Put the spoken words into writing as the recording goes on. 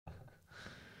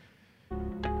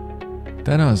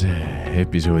Tänase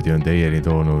episoodi on teieni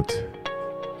toonud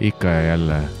ikka ja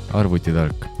jälle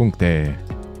arvutitark.ee.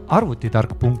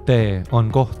 Arvutitark.ee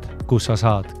on koht, kus sa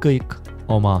saad kõik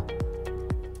oma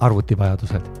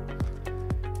arvutivajadused.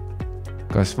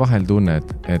 Kas vahel tunned,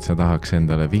 et sa tahaks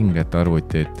endale vinget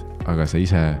arvutit, aga sa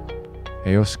ise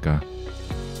ei oska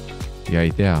ja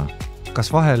ei tea? Kas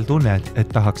vahel tunned, et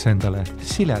tahaks endale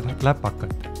siledat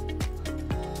läpakat?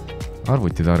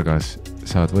 Arvutitargas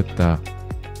saad võtta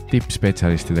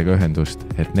tippspetsialistidega ühendust,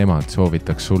 et nemad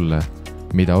soovitaks sulle,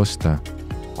 mida osta,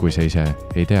 kui sa ise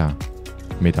ei tea,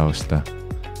 mida osta.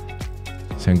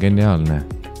 See on geniaalne.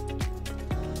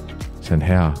 See on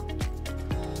hea.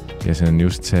 Ja see on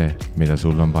just see, mida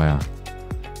sul on vaja.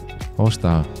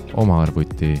 Osta oma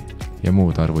arvuti ja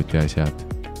muud arvutiasjad.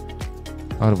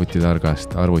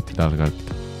 Arvutitargast,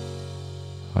 arvutitargalt.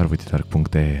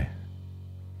 Arvutitark.ee.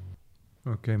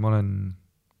 Okei, ma olen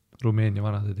Rumeenia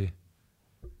vanatädi.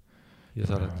 Ja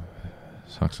sa oled?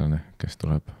 Sakslane, kes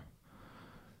tuleb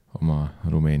oma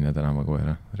Rumeenia tänava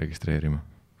koera registreerima.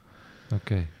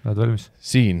 Okei, oled valmis?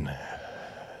 Siin.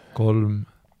 3,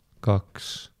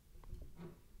 2.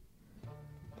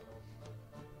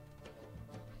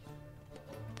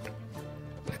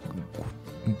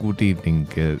 Good evening,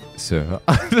 sir.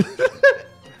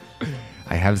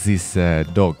 I have this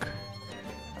dog.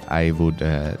 I would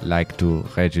like to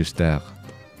register.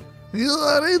 You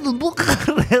are in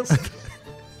Bucharest.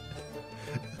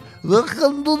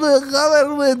 Welcome to the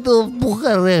government of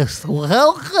Bucharest.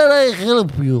 How can I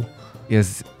help you?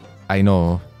 Yes, I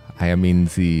know. I am in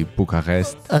the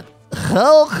Bucharest.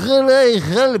 How can I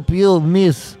help you,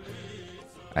 miss?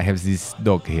 I have this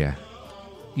dog here.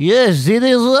 Yes, it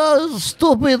is a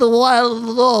stupid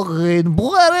wild dog. In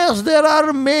Bucharest, there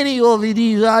are many of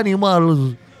these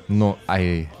animals. No,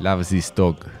 I love this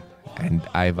dog. And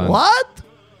I want... What?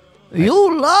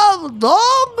 You love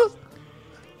dog?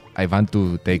 I want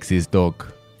to take this dog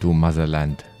to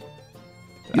motherland.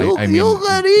 You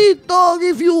can eat dog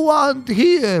if you want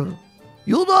here.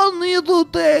 You don't need to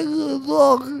take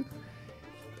dog.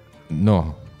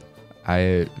 No,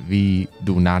 we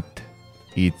do not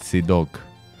eat the dog.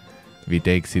 We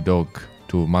take the dog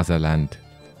to motherland.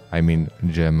 I mean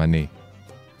Germany.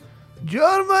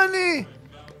 Germany?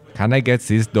 Can I get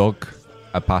this dog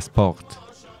a passport?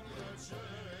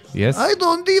 Yes? I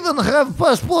don't even have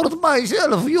passport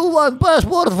myself. You want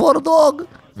passport for dog?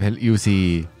 Well, you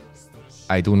see,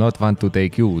 I do not want to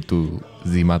take you to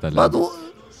the motherland. But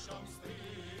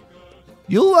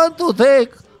you want to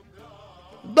take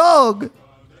dog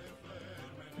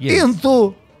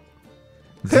into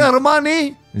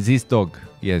Germany? This dog,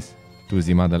 yes, to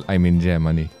the motherland. I mean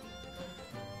Germany.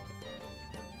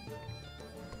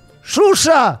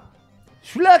 Shusha!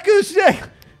 Schlackusje!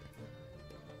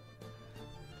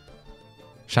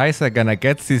 Scheiße, can I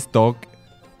get this dog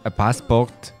a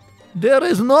passport? There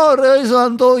is no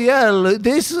reason to yell.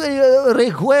 This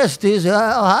request is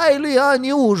highly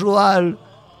unusual.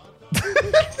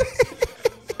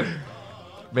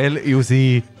 Well, you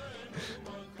see,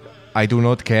 I do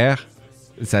not care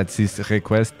that this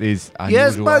request is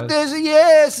unusual.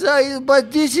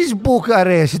 But this is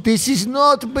Bucharest. This is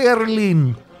not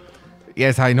Berlin.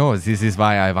 Yes, I know. This is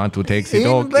why I want to take the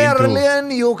dog into... In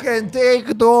Berlin, you can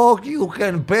take dog, you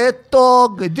can pet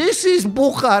dog. This is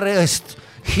Bucharest.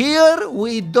 Here,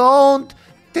 we don't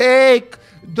take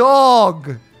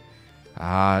dog.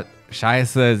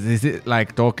 Scheiße, this is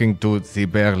like talking to the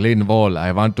Berlin Wall.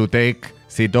 I want to take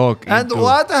the dog And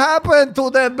what happened to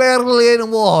the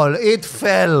Berlin Wall? It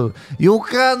fell. You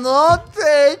cannot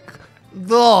take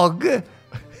dog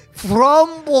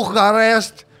from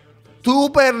Bucharest to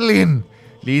Berlin.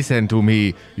 Listen to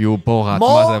me, you Borat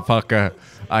motherfucker.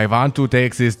 I want to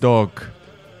take this dog.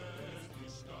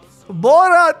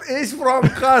 Borat is from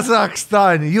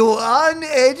Kazakhstan. You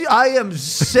unaged. I am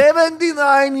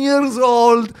 79 years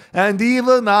old, and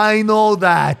even I know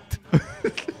that.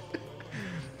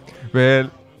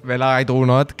 Well, I do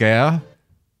not care.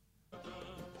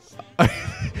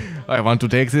 I want to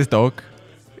take this dog.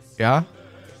 Yeah?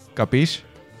 Capiche?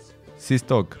 This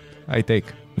dog, I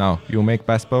take. Now, you make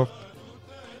passport.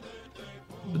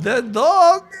 The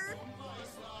dog?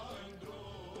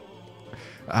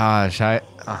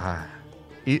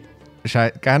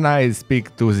 Can I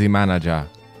speak to the manager?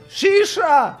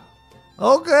 Shisha!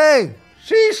 Okay,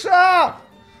 Shisha!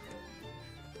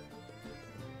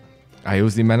 Are you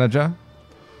the manager?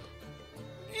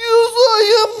 Yes, I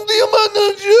am the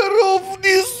manager of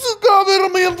this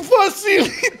government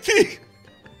facility.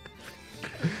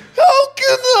 How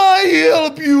can I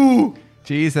help you?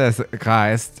 Jesus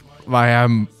Christ.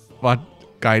 What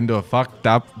kind of fucked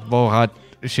up Borat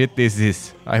shit is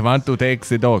this? I want to take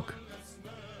the dog.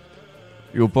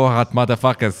 You koerad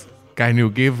motherfuckers. Can you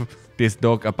give this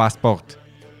dog a passport?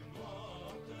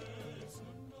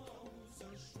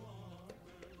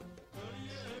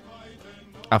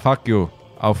 Fuck you.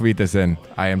 Auf Wiedersehen.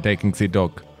 I am taking the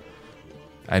dog.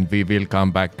 And we will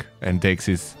come back and take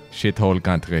this shithole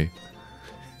country.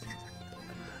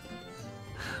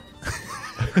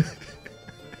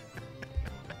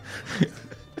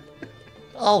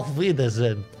 Auf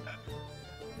Wiedersehen.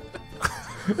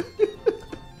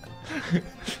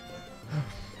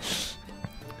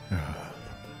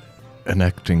 An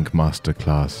acting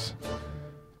masterclass.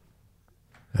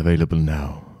 Available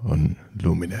now on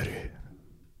Luminary.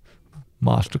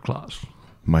 Masterclass.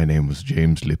 My name was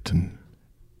James Lipton.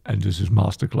 And this is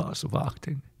Masterclass of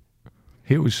Acting.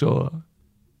 Here we saw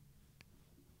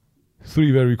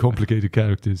 3 very complicated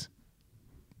characters.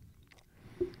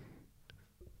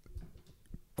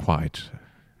 Quite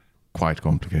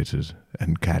complicated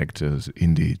and characters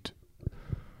indeed.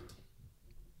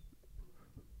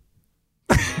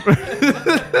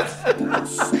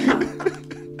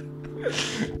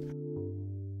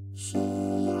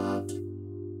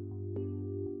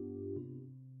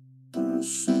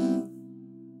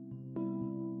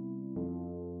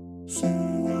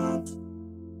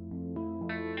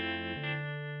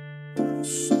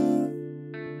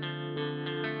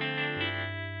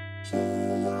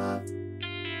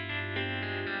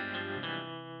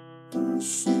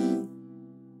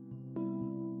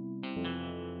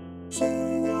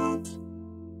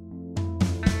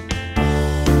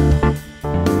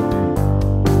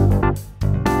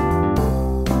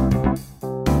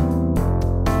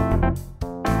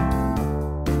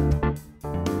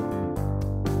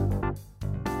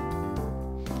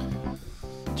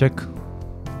 Check.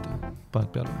 Paned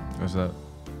peale.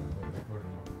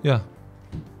 Jah,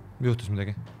 juhtus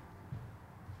midagi.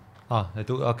 Et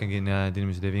hakken kinni ja et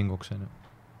inimesed ei vinguks.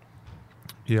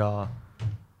 Ja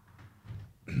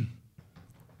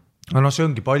see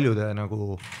ongi paljude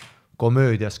nagu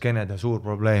komöödiaskenede suur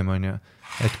probleem on ju.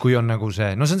 Et kui on nagu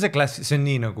see, see on see on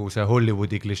nii nagu see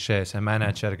Hollywoodi klišee, see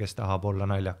manager, kes tahab olla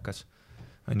naljakas.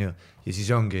 On ju. Ja siis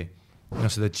ongi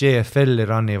seda GFL-i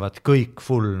rannivad kõik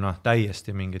full,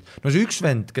 täiesti mingid. See üks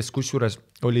vend, kes kusjuures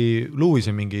oli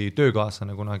Louise mingi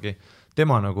töökaaslane kunagi,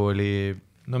 tema nagu oli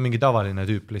mingi tavaline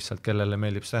tüüp lihtsalt, kellele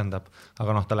meeldib stand-up,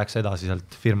 aga ta läks edasi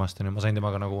sealt firmast, ma sain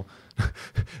temaga nagu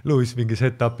Louis mingi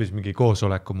set-upis mingi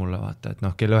koosoleku mulle, vaata, et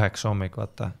kell 9 hommik,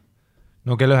 vaata.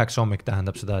 Kell 9 hommik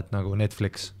tähendab seda, et nagu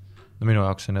Netflix, minu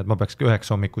jaoks on, et ma peaks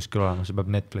 9 hommik kuskil olema, see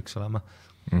peab Netflix olema.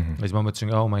 Ja siis ma mõtlesin,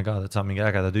 oh my god, et saan mingi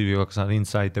ägeda tüübiga, aga saan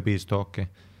inside the beast talki.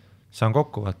 Saan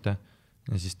kokku, vaata.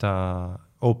 Ja siis ta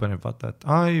openib, vaata, et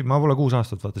ma pole 6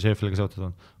 aastat, vaata, Sheffieldiga seotud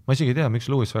on. Ma isegi ei tea, miks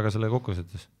Louis väga selle kokku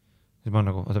settes. Siis ma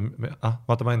nagu,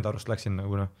 vaata, ma enda arust läksin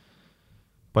nagu,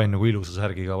 panin nagu ilusa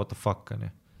särgiga, what the fuck on.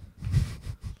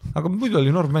 Aga muidu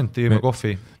oli norm vend, tegime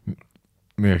kohvi.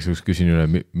 Milleks üks küsin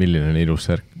üle, milline on ilus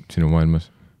särk sinu maailmas?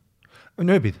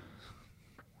 Nööbid.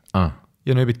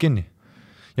 Ja nööbid kinni.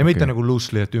 Ja mitte nagu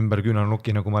loosely, et ümber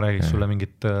küünarnuki, nagu ma räägiks sulle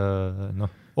mingit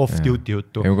off-duty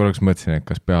juttu. Ja ma korraks mõtlesin, et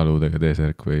kas pealuudega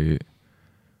T-särk või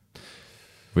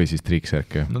siis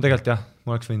triiksärk. No tegelikult jah,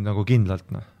 ma oleks võinud nagu kindlalt.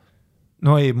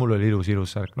 No ei, mul oli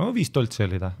ilus särk. No 5 toltsi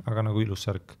oli ta, aga nagu ilus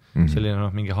särk. Selline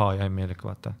mingi H&M-ilik,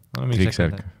 vaata.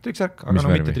 Triiksärk. Triiksärk, aga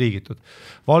mitte triigitud.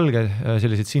 Valge,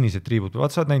 sellised sinised triibud.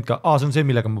 Vaata, sa oled näinud ka, see on see,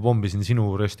 millega ma pombisin sinu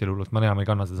röstiluulult. Ma ma ei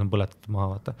kanna seda, see on põletatud maha,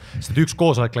 vaata. Sest üks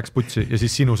koosolek läks putsi ja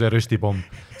siis sinu see röstipomm.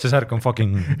 See särk on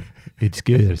fucking it's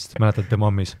cursed. Mäletate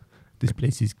mammis? This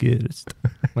place is cursed.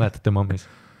 Mäletate mammis?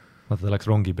 Vaata, ta läks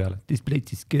rongi peale. This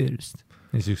place is cursed.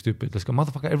 Ja siis üks tüüp ütles ka,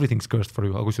 motherfucker, everything's cursed for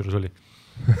you, aga kusjuures oli.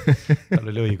 Tal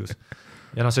oli õigus.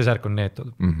 Ja see särk on neetud.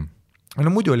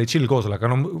 No muidu oli chill koosolek,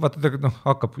 aga vaata,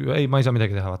 hakkab, ei, ma ei saa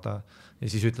midagi teha, vaata.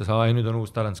 Ja siis ütles, nüüd on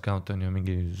uus talent scout, on ju,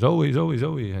 mingi Zoe,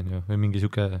 on ju, või mingi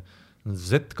siuke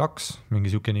Z2,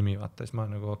 mingi siuke nimi, vaata. Siis ma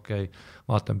nagu, okei,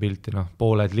 vaatan pilti,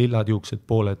 pooled lillad juuksed,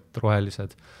 pooled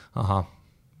rohelised.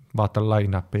 Vaatan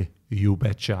line-upi, you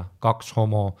betcha, 2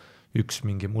 homo, 1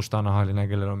 mingi mustanahaline,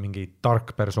 kellel on mingi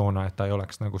tark persona, et ta ei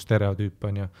oleks nagu stereotüüp,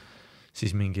 on ju.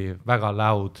 Siis mingi väga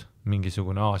loud,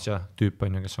 mingisugune Aasia tüüp,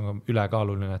 on ju, kes on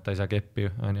ülekaaluline, et ta ei saa keppi,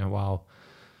 on ju, wow.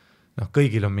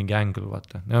 Kõigil on mingi angle,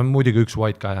 vaata. Muidugi üks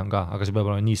white guy on ka, aga see peab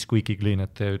olema nii squeaky clean,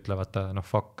 et te ütlevad,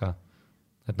 fuck ka.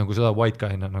 Et nagu seda white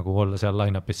guy'na nagu olla seal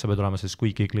line-upis, sa pead olema see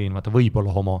squeaky clean, vaata,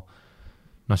 võib-olla homo.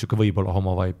 Siuke võib-olla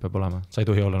homo vibe peab olema. Sa ei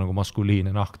tohi olla nagu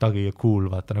maskuliine, tagi ja cool,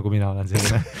 vaata, nagu mina olen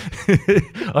selline.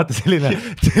 Vaata selline,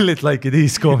 tell it like it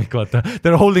is koomik, vaata.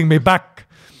 They're holding me back.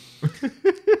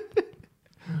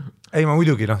 Ei, ma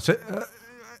muidugi,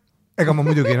 ega ma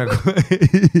muidugi nagu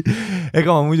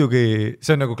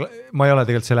see on nagu, ma ei ole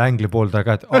tegelikult selle ängli poolda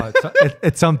ka,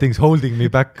 et something's holding me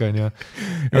back on ju.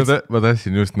 Ma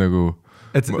tahtsin just nagu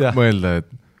mõelda, et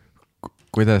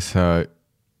kuidas sa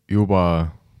juba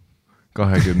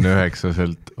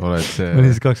 29-selt oled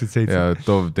see ja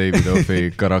Tov David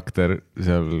Offi karakter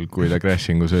seal, kui ta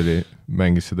crashingus oli,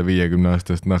 mängis seda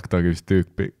 50-aastast nahktagivist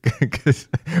tüüpi, kes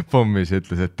pommis ja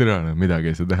ütles, et türana midagi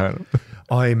ei saa teha.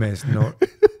 Ai mees, no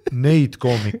neid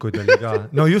koomikuid oli ka.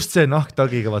 No just see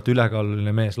nahktagiga vaat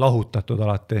ülekaaluline mees, lahutatud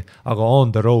alati, aga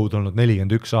on the road olnud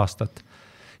 41 aastat.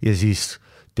 Ja siis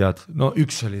tead, no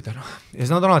üks oli ta. Ja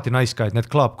siis nad on alati nice guy'd, need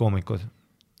club-koomikud.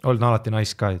 Olid alati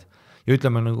nice guy'd. Ja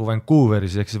ütleme nagu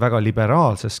Vancouveris, ehk siis väga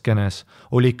liberaalses skenes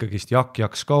oli ikkagist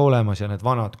jaks ka olemas ja need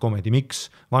vanad comedy mix,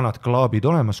 vanad klaabid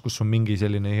olemas, kus on mingi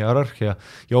selline hierarhia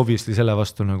ja obviously selle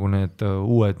vastu nagu need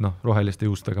uued roheliste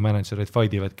juustega managerid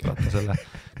fightivadki vaata selle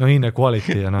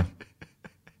inequality ja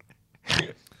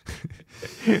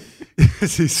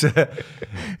siis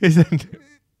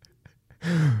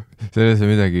selles on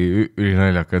midagi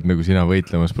ülinaljakat nagu sina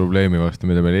võitlemas probleemi vastu,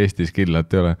 mida meil Eestis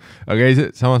kindlalt ei ole. Aga ei,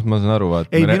 samas ma saan aru,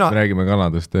 me räägime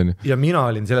Kanadast. Ja mina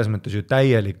olin selles mõttes ju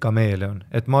täielik kameeleon,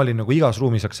 et ma olin nagu igas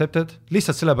ruumis accepted,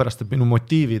 lihtsalt sellepärast, et minu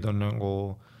motiivid on nagu,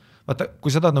 vaata,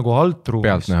 kui sa tahad nagu altruumis.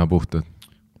 Pealt näha puhtad.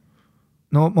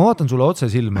 No ma vaatan sulle otse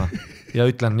silma ja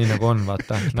ütlen nii nagu on,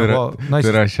 vaata.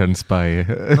 The Russian spy.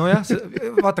 No jah,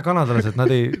 vaata kanadalased, nad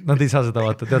ei saa seda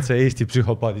vaata, tead see Eesti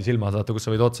psühhopaadi silma saata, kus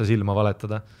sa võid otse silma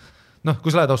valetada.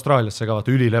 Kui sa lähed Austraaliasse ka, vaata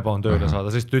ülileba on tööle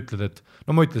saada, siis ta ütled, et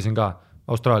ma ütlesin ka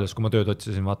Austraalias, kui ma tööd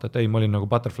otsisin, vaata, et ei, ma olin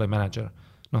nagu butterfly manager.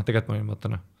 Tegelikult ma olin,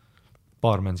 vaata,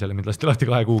 baarmen selle, mida lasti lahti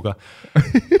 2 kuuga.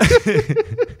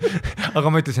 Aga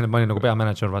ma ütlesin, et ma olin nagu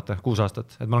peamanager, vaata, 6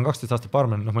 aastat. Et ma olen 12 aastat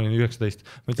baarmen, ma olin 19.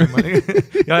 Ma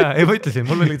ütlesin,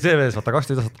 mul oli CV-s, vaata,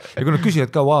 12 aastat. Ja kui nad küsivad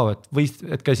ka, wow,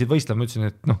 et käisid võistlev, ma ütlesin,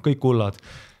 et kõik kullad.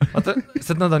 Vaata,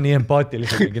 sest nad on nii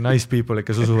empaatilised, mingi nice people,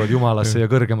 kes usuvad jumalasse ja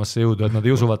kõrgemasse jõudu, et nad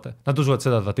usuvad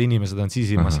seda, et vaata, inimesed on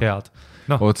sisimas head.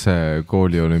 Otse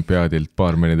kooli olümpiaadilt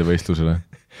baarmenide võistlusele.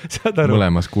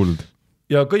 Mõlemas kuld.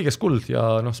 Ja kõiges kuld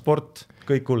ja sport,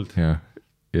 kõik kuld. Ja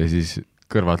siis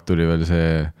kõrvalt tuli veel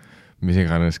see, mis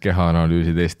iganes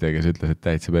kehaanalüüsi testi, kes ütles, et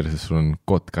täitsa perses, sul on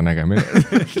kotka nägemine.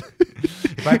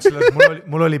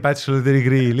 Mul oli bachelor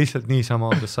degree, lihtsalt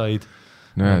niisama on the side.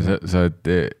 No ja, sa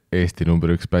oled Eesti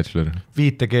number 1 bachelor.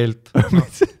 5 keelt.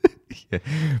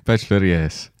 Bachelor,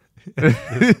 yes.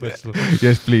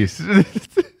 Yes, please.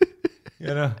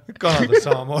 Ja Kanadas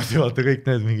samamoodi, vaata kõik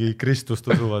need mingi Kristust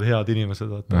usuvad head inimesed,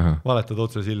 vaata, valetad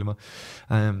otse silma.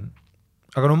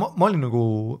 Aga ma olin nagu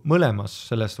mõlemas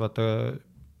sellest, vaata,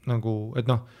 nagu, et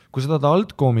kui sa tahad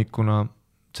altkoomikuna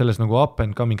selles nagu up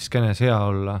and coming skenes hea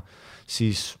olla,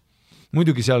 siis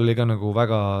muidugi seal oli ka nagu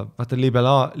väga, vaata,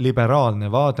 liberaalne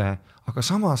vaade, aga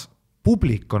samas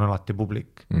publik on alati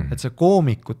publik. Et see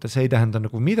koomikute, see ei tähenda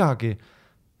nagu midagi.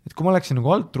 Et kui ma läksin nagu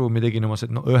altruumi, tegin omas, et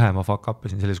ühe ma fuck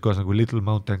up'asin sellises kohas nagu Little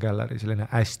Mountain Gallery, selline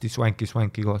hästi swanky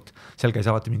koht. Seal käis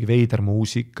alati mingi veider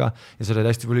muusika ja seal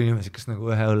olid hästi palju inimesi, kes nagu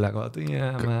ühe õllega vaata.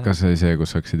 Kas see oli see,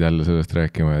 kus haksid jälle sellest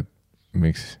rääkima, et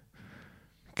miks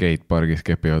Gate pargis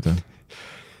kepivad?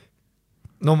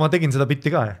 No ma tegin seda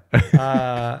bitti ka.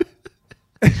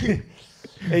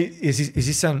 Ja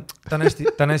siis see on, ta on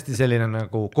hästi selline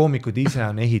nagu koomikud ise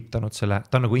on ehitanud selle,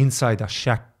 ta on nagu inside a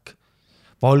shack.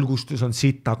 Valgustus on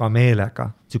sitt, aga meelega.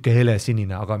 Siuke hele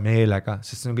sinine, aga meelega.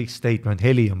 Sest see on kõik statement.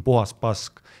 Heli on puhas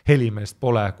pask. Helimeest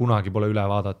pole, kunagi pole üle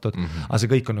vaadatud. Aga see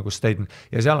kõik on nagu statement.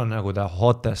 Ja seal on nagu the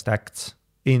hottest acts.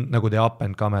 Nagu the up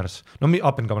and comers. No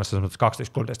up and comers selles mõttes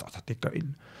 12-13 aastat ikka.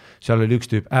 Seal oli üks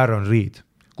tüüp, Aaron Reed.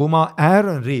 Kui ma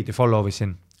Aaron Reedi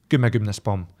follow-isin 10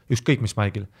 pomm, ükskõik mis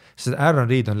maigil. Sest Aaron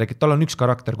Reed on, tal on üks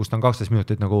karakter, kus ta on 12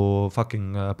 minutit nagu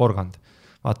fucking porgand.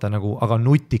 Vaata nagu, aga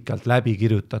nutikalt läbi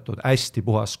kirjutatud, hästi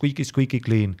puhas, squeaky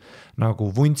clean, nagu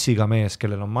vuntsiga mees,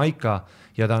 kellel on maika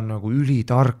ja ta on nagu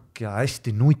ülitark ja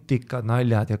hästi nutikad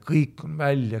naljad ja kõik on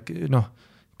välja,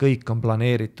 kõik on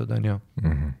planeeritud, on ju.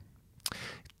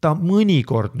 Ta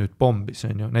mõnikord nüüd pombis,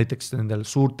 on ju, näiteks nendel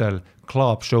suurtel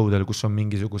club showdel, kus on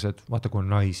mingisugused, vaata kui on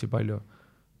naisi palju.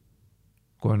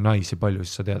 Kui on naisi palju,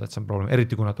 siis sa tead, et see on probleem.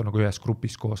 Eriti kui nad on nagu ühes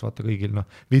grupis koos, vaata kõigil,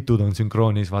 vitud on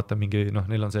sünkroonis, vaata mingi,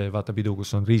 neil on see, vaata pidu,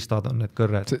 kus on riistad, on need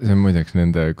kõrred. See on muideks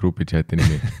nende grupi chati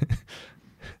nimi.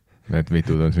 Need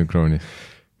vitud on sünkroonis.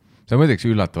 See on muideks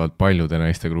üllatavalt paljude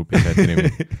naiste grupi chati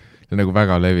nimi. See on nagu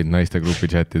väga levinud naiste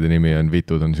grupi chatide nimi on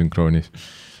vitud on sünkroonis.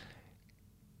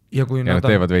 Ja nad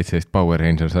teevad veits sellist Power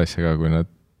Rangers asja ka, kui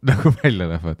nad nagu välja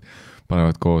lähevad.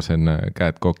 Panevad koos enne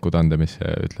käed kokku tandemisse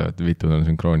ja ütlevad vitud on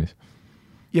sünkroonis.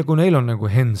 Ja kui neil on nagu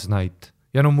hens night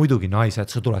ja no muidugi naised,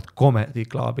 sa tuled Comedy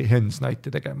Clubi Hen's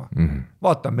Nighti tegema.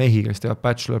 Vaata mehi, kes teevad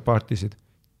bachelor partisid.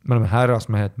 Me oleme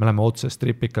härrasmehed, me oleme otse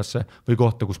stripikasse või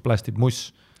kohta, kus plastib muss.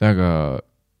 Aga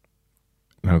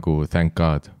nagu thank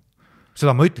God,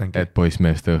 seda ma ütlengi. et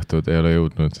poissmeeste õhtud ei ole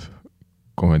jõudnud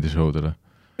comedy showdele.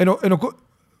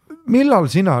 Millal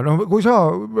sina,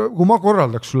 kui ma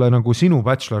korraldaks sulle nagu sinu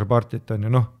bachelor partit on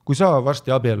ju, kui sa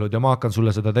varsti abiellud ja ma hakkan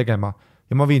sulle seda tegema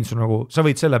ja ma viin su nagu, sa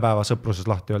võid selle päeva sõpruses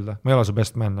lahti öelda, ma ei ole su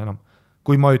best man enam.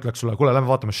 Kui ma ütleks sulle, kuule, lähme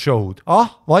vaatame show'd,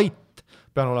 vait,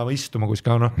 pean olema istuma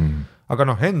kuskil,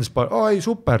 aga Hens, oi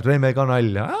super, teeme ka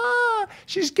nalja,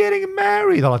 she's getting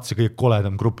married, alati see kõik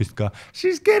koledam grupist ka,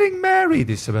 she's getting married,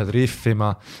 siis sa pead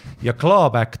riffima ja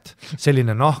Club Act,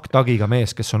 selline nahktagiga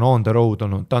mees, kes on on the road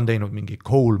olnud, ta on teinud mingi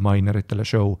coal mineritele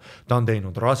show, ta on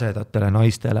teinud rasedatele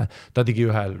naistele, ta tegi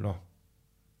ühel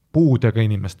puudega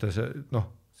inimeste,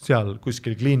 seal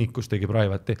kuskil kliinikus tegi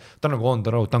private'i, ta on nagu on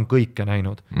the road, ta on kõike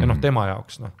näinud ja tema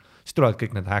jaoks, siis tulevad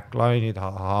kõik need hackline'id,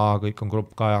 kõik on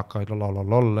grupp kajakaid,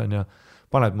 lolololol, ja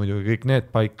paned muidugi kõik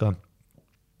need paika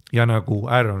ja nagu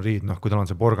Aaron Reed, kui tal on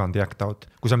see porgandi act out,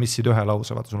 kui sa missid ühe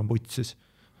lause, vaata, sul on putsis,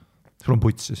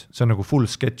 see on nagu full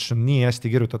sketch, on nii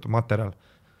hästi kirjutatud materjal.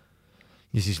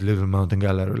 Ja siis Little Mountain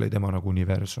Gallery oli tema nagu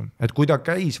universum. Et kui ta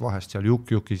käis vahest seal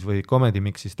Juk-Jukis või Comedy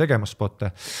Mixis tegemas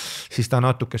spotte, siis ta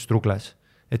natuke strugles.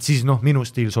 Et siis minu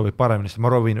stiil sobib paremini, sest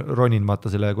ma ronin vaata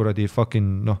selle kuradi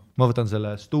fucking, ma võtan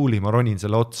selle stuuli, ma ronin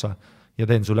selle otsa ja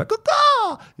teen sulle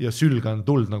ja sülgan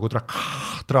tuld nagu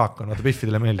draakon, vaata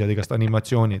Biffidele meeldivad igast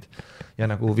animatsioonid ja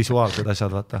nagu visuaalsed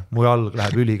asjad, vaata, mu jalg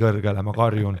läheb ülikõrgele, ma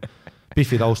karjun,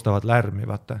 Biffid austavad lärmi,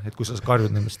 vaata, et kui sa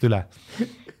karjud nendest üle.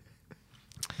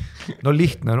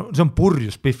 Lihtne, see on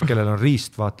purjus Biff, kellel on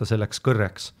riist, vaata, selleks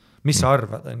kõrreks. Mis sa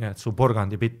arvad, et su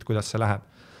porgandi bitt, kuidas see läheb?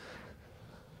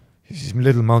 Ja siis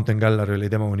Little Mountain Gallery oli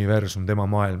tema universum, tema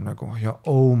maailm nagu ja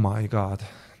oh my god,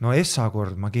 Essa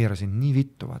kord ma keerasin nii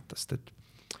vittu, vaata, sest et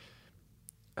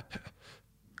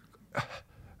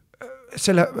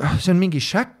see on mingi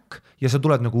shack ja sa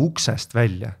tuled nagu uksest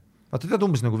välja. Vaata, tead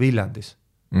umbes nagu Viljandis.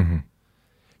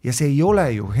 Ja see ei ole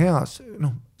ju heas,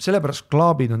 sellepärast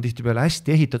klaabid on tihti peale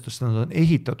hästi ehitatud, sest nad on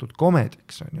ehitatud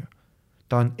komediks, on ju.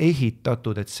 Ta on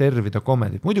ehitatud, et servida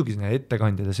komedit. Muidugi need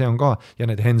ettekandjad ja see on ka, ja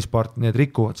need Henspart, need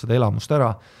rikuvad seda elamust ära,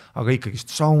 aga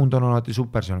ikkagist sound on alati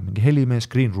super, seal on mingi helimees,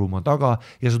 screen room on taga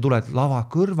ja sa tuled lava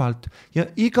kõrvalt ja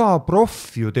iga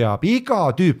proff ju teab, iga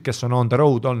tüüp, kes on the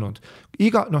road olnud,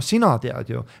 sina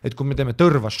tead ju, et kui me teeme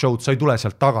tõrvas show'd, sa ei tule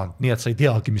sealt tagant, nii et sa ei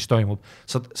teagi, mis toimub.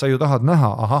 Sa ju tahad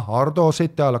näha, Ardo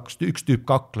seti ajal hakkas üks tüüp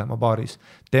kaklema baaris,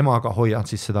 temaga hoian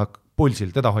siis seda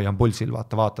pulsil, teda hoian pulsil,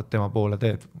 vaatad tema poole,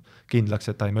 teed kindlaks,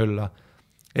 et ta ei mölla.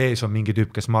 Ees on mingi tüüp,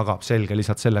 kes magab selge,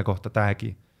 lihtsalt selle kohta täägi.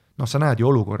 Sa näed ju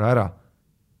olukorra ära,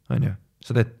 on ju?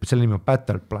 Sa teed, selle nimi on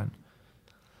battle plan.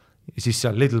 Ja siis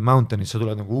seal Little Mountainis sa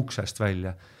tuled nagu uksest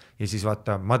välja ja siis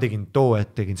vaata, ma tegin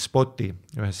spoti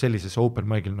ühes sellises open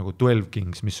mic'il nagu 12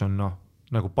 Kings, mis on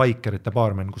nagu Bikerite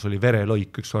baarmen, kus oli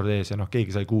vereloik üks kord ees ja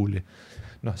keegi sai kuuli.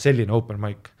 Selline open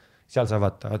mic. Seal sa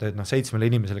vaata, teed 7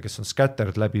 inimesele, kes on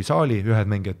scattered läbi saali, ühed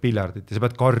mängivad piljardit ja sa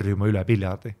pead karjuma üle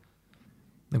piljardi.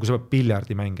 Nagu sa pead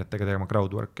piljardimängijatega tegema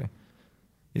crowdwork'i.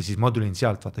 Ja siis ma tulin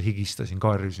sealt, vaata, higistasin,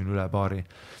 karjusin üle baari.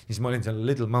 Ja siis ma olin seal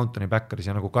Little Mountaini backeris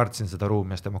ja nagu kartsin seda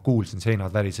ruumi ja ma kuulsin,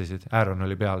 seinad värisesid, Aaron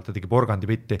oli peal, ta tegi porgandi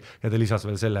bitti ja ta lisas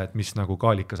veel selle, et mis nagu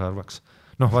kaalikas arvaks.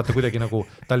 Vaata kuidagi nagu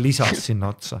ta lisas sinna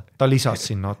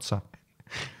otsa.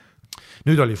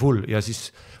 Nüüd oli full ja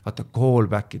siis vaata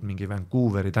callbackid mingi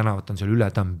Vancouveri tänavat on seal üle,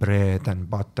 ta on bread and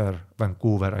butter,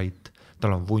 Vancouverite,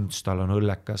 tal on vunts, tal on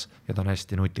õllekas ja ta on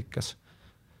hästi nutikas.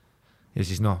 Ja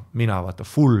siis mina vaata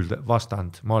full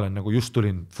vastand, ma olen nagu just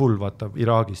tulin full vaata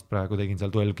Iraagist praegu, tegin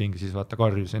seal 12 King, siis vaata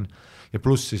karjusin ja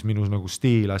pluss siis minus nagu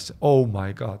stiil asja, oh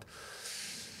my god.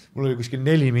 Mul oli kuskil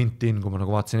 4 minti kui ma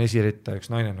nagu vaatasin esiritta,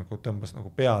 üks naine nagu tõmbas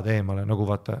nagu pead eemale, nagu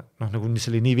vaata, nagu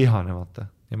see oli nii vihane vaata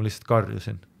ja ma lihtsalt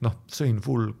karjusin, sõin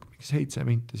full 7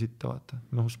 minti sitta vaata,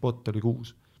 spot oli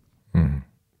 6.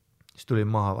 Siis tulin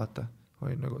maha vaata,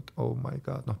 olin nagu, et oh my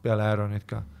god, peale Aaronit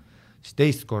ka. Siis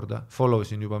teist korda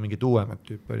followsin juba mingid uuemad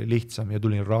tüüpi, oli lihtsam ja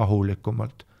tulin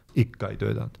rahulikumalt, ikka ei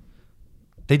töödanud.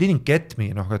 They didn't get me,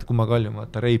 et kui ma kaljun,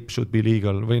 vaata, rape should be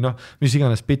legal või mis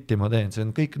iganes bitti ma teen, see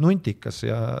on kõik nuntikas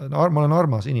ja ma olen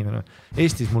armas inimene.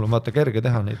 Eestis mul on vaata kerge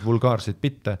teha neid vulgaarseid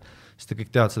bitte, sest te kõik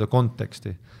teavad seda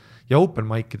konteksti. Ja open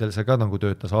mic'idel see ka nagu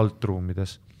töötas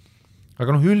altruumides.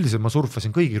 Aga üldiselt ma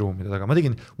surfasin kõigi ruumide taga, ma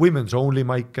tegin women's only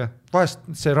mic'e, vahest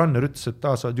see runner ütles, et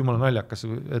sa oled jumala naljakas,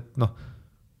 et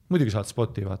muidugi saad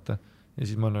spoti, vaata. Ja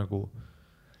siis ma nagu,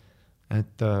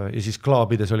 ja siis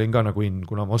klaabides olin ka nagu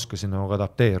kuna ma oskasin nagu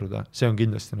adapteeruda. See on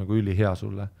kindlasti nagu üli hea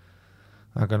sulle.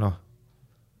 Aga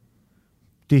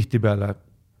tihti peale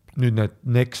nüüd need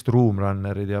next room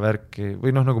runnerid ja värki,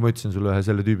 või noh, nagu ma ütlesin sulle ühe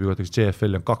selle tüübi kohta, kes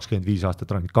JFL on 25 aastat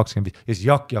rannid, 25, ja siis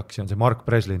Jaksi on see Mark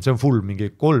Presley, see on full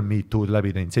mingi 3 MeToo'd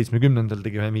läbi teinud, 70-ndal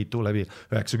tegi ühe MeToo läbi,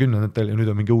 90-ndatel ja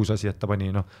nüüd on mingi uus asi, et ta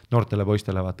pani noortele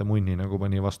poistele vaata munni nagu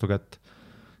pani vastu kätt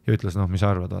ja ütles, mis sa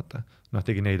arvad, vaata.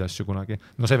 Tegi neid asju kunagi.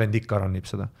 See vend ikka rannib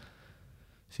seda.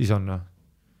 Siis on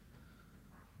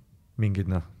mingid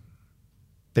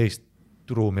teist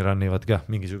ruumi rannivad ka,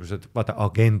 mingisugused, vaata,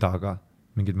 agendaga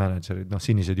mingid managerid,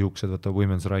 sinised juuksed, vaata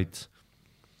women's rights.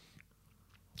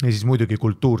 Ja siis muidugi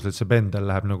kultuurselt see bendel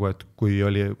läheb nagu, et kui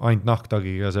oli ainult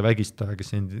nahktagiga see vägistaja,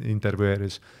 kes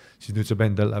intervjueeris, siis nüüd see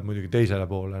bendel läheb muidugi teisele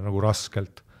poole nagu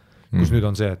raskelt, kus nüüd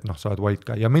on see, et sa oled white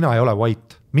guy ja mina ei ole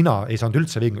white, mina ei saanud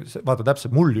üldse vaata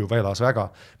täpselt, mul ju vedas väga,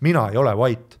 mina ei ole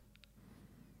white,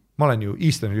 ma olen ju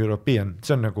Eastern European,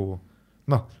 see on nagu,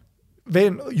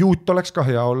 juut oleks ka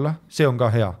hea olla, see on ka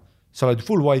hea, sa oled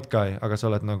full white guy, aga sa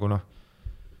oled nagu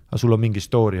aga sul on mingi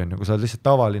story on, kui sa oled lihtsalt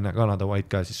tavaline Kanada white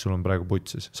guy, siis sul on praegu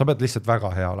putsis. Sa pead lihtsalt väga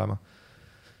hea olema.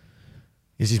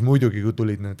 Ja siis muidugi, kui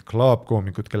tulid need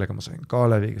klaapkoomikud, kellega ma sain ka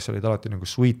läbi, kes olid alati nagu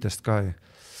sweetest ka,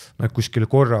 nad kuskil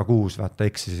korra kuus vaata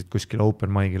eksisid kuskil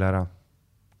open mic'il ära,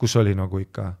 kus oli nagu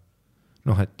ikka,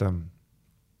 et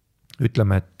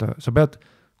ütleme, et sa pead,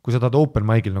 kui sa tahad open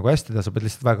mic'il nagu hästi teha, sa pead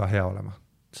lihtsalt väga hea olema,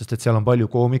 sest et seal on palju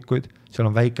koomikuid,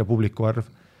 seal on väike publiku arv,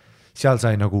 seal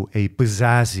sa ei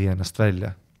põsääsi ennast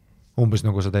välja. Umbes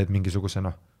nagu sa teed mingisuguse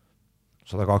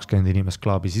 120 inimest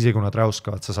klaabis, isegi kui nad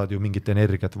räuskavad, sa saad ju mingit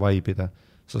energiat vaibida,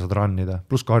 sa saad rannida,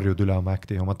 pluss karjud üle oma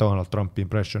acti, oma Donald Trumpi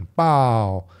impression,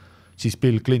 pau, siis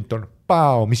Bill Clinton,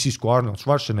 pau, mis siis kui Arnold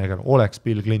Schwarzenegger oleks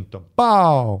Bill Clinton,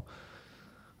 pau.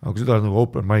 Aga kui sa tahad nagu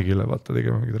open mic'ile vaata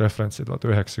tegema mingid referentsid vaata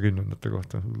 90-ndate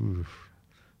kohta,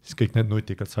 siis kõik need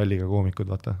nutikad salliga koomikud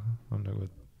vaata, on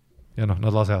nagu, ja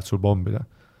nad lasevad sul bombida.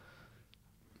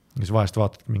 Ja siis vahest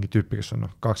vaatad mingi tüüpi, kes on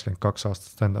 22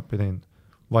 aastat stand-upi teinud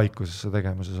vaikusesse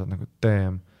tegemas ja sa oled nagu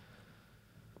damn.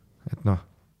 Et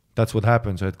that's what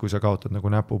happens, et kui sa kaotad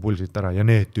nagu näpu pulsilt ära ja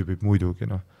need tüübid muidugi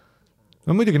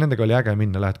muidugi nendega oli äge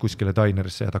minna, lähed kuskile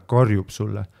dinerisse ja ta karjub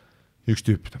sulle. Üks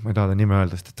tüüp, ma ei taha ta nime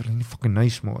öelda, sest ta oli nii fucking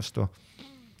nice mu vastu.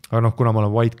 Aga kuna ma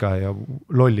olen white guy ja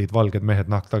lollid, valged mehed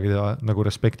nahktagid ja nagu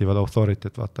respektivad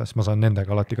authority't vaata, siis ma saan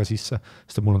nendega alati ka sisse,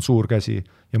 sest mul on suur käsi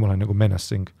ja ma olen nagu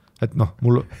menacing. Et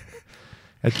mul,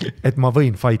 et ma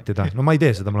võin fightida, ma ei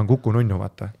tee seda, ma olen kuku nunnu,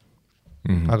 vaata.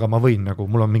 Aga ma võin nagu,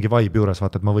 mul on mingi vibe juures,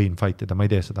 vaata, et ma võin fightida, ma ei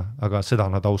tee seda, aga seda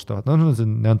nad austavad, see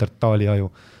on neandertaali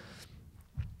aju.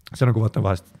 See nagu vaata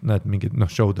vahest, näed mingid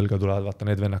showdel ka tulevad, vaata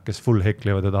need vennad, kes full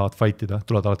heklivad ja tahavad fightida,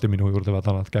 tulevad alati minu juurde,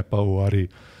 vaata annad käpa, Ari,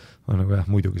 on nagu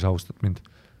muidugi sa austad mind.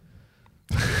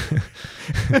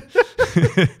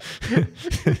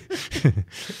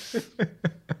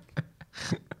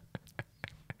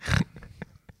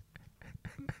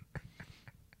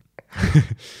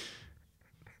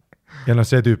 Ja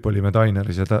see tüüp oli me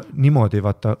dineris ja ta niimoodi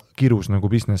vaata kirus nagu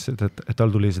business, et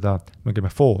tal tuli seda, me käime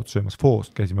food söömas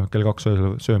foost, käisime kell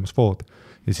 2 söömas food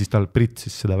ja siis tal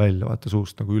pritsis seda välja vaata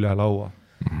suust nagu üle laua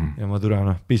ja ma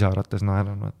türa pisarates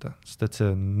naeran vaata, sest et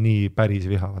see on nii päris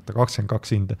viha vaata,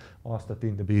 22 aastat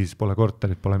India piis, pole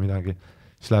korterit, pole midagi,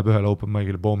 siis läheb ühele open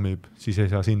mic'ile pommib, siis ei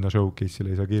saa sinna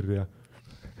showcase'ile, ei saa kirja.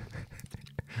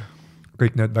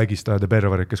 Kõik need vägistajad ja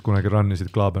perverid, kes kunagi rannisid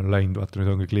klaabe on läinud, vaata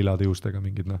nüüd on kõik lillade juustega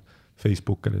mingid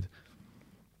Facebookerid.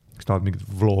 Kes tahavad mingid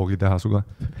vlogi teha suga?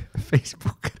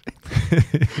 Facebookerid.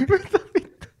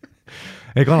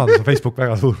 Ei, Kanadas on Facebook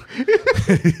väga suur.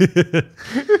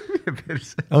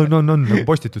 on, nagu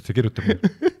postitusse kirjutab.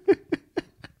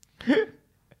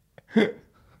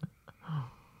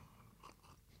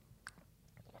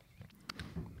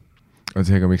 On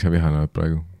see ka, miks sa vihane oled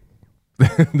praegu?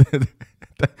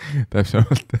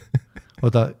 Täpsemalt.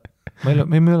 Oota, me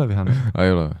ei ole vihane.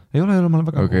 Ei ole? Ei ole, ma olen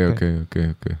väga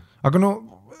okay. Aga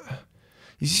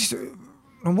siis,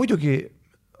 muidugi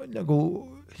nagu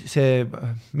see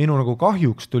minu nagu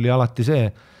kahjuks tuli alati see,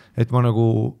 et ma nagu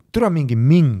türa mingi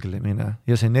minglimine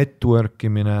ja see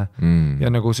networkimine ja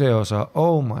nagu see osa,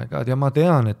 oh my god, ja ma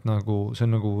tean, et nagu see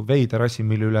on nagu veider asi,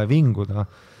 mille üle vinguda,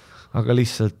 aga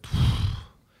lihtsalt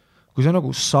kui sa nagu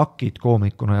sakid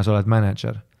koomikuna ja sa oled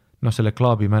manager, selle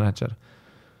klaabi manager.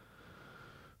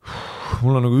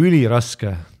 Mul on nagu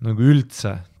üliraske nagu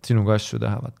üldse sinuga asju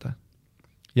teha, vaata.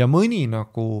 Ja mõni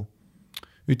nagu,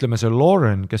 ütleme see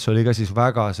Lauren, kes oli ka siis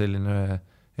väga selline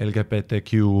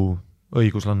LGBTQ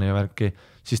õiguslane ja värki,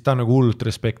 siis ta nagu hullult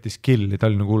respektis Killi, ta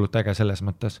oli nagu hullult äge selles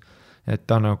mõttes, et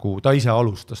ta ise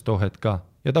alustas too hetk ka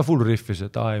ja ta full riffis,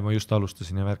 et ma just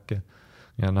alustasin ja värki.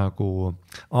 Ja nagu,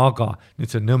 aga nüüd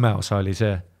see nõme osa oli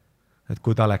see, et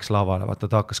kui ta läks lavale, vaata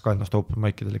ta hakkas ka ennast open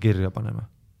mic'idele kirja panema.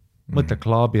 mõtle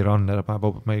Klaabi Runner paneb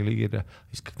open mic'i kirja,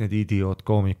 siis kõik need idioot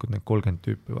koomikud, need 30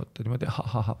 tüüpi, vaata niimoodi,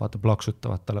 vaata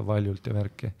plaksutavad talle valjult ja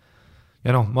värki.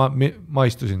 Ja noh, ma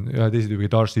istusin ühe teise tüübi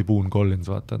Darcy Boone Collins,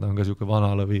 vaata, ta on ka siuke vana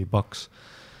lõvi paks.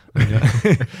 ja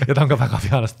ta on ka väga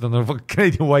peanast, ta on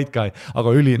crazy white guy,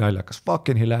 aga ülinaljakas,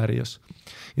 fucking hilarious.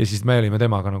 Ja siis me olime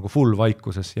temaga nagu full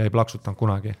vaikuses ja ei plaksutanud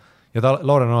kunagi. Ja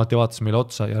Lauren alati vaatas meile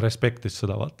otsa ja respektis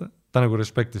seda, vaata. Ta nagu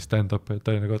respektis stand-up'i, et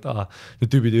ta oli nagu, et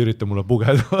need tüübid ei ürita mulle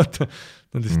pugeda, vaata.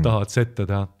 Nad lihtsalt tahavad sette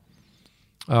teha.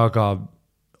 Aga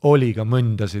oli ka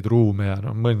mõndasid ruume ja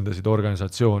mõndasid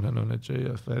organisatsioone, need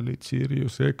JFL-id,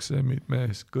 Sirius, XM-id,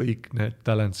 mees, kõik need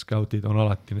talent scoutid on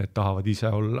alati, need tahavad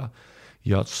ise olla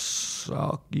ja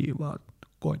sagivad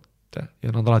kotte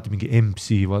ja nad alati mingi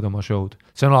MC-vad oma show'd.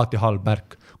 See on alati halb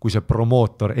märk, kui see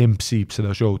promootor MC-b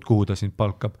seda show'd, kuhu ta sind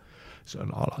palkab. See on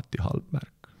alati halb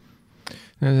märk.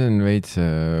 Ja see on veits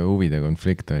huvide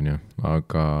konflikt, on ju,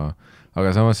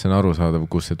 aga samas see on arusaadav,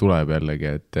 kus see tuleb jällegi,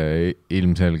 et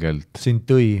ilmselgelt sind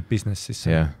tõi businessisse.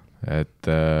 Jah, et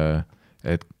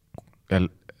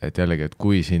jällegi, et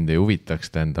kui sind ei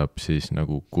huvitaks stand-up, siis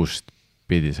nagu kust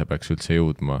pidi sa peaks üldse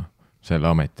jõudma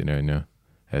selle ametini, on ju,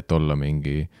 et olla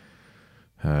mingi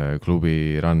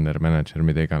klubi runner, manager,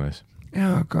 mida iganes.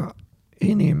 Ja, aga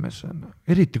inimesena,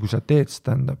 eriti kui sa teed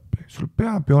stand-upi, sul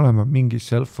peab ju olema mingi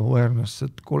self-awareness,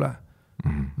 et kuule,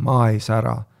 ma ei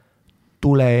sära,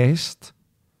 tule eest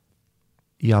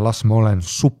ja las ma olen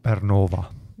supernova.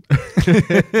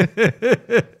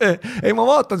 Ei, ma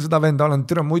vaatan seda venda, olen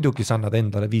türa muidugi sa annad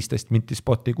endale 15 minti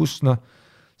spotti, kus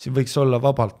siin võiks olla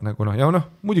vabalt nagu ja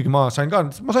muidugi ma sain ka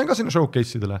sinna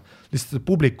showcase-idele, lihtsalt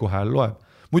publiku hääl loeb.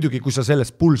 Muidugi, kui sa selles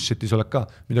bullshitis oled ka,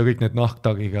 mida kõik need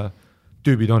nahktagiga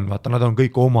tüübid on, vaata, nad on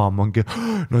kõik oma,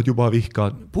 nad juba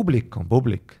vihkavad, publik on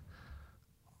publik.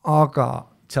 Aga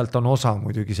sealt on osa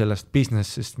muidugi sellest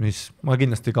businessist, mis ma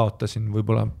kindlasti kaotasin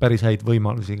võib-olla päris häid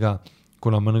võimalusi ka,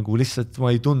 kuna ma nagu lihtsalt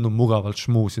ma ei tundnud mugavalt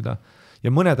šmuusida.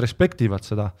 Ja mõned respektivad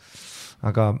seda,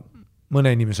 aga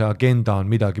mõne inimese agenda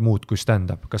on midagi muud kui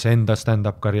stand-up. Kas enda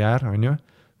stand-up karjäär on ju,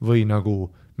 või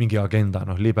nagu mingi agenda,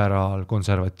 liberaal,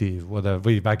 konservatiiv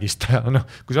või vägistaja.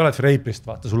 Kui sa oled reipist,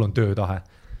 vaata, sul on töötahe.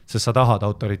 Sest sa tahad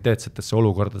autoriteetsetesse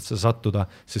olukordadesse sattuda,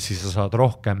 sest siis sa saad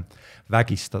rohkem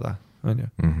vägistada. On ju?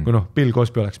 Kui Bill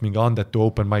Cosby oleks mingi andetu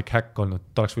open mic hack olnud,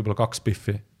 ta oleks võib-olla 2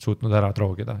 piffi suutnud ära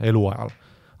troogida eluajal.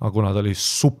 Aga kuna ta oli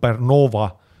supernova,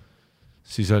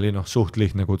 siis oli suht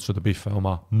lihtne kutsuda piffe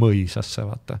oma mõisasse,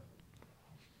 vaata.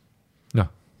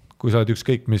 Kui sa oled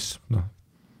ükskõik mis,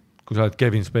 kui sa oled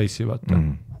Kevin Spacey, vaata.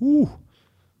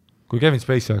 Kui Kevin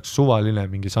Spacey oleks suvaline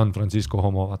mingi San Francisco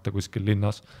homo, vaata kuskil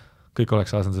linnas, kõik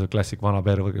oleks aasanud seda klassik vana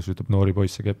perver, kes ütleb noori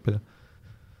poisse keppida.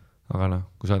 Aga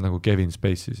kui sa oled nagu Kevin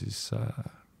Spacey, siis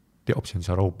the options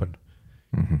are open.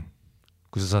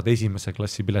 Kui sa saad esimese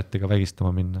klassi piletiga vägistama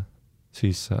minna,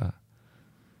 siis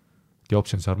the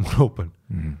options are more open.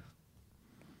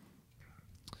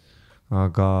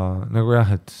 Aga nagu jah,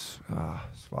 et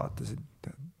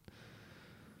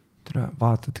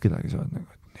vaatad kedagi, sa oled nagu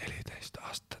 14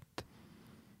 aastat.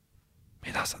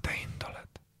 Mida sa teinud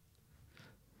oled?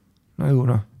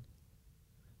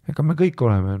 Ega me kõik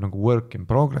oleme nagu work in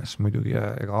progress muidugi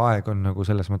ja ega aeg on nagu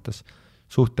selles mõttes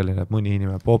suhteline, et mõni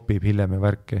inimene popib hiljem ja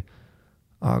värki,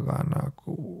 aga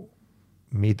nagu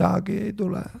midagi ei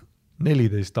tule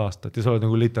 14 aastat ja sa oled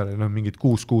nagu literally mingid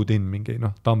 6 kuud mingi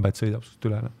Tambet sõidab sust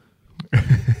üle.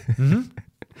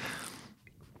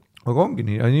 Aga ongi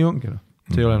nii, ja nii ongi.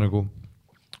 See ei ole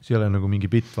nagu mingi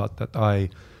bitt, vaata, et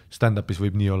stand-upis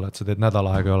võib nii olla, et sa teed nädal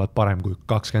aega ja oled parem kui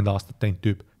 20 aastat teinud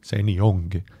tüüp. See nii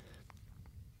ongi.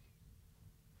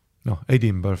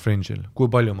 Edinburgh Fringe'il, kui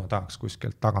palju ma tahaks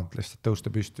kuskilt tagant lihtsalt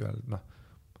tõusta püsti öelda.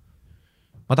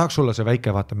 Ma tahaks olla see väike,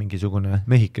 vaata, mingisugune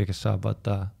mehike, kes saab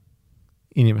vaata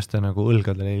inimeste nagu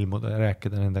õlgadele ilmuda ja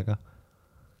rääkida nendega.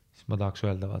 Siis ma tahaks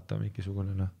öelda, vaata,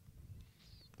 mingisugune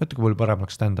mõtle, kui palju parem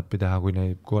oleks stand-upi teha,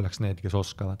 kui oleks need, kes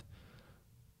oskavad.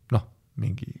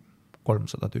 Mingi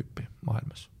 300 tüüpi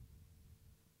maailmas.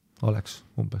 Oleks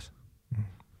umbes.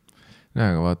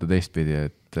 Aga vaata teistpidi,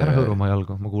 et ära hõõru ma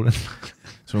jalgu, ma kuulen.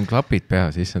 Sul on klapid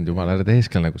peas, issand jumal, ära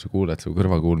teeskel nagu sa kuuled, su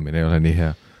kõrvakuulmine ei ole nii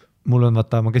hea. Mul on,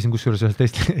 vaata, ma käisin kusjuures ühel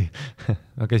teistel,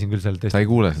 ma käisin küll seal teistel. Sa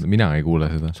ei kuule seda, mina ei kuule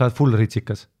seda. Sa oled full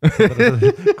ritsikas.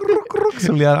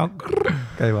 Sul jääb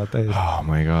käivad täis. Oh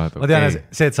my god, ma tean,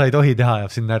 see, et sa ei tohi teha,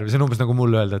 jääb siin närvi. See on umbes nagu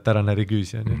mulle öelda, et ära näri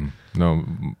küüsi. No,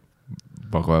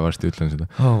 ma kohe varsti ütlen seda.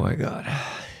 Oh my god.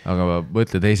 Aga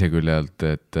mõtle teise külje alt,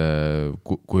 et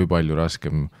kui palju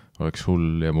raskem oleks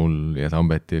sul ja mul ja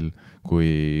Tambetil,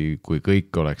 kui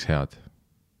kõik oleks head.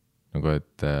 Nagu,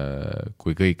 et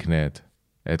kui kõik need,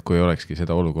 et kui olekski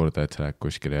seda olukorda, et sa lähed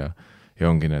kuskile ja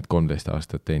ongi need 13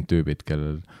 aastat teinud tüübid,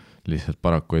 kellel lihtsalt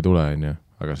paraku ei tule, on ju,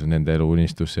 aga see on nende elu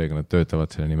unistus, seega nad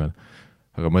töötavad selle nimel.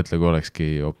 Aga mõtle, kui olekski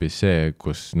hoopis see,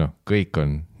 kus kõik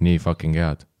on nii fucking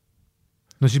head.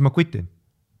 No siis ma quittin.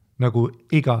 Nagu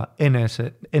iga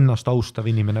ennast austav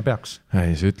inimene peaks.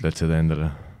 Ei, sa ütled seda endale.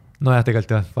 No jah,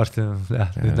 tegelikult jah, varsti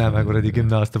nüüd näeme kuradi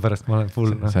 10 aasta pärast, ma olen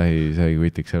full. Sa ei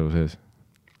quitiks elu sees.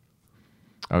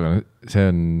 Aga see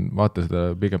on, vaata seda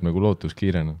pigem nagu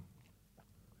lootuskiirena.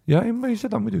 Ja ei, ma ei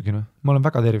seda muidugi, ma olen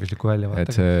väga tervisliku välja vaata.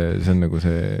 Et see on nagu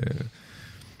see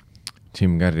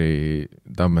Jim Carrey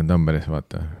Dumb and Dumberis,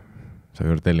 vaata. So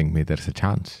you're telling me there's a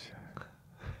chance.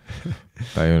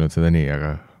 Ta ei öelnud seda nii,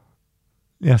 aga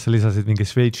jah, sa lisasid mingi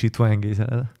Šveitsi twangi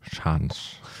selle.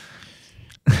 Chance.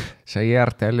 So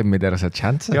you're telling me there's a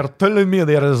chance? You're telling me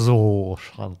there's a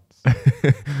chance.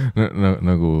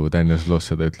 Nagu Daniel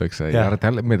Sloss seda ütleks, you're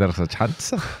telling me there's a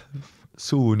chance.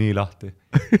 Suu nii lahti.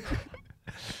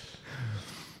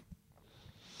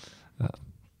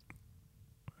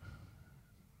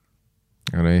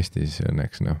 Aga Eestis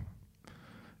õnneks,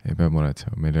 ei pea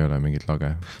muretsema, meil ei ole mingit lage.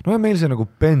 No meil see nagu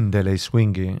pendel ei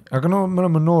swingi, aga me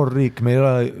oleme noor riik, meil ei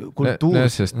ole kultuur.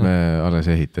 Sest me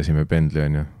alles ehitasime pendli,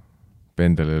 on ju.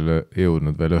 Pendel ei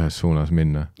jõudnud veel ühes suunas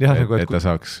minna, et ta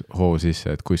saaks hoo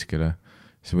sisse, et kuskile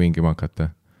swingima hakata.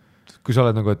 Kui sa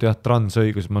oled nagu, et jah,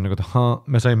 transõigus, ma nagu,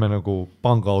 me saime nagu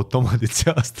pangaautomaadid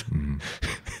seast.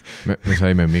 Me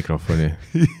saime mikrofoni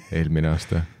eelmine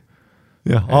aasta.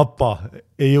 Jah, APA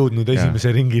ei jõudnud esimese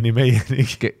ringini meieni.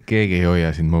 Keegi ei hoia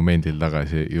sind momendil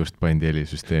tagasi, just pandi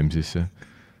helisüsteem sisse.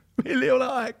 Meil ei ole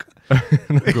aega.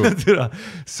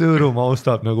 Sõõrum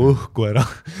austab nagu õhku ära.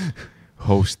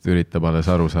 Host üritab alles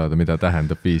aru saada, mida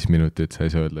tähendab 5 minutit, sa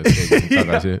ei saa öelda, et keegi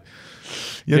tagasi.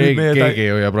 Keegi ei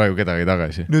hoia praegu kedagi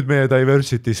tagasi. Nüüd meie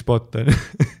diversity spot on.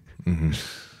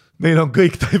 Meil on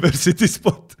kõik diversity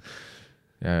spot.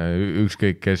 Ja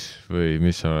ükskõik kes või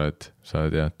mis sa oled, sa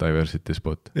oled jah, diversity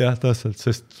spot. Jah, täpselt,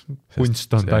 sest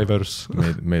kunst on diverse.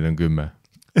 Meil on 10.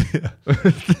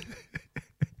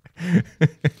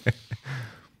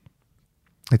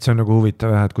 Et see on nagu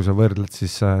huvitav, et kui sa võrdled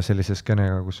siis sellise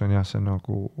skenega, kus on jah, see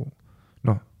nagu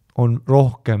on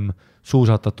rohkem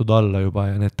suusatatud alla juba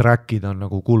ja need trackid on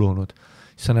nagu kulunud.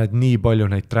 Sa näed nii palju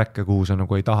neid tracke, kuhu sa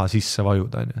nagu ei taha sisse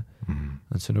vajuda.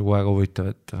 Et see on nagu väga huvitav,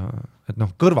 et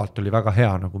kõrvalt oli väga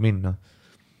hea nagu minna.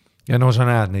 Ja sa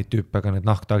näed neid tüüpe, aga need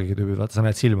nahktagigi tüübid, vaata, sa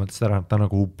näed silmadest ära, ta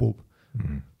nagu upub.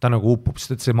 Ta nagu upub,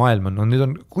 sest et see maailm on, nüüd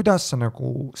on, kuidas sa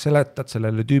nagu seletad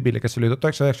sellele tüübile, kes oli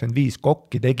 1995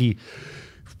 kokki tegi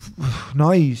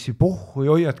naisi, pohhu,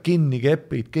 hoiad kinni,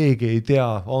 kepid, keegi ei tea,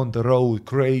 on the road,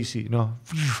 crazy,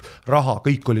 raha,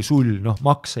 kõik oli sul,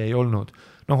 makse ei olnud.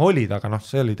 Olid, aga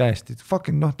see oli täiesti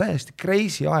fucking, täiesti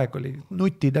crazy aeg oli,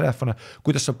 nutitelefone,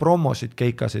 kuidas sa promosid,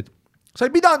 keikasid. Sa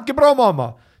ei pidanudki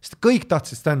promoma, sest kõik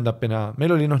tahtsid stand-upina.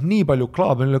 Meil oli nii palju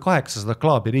klaabi, meil oli 800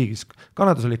 klaabi riigis.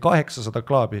 Kanadas oli 800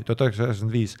 klaabi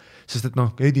 1995, sest et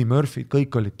Eddie Murphy,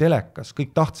 kõik olid telekas,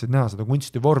 kõik tahtsid näha seda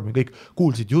kunstivormi, kõik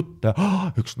kuulsid jutte,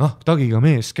 üks tagiga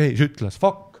mees käis, ütles,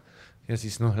 fuck. Ja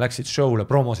siis läksid showle,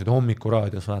 promosid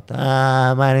hommikuraadios, vaata.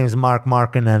 My name is Mark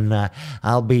Markin and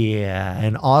I'll be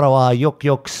in Ottawa,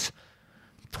 Juk-Juks,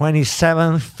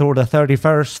 27th through the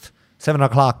 31st, 7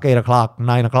 o'clock, 8 o'clock,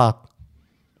 9 o'clock.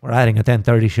 We're adding a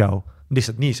 10:30 show.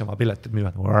 Lihtsalt niisama piletid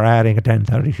müüvad. We're adding a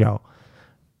 10:30 show.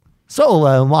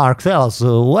 So, Mark, tell us,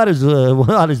 what is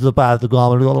the path to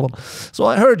go? So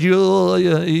I heard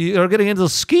you're getting into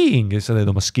skiing. Ja sa teed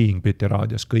oma skiing piti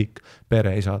raadios kõik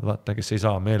pereisad, vaata, kes ei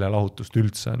saa meelelahutust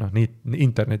üldse,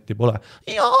 interneti pole.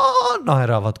 Ja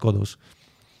naeravad kodus.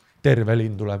 Terve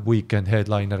linn tuleb weekend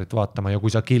headlinerit vaatama ja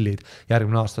kui sa killid,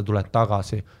 järgmine aasta tuled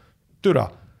tagasi. Türa.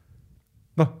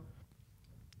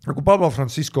 Nagu Pablo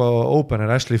Francisco opener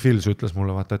Ashley Fills ütles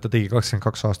mulle, vaata, et ta tegi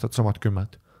 22 aastat samad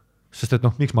 10. Sest et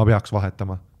miks ma peaks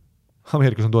vahetama?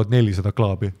 Ameerikas on 1400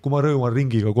 klaabi. Kui ma rõuan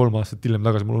ringiga 3 aastat hiljem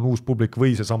tagasi, mul on uus publik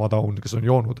või see sama taun, kes on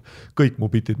joonud kõik mu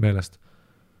bitid meelest.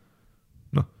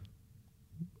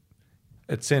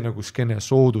 Et see nagu skene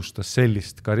soodustas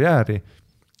sellist karjääri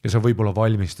ja sa võib-olla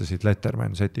valmistasid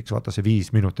Letterman setiks, vaata see 5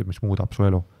 minutit, mis muudab su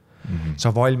elu. Sa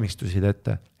valmistusid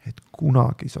ette, et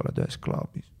kunagi sa oled ühes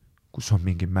klaabis, kus on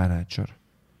mingi manager.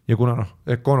 Ja kuna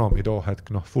economy too hetk,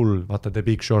 full, vaata The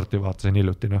Big Shorti, vaata see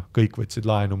hiljuti, kõik võtsid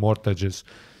laenu, mortgages,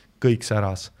 kõik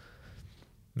säras.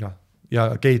 Ja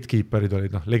gatekeeperid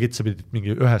olid, legit sa pidid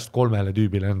mingi 1-3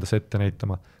 tüübile endas ette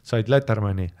näitama. Said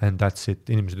Lettermani and that's it.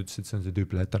 Inimesed ütlesid, see on see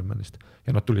tüüp Lettermanist.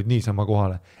 Ja nad tulid niisama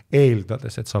kohale,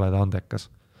 eeldades, et sa oled andekas.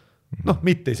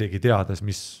 Mitte isegi teades,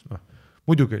 mis,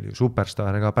 muidugi oli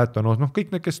superstar ega Pätonos,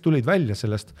 kõik need, kes tulid välja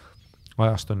sellest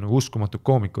ajast on nagu uskumatud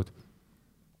koomikud.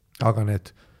 Aga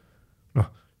need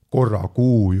korra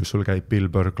kuu ju sul käib Bill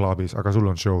Burr klubis, aga sul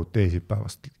on show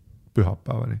teisipäevast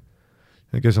pühapäevani.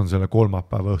 Ja kes on selle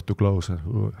kolmapäeva õhtu closer,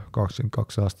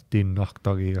 22 aastat innahk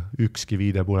tagi ja ükski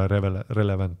viide pole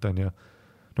relevant on ja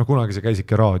no kunagi sa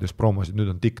käisidki raadios promosid, nüüd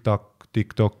on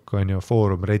TikTok on ju,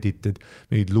 foorum, Redditid,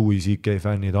 mingid Louis CK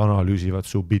fännid analüüsivad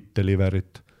su bit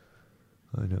deliverit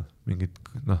on ju, mingid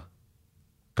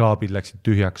klaabid läksid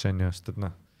tühjaks on ju, sest et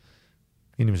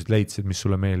inimesed leidsid, mis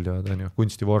sulle meeldivad on ju,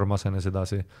 kunstivorm asenes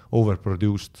edasi,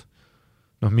 overproduced,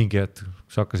 mingi hetk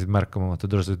sa hakkasid märkama,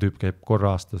 vaata see tüüp käib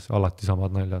korra aastas, alati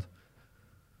samad naljad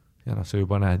ja sa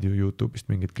juba näed ju YouTube'ist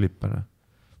mingid klippe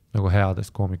nagu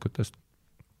headest koomikutest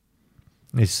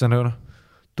ja siis sa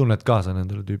tunned kaasa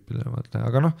nendele tüüpidele,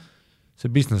 aga see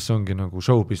business ongi nagu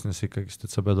show business ikkagist,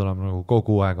 et sa pead olema nagu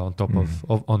kogu aega on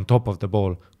top of the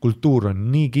ball, kultuur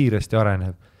on nii kiiresti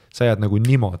arenev, sa jääd nagu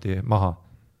niimoodi maha.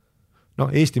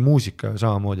 Eesti muusika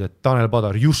samamoodi, et Tanel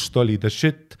Padar just oli the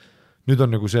shit, nüüd on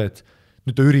nagu see, et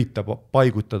nüüd ta üritab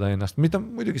paigutada ennast, mida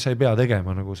muidugi sa ei pea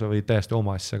tegema, nagu sa võid täiesti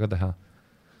oma asja ka teha,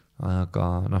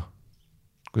 aga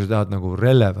kui sa tahad nagu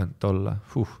relevant olla,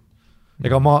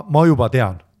 ega ma juba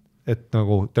tean, et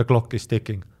nagu the clock is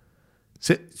ticking.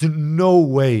 See no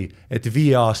way, et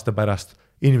 5 aasta pärast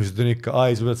inimesed on ikka,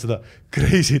 sa pead seda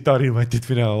crazy tarimatit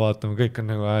minema vaatama, kõik on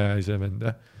nagu see vend,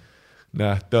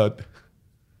 nähtad.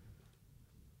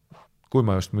 Kui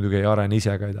ma just muidugi ei arene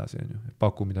ise ka edasi,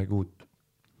 paku midagi uut.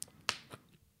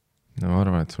 No ma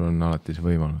arvan, et sul on alati see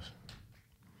võimalus.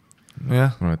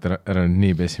 Jah. Ma arvan, et ära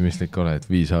nii pessimistlik ole, et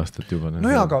 5 aastat juba.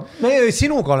 Aga me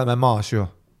sinuga oleme maas ju.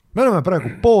 Me oleme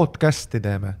praegu podcasti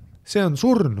teeme. See on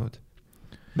surnud.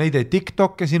 Me ei tee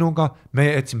TikTok'e sinuga, me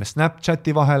etsime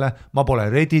Snapchati vahele, ma pole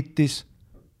Redditis.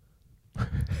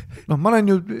 Ma olen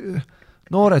ju,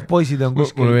 noored poisid on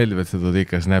kuskil. Mulle meeldib, et sa tood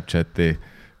ikka Snapchati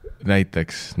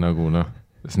näiteks nagu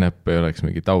Snap ei oleks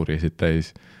mingi taurisid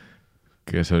täis,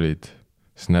 kes olid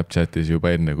Snapchatis juba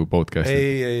enne kui podcastit.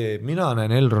 Ei, mina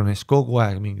näen Elronis kogu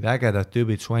aeg mingid ägedad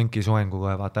tüübid swanky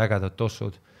soenguga ja vaata ägedad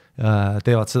tossud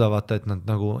teevad seda vaata, et nad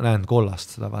nagu näen kollast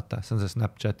seda vaata, see on see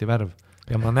Snapchati värv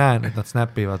ja ma näen, et nad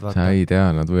snapivad vaata. Sa ei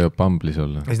tea, nad võivad Bumble'is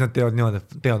olla. Ja siis nad teevad niimoodi,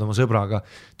 et teevad oma sõbraga,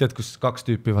 tead kus 2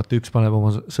 tüüpi, vaata üks paneb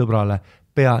oma sõbrale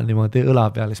pea niimoodi õla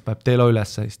peale, siis paneb teelo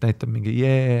üles ja siis näitab mingi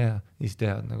ja siis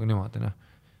teevad nagu niimoodi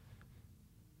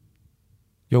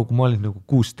kui ma olin nagu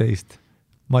 16,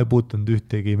 ma ei puutunud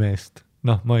ühtegi meest.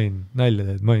 Ma olin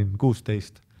nalja, et ma olin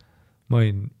 16.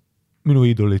 Minu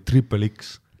iidol oli Triple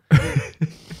X.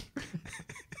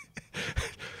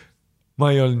 Ma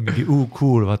ei olnud mingi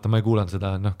cool, vaata, ma ei kuulanud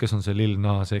seda, kes on see Lil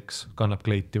Nas X, kannab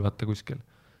kleiti, vaata kuskil.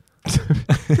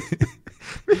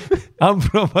 I'm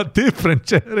from a different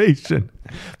generation.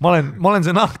 Ma olen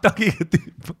see nahtagiga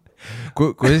tüüp.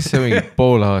 Kuidas see mingi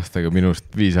pool aastaga minust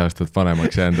 5 aastat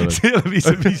vanemaks jäänud oled? See ei ole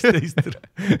 15.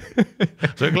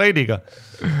 See on kleidiga.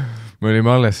 Me olime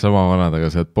alles sama vanad, aga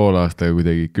sa oled pool aastaga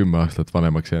kuidagi 10 aastat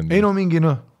vanemaks jäänud. Ei mingi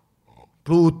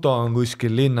Pluto on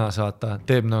kuskil linnas, vaata,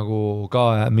 teeb nagu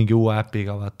ka mingi uue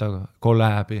äpiga, vaata,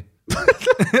 collab'i.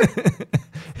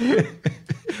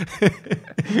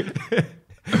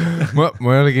 ma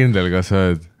ei ole kindel,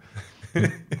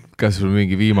 kas sul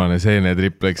mingi viimane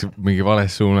seenetripp läks mingi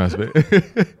vales suunas või?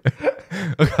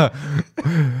 Aga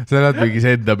sa oled mingis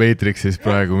enda Matrixis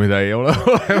praegu, mida ei ole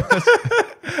olemas.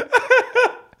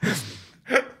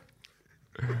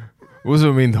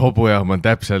 Usu mind, hobujaam on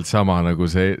täpselt sama, nagu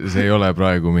see ei ole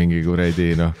praegu mingi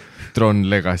kuredi, Tron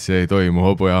Legacy ei toimu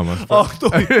hobujaamas.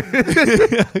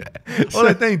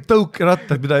 Oled näinud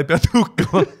tõukerattad, mida ei pea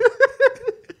tõukama.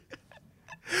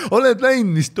 Oled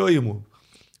näinud, mis toimub?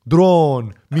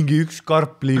 Droon, mingi üks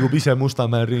karp liigub ise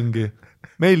Mustamäel ringi.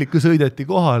 Meil ikka sõideti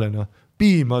kohale,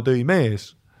 piima tõi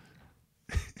mees.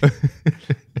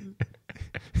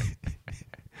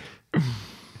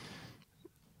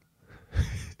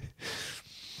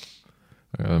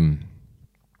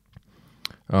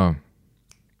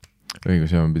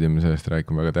 Õigus, me pidime sellest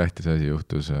rääkima, väga tähtis asi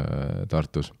juhtus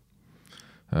Tartus,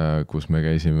 kus me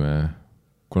käisime,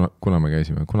 kuna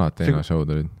Ateena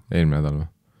show'd olid eelmine nädal või?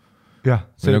 Jah,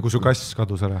 see kui su kass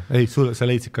kadus ära. Ei, sa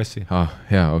leidsid kassi.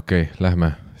 Okei,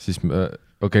 lähme. Siis,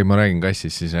 ma räägin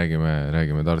kassist, siis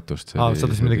räägime Tartust. Sa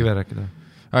tahtsid midagi veel rääkida?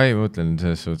 Ei, ma mõtlen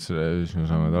selles suhtes, me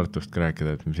saame Tartust ka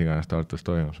rääkida, et mis iganes Tartus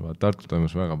toimus. Tartus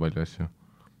toimus väga palju asju.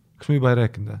 Kas me juba ei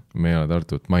rääkinud? Me ei ole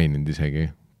Tartut maininud isegi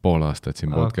pool aastat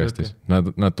siin podcastis.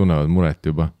 Okay. Nad tunnevad muret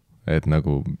juba, et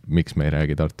nagu miks me ei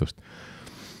räägi Tartust.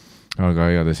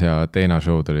 Aga igades Ateena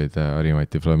show'd olid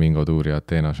Harimati Flamingo tuur ja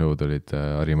Ateena show'd olid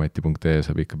harimati.ee,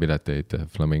 saab ikka pileteid,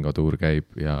 Flamingo tuur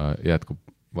käib ja jätkub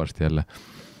varsti jälle.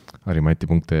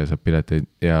 Harimati.ee saab pileteid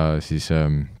ja siis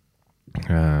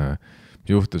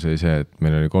juhtus oli see, et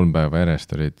meil oli 3 päeva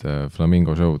järjest olid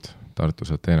Flamingo show'd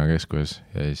Tartus Ateena keskuses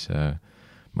ja siis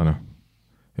ma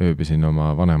ööbisin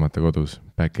oma vanemate kodus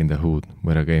back in the hood,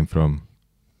 where I came from,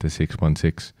 the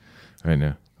 616,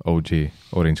 OG,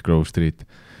 Orange Grove Street.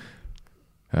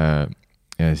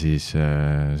 Ja siis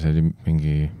see oli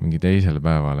mingi teisel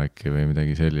päeval äkki või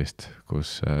midagi sellist,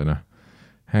 kus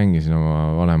hängisin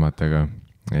oma vanematega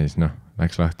ja siis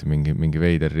läks lahti mingi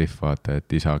veider riff, vaata,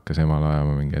 et isa hakkas emal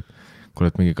ajama mingi, et kuule,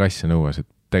 et mingi kass nõuas, et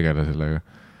tegele sellega,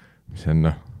 mis on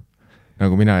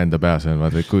nagu mina enda peas olen,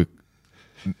 vaata, et kui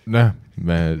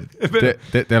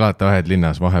te elate vahed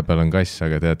linnas, vahepeal on kass,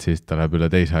 aga tead, siis ta läheb üle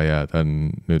teise aia, ta on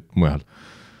nüüd mujal.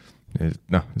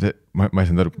 Ma ei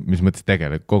saanud aru, mis mõttes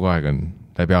tegele, kogu aeg on,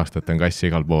 läbi aastate on kass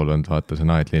igal pool olnud, vaata, see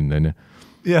on aedlinn, on ju.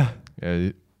 Jah.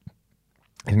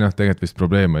 Ja tegelikult vist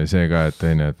probleem oli see ka, et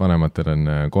vanematel on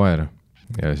koer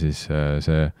ja siis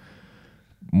see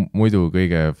muidu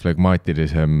kõige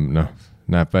flegmaatilisem,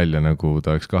 näeb välja nagu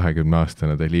ta oleks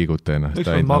 20-aastane, ta ei liiguta ennast.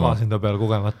 Üks ma magasin ta peal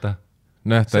kogemata.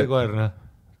 See koer,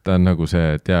 ta on nagu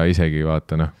see, et jaa, isegi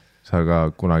vaata, sa ka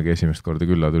kunagi esimest korda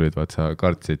külla tulid, vaat sa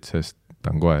kartsid, sest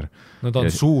ta on koer. No ta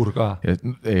on suur ka.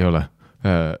 Ei ole.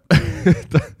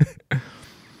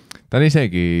 Ta on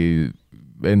isegi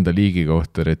enda liigi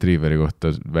kohta, retriiveri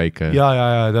kohta väike. Ja,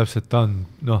 täpselt, ta on,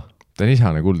 Ta on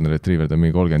isane kuldne retriiver, ta on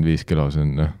mingi 35 kilo, see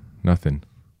on nothing.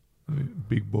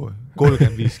 Big boy.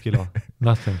 35 kilo.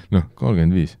 Nothing.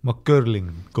 35. Ma curling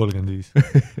 35.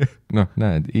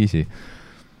 Näed, easy.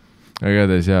 Aga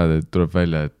tead, tuleb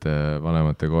välja, et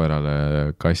vanemate koerale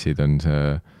kassid on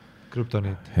see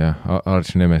Kryptoniit. Jah,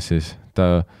 arch nemesis.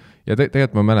 Ja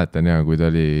tegelikult ma mäletan, kui ta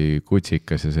oli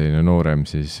kutsikas ja selline noorem,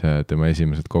 siis tema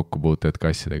esimesed kokkupuuted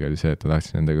kassidega oli see, et ta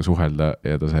tahtis nendega suhelda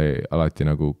ja ta sai alati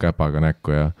nagu käpaga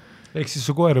näkku ja... Ehk siis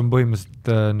su koer on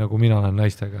põhimõtteliselt nagu mina olen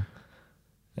naistega.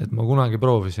 Et ma kunagi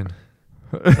proovisin.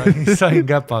 Sain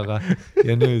käpaga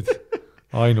ja nüüd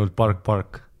ainult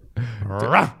park.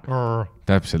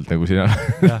 Täpselt nagu sina.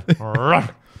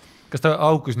 Kas ta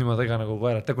haukus niimoodi ega nagu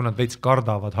koerad, kui nad veits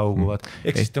kardavad, hauguvad.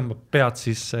 Ehk siis tõmbab pead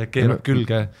siis, keerab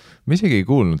külge. Ma isegi ei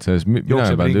kuulnud sellest, mina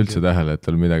ei pannud üldse tähele, et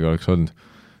tal midagi oleks olnud.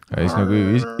 Ja siis nagu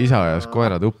isa ajas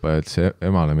koerad uppa ja ütles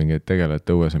emale mingi, et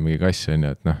tegeled õues on mingi kass on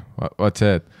ja et vaat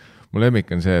see, et mu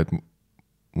lemmik on see, et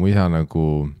mu isa nagu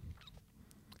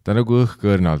ta nagu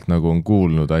õhkõrnalt nagu on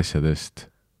kuulnud asjadest,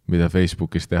 mida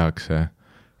Facebookis tehakse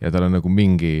ja tal on nagu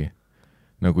mingi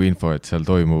nagu info, et seal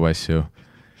toimub asju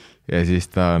ja siis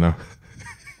ta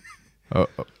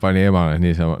pani emale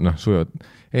niisama, sujud.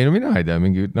 Ei, mina ei tea,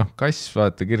 mingi kass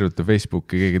vaata, kirjuta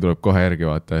Facebooki, keegi tuleb kohe järgi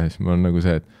vaata ja siis ma on nagu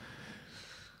see, et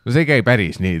see ei käi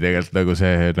päris nii tegelikult nagu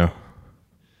see,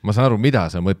 ma saan aru, mida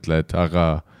sa mõtled, aga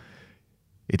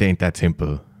it ain't that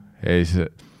simple. Ja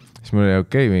siis mul oli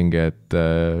okei mingi, et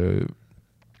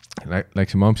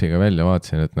läksin mamsiga välja,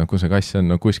 vaatasin, et kus see kass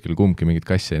on, kuskil kumbki mingit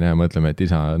kassi ei näe, mõtleme, et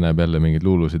isa näeb jälle mingid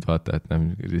luulusid, vaata, et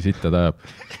sitta ta ajab.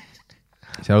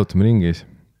 Siis jalutame ringis.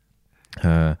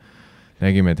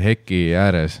 Nägime, et heki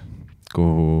ääres,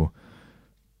 kuhu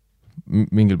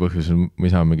mingil põhjusel mu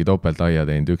isa on mingi topelt aia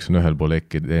teinud, üks on ühel pool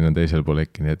hekki, teine on teisel pool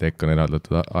hekki, nii et hekk on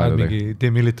eraldatud aedadega. Mingi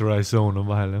demilitarized zone on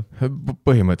vahel, jah?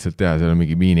 Põhimõtteliselt jah, seal on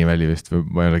mingi miiniväli vist või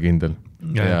ma ei ole kindel.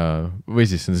 Ja või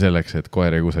siis on selleks, et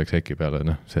koer ei kuseks hekki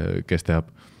peale, see, kes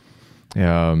tehab.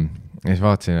 Ja siis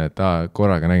vaatasin, et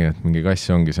korraga nägin, et mingi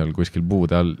kass ongi seal kuskil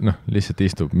puude all, lihtsalt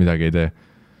istub, midagi ei tee.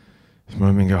 Siis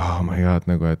mul on mingi, oh my god,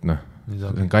 nagu, et see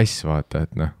on kass, vaata,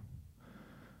 et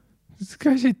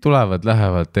kassid tulevad,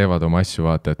 lähevad, teevad oma asju,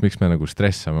 vaata, et miks me nagu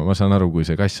stressame. Ma saan aru, kui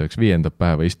see kass oleks 5.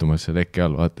 päeva istumas seal hekki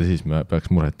all, vaata, siis me peaks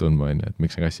muret tundma, et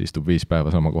miks see kass istub 5 päeva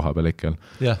sama koha peal hekki all.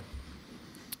 Jah.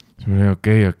 Siis mul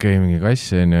oli okei, mingi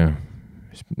kass on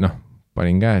ja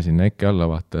panin käe sinna hekki alla,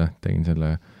 vaata, tegin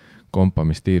selle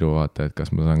kompamistiiru, vaata, et kas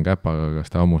ma saan käpaga,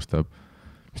 kas ta hammustab,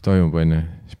 mis toimub, on ju.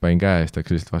 Siis panin käe, siis ta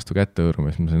hakkas lihtsalt vastu kätte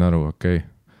hõõruma, siis ma sain aru,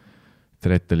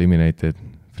 threat eliminated,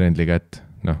 friendly cat,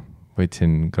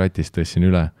 võtsin kratist, tõssin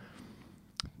üle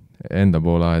enda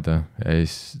poole aeda ja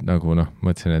siis nagu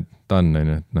mõtlesin, et ta on,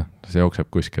 et see jookseb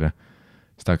kuskile.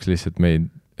 Siis ta hakkas lihtsalt meid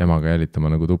emaga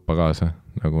jälitama nagu tuppa kaasa,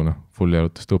 nagu full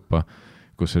jalutus tuppa,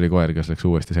 kus oli koer, kes läks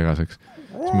uuesti segaseks.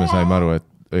 Siis me saime aru,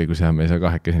 et õigus jah, me ei saa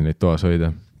kahekesi neid toas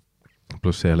hoida.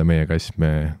 Pluss see ei ole meie kass,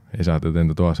 me ei saa teda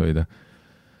enda toas hoida.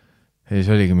 Ja siis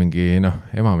oligi mingi,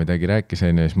 ema midagi rääkis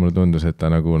ja siis mulle tundus, et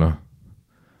ta nagu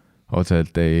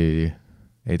otseselt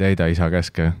ei täida isa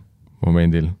käske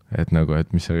momendil, et nagu, et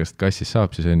mis sellest kassist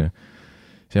saab siis on ju.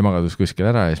 See ema kadus kuskil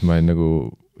ära ja siis ma olin nagu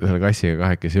selle kassiga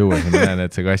kahekesi jõues ja ma näen,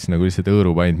 et see kass nagu lihtsalt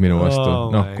hõõrub ainult minu vastu.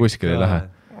 Kuskil ei lähe.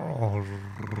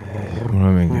 Mul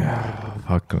on mingi,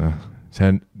 fuck,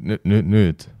 see on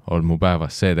nüüd on mu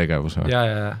päevas see tegevus.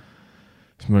 Ja.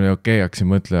 Siis mul oli okei, hakkasin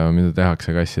mõtlema, mida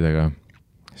tehakse kassidega.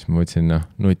 Siis ma võtsin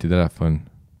nutitelefon,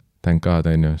 thank God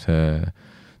on ju, see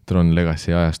Tron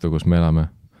Legacy ajastu, kus me elame.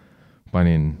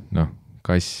 Panin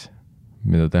kass,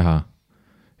 mida teha.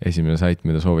 Esimene sait,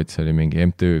 mida soovitas, oli mingi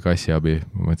MTÜ kassiabi.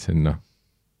 Ma mõtlesin,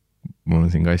 mul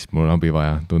on siin kass, mul on abi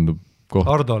vaja, tundub koht.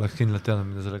 Ardo oleks kindlalt teadnud,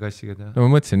 mida selle kassiga teha. No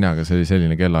ma mõtlesin aga see oli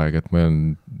selline kellaaeg, et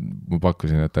ma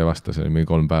pakkusin, et ta ei vasta, see oli mingi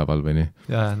 3 päeval või nii.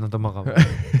 Ja, ta magab.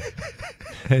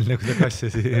 Enne kui ta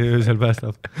kassisi öösel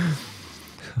päästab.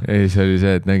 Ei, see oli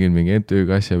see, et nägin mingi MTÜ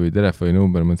kassi või telefoni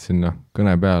number, mõtlesin,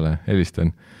 kõne peale,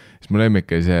 helistan. Siis mu lemmik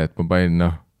oli see, et ma panin,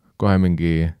 kohe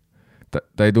mingi,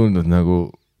 ta ei tundnud nagu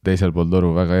teisel pool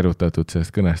toru väga erutatud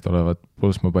sellest kõnest olevat,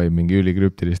 pluss ma panin mingi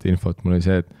ülikrüptilist infot, mul oli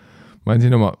see, et ma olen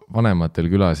siin oma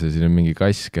vanematel külas ja siin on mingi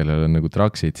kass, kellel on nagu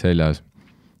traksid seljas,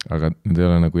 aga need ei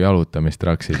ole nagu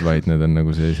jalutamistraksid, vaid need on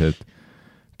nagu sellised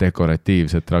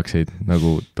dekoratiivsed traksid,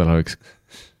 nagu ta oleks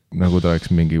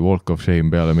mingi walk of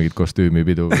shame peale mingit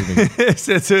kostüümipidu.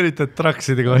 See, et sa üritad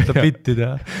trakside kohta bitti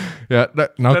teha. Ja,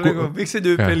 miks see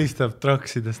tüüp helistab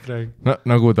traksidest räägi?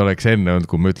 Nagu ta oleks enne olnud,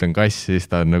 kui ma ütlen kass, siis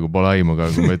ta on nagu pole aimuga,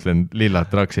 kui ma ütlen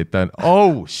lillad traksid, ta on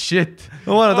oh shit.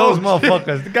 No ma olen those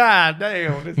motherfuckers. God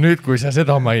damn. Nüüd, kui sa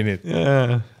seda mainid.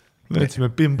 Me ütlesime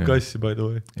pimp kassi by the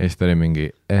way. Ja siis ta oli mingi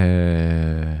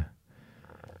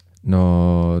no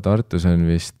Tartus on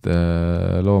vist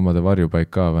loomade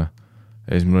varjupaik ka või?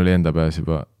 Ja siis mul oli enda peas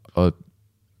juba,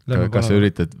 kas sa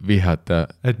üritad vihata,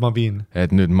 et ma viin,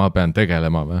 et nüüd ma pean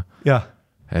tegelema või? Jah.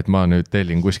 Et ma nüüd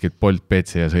tellin kuskilt Bolt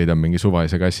Petsi ja sõidan mingi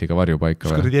suvalise kassiga varjupaika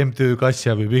või? Kas kuradi MTÜ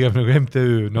kassiabi, pigem nagu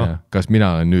MTÜ, Kas mina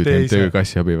olen nüüd MTÜ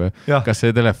kassiabi või? Kas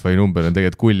see telefoninumber on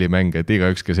tegelikult kullimäng, et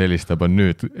igaüks, kes helistab, on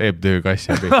nüüd MTÜ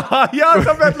kassiabi? Ja,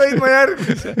 sa pead leidma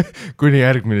järgmise. Kuni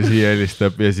järgmine siia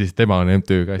helistab ja siis tema on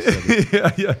MTÜ kassiabi.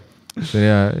 Ja.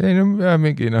 Ja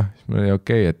mingi, siis mul oli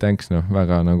okei, et thanks,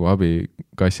 väga nagu abi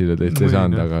kassile teist ei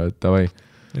saanud, aga tavai.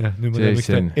 Jah, nüüd ma tean, miks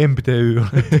ta MTÜ.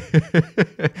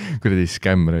 Kuradi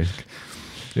skämm raisk.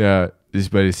 Ja siis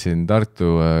pärisin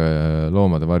Tartu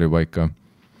loomade varjupaika,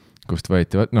 kust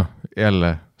võeti,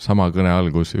 jälle sama kõne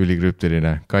algus,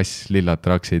 ülikrüptiline, kass, lillad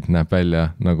traksid, näeb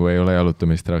välja, nagu ei ole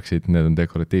jalutamistraksid, need on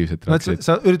dekoratiivsed traksid.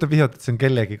 Sa üritad vihjata, et see on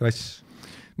kellegi kass.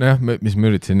 Nojah, mis ma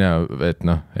üritasin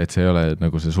et see ei ole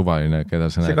nagu see suvaline, keda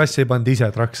sa näed. See kass ei pand ise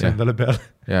traksi endale peale.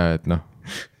 Ja, et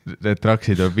need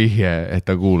traksid on vihje, et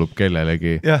ta kuulub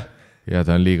kellelegi ja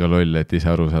ta on liiga loll, et ise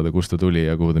aru saada, kust ta tuli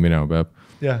ja kuhu ta minema peab.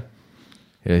 Ja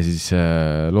siis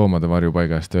loomade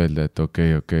varjupaigast öeldi, et okei,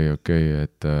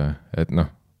 et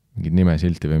mingid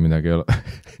nimesilti või midagi ei ole.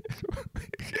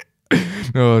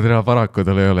 No paraku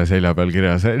tal ei ole selja peal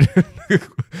kirjas,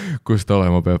 kus ta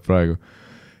olema peab praegu.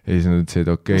 Ja siis nad ütlesid,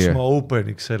 okei. Kus ma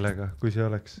openiks sellega, kui see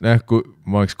oleks? Kui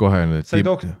ma oleks kohe öelnud, et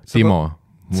Timo.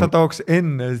 Sa tooks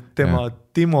enne tema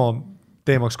Timo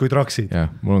teemaks kui traksid. Jah,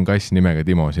 mul on kass nimega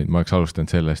Timo siin. Ma oleks alustanud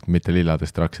sellest, mitte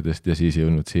lilladest traksidest ja siis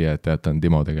jõudnud siia, et ta on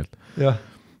Timo tegelikult.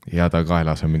 Ja ta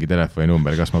kaelas on mingi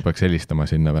telefoninumber, kas ma peaks helistama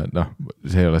sinna või?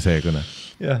 See ei ole see kõne.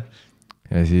 Ja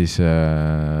siis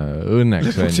õnneks...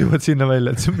 Lõpuksivad sinna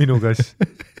välja, et see on minu kass.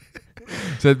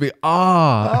 See on mingi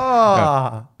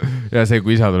ja see,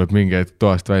 kui isa tuleb mingi hetk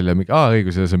toast välja, mingi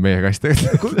õigus, see on meie kass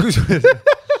tegelikult.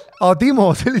 Timo,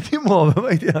 see oli Timo, ma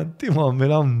ei tea, Timo on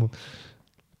meil ammu.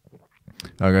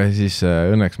 Aga siis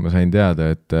õnneks ma sain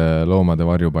teada, et loomade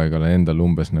varjupaigale endal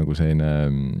umbes nagu selline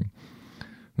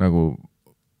nagu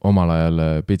omal ajal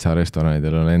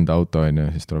pitsarestoranidel on enda auto ja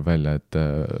siis tuleb välja, et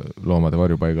loomade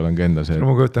varjupaigal on ka enda see.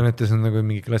 Ma kujutan, et see on nagu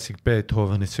mingi klassik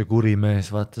Beethovenit, see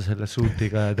kurimees, vaata selle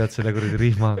suutiga ja tead selle kuradi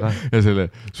rihmaga. Ja selle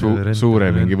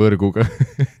suure mingi võrguga.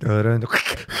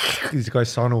 Siis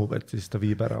kass anub, et siis ta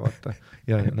viib ära, vaata.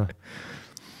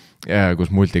 Ja kus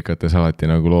multikates alati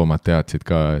nagu loomad teadsid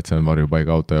ka, et see on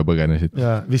varjupaiga auto ja põgenesid.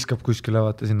 Ja viskab kuskile,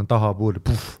 vaata, sinna taha puuli,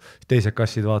 teised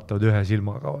kassid vaatavad ühe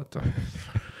silmaga, vaata.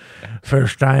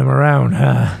 First time around,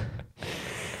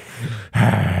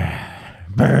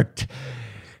 Bert,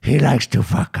 he likes to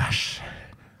fuck us.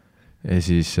 Ja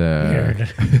siis...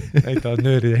 Näitavad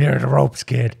nöörida, here are the ropes,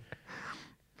 kid.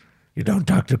 You don't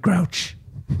talk to Grouch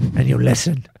and you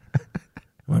listen.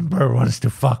 When Bert wants to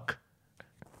fuck,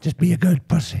 just be a good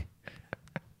pussy.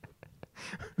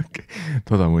 Okay.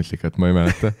 Toda multikat ma ei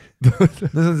mäleta.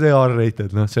 See on see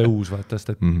R-rated, see uus vaatast,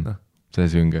 et see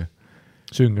sünge.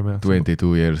 Süngem, jah.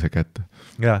 22 years a cat.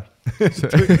 Jaa.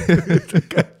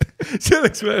 See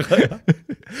oleks väga hea.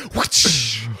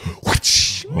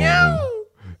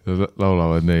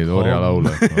 Laulavad neid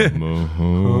orjalaule.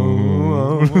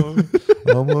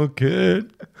 I'm a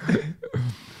kid.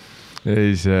 Ja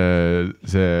siis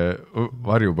see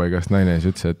varjupaigast naine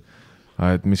ütles, et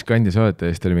et mis kandi sa olete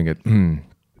ja siis ta oli mingi,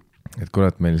 et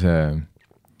kurat meil see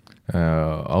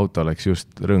auto läks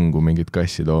just rõngu mingit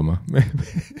kassi tooma.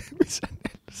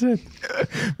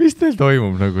 Mis teil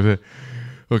toimub nagu see?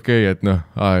 Okei, et noh,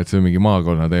 et see on mingi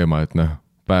maakonna teema, et noh,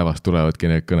 päevast tulevadki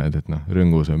need kõned, et noh,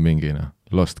 rõngus on mingi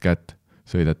lost cat,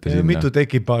 sõidate sinna. Mitu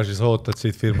ekipaaži sa ootad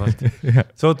siit firmast?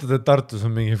 Sa ootad, et Tartus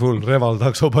on mingi full reval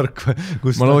taksopark,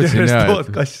 kus ma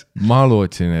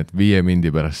lootsin, et 5 mindi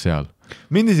pärast seal.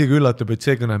 Mind isegi üllatab, et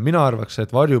see kõne, mina arvaks,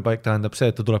 et varjupaik tähendab see,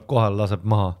 et ta tuleb kohale, laseb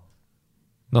maha.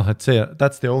 Noh, et see,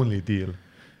 that's the only deal.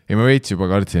 Ja ma veits juba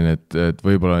kartsin, et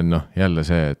võib-olla on jälle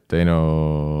see, et ei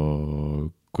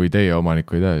kui teie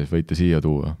omanikku ei tea, siis võite siia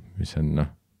tuua, mis on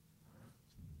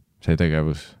see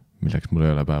tegevus, milleks mul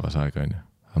ei ole päevas aega, on ju.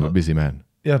 I'm a busy man.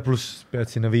 Ja pluss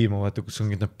pead sinna viima, vaata, kus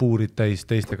ongi need puurid täis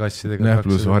teiste kassidega. Ja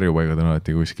pluss varjupaigad on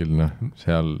alati kuskil,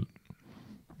 seal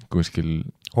kuskil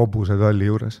Hobuse talli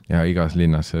juures. Ja igas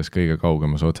linnas selles kõige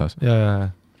kaugemas otsas.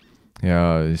 Ja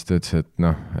siis ta ütles,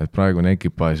 et praegu on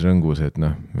ekipaaž rõngus, et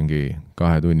mingi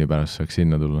 2 tunni pärast saaks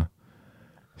sinna tulla.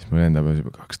 Siis mul enda peal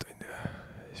juba 2 tundi.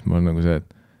 Siis mul on nagu see, et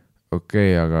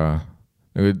okei, aga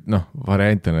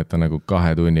variant on, et ta nagu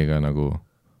 2 tunniga nagu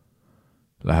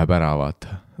läheb ära,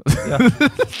 vaata.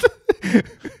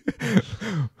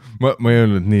 ma ei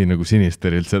öelnud nii nagu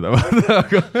Sinisterilt seda, vaata,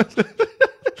 aga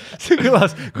see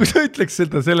kõlas, kui sa ütleks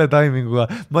seda selle taiminguga,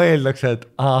 ma eeldaks, et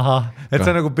et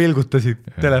sa nagu pilgutasid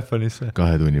telefonisse.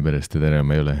 2 tunni pärast teda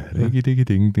enam ei ole.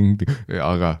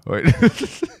 Aga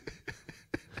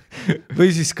või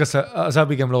siis kas sa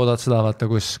pigem loodad seda, vaata,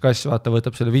 kus kass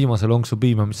võtab selle viimase lonksu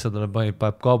piima, mis sa talle paneb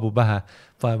kaabu pähe,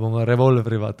 paneb oma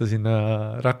revolvri vaata sinna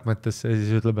rakmetesse ja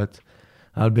siis ütleb, et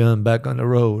I'll be back on the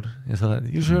road ja sa oled,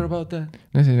 you sure about that?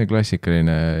 Selline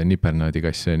klassikaline nipernaadi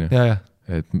kass on ju. Ja.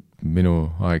 Et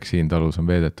minu aeg siin talus on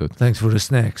veedetud. Thanks for the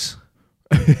snacks.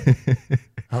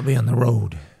 I'll be on the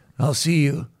road. I'll see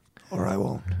you or I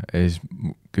won't. Ja siis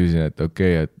küsin, et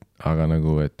okei, aga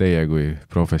nagu, et teie kui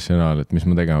professionaal, et mis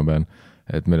ma tegema pean,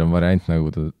 et meil on variant nagu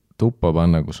tuppa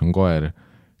panna, kus on koer,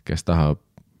 kes tahab,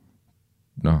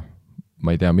 ma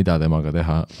ei tea, mida temaga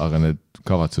teha, aga need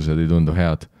kavatsused ei tundu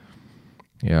head.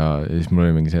 Ja siis mul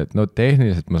oli mingi see, et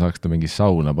tehniliselt ma saaks ta mingi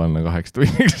sauna panna 8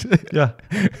 tunniks.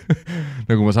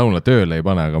 Nagu ma sauna tööle ei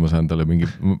pane, aga ma saan talle mingi,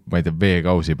 ma ei tea,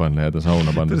 veekausi panna ja ta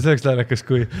sauna panna. See oleks lähekas,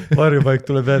 kui varjupaik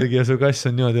tuleb järgi ja su kass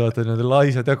on niimoodi, vaata, niimoodi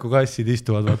laisad jaku kassid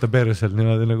istuvad, vaata, persel,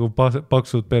 niimoodi nagu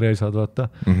paksud pereisad,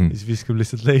 vaata. Siis viskab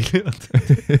lihtsalt leili, vaata.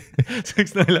 See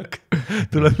oleks näljak.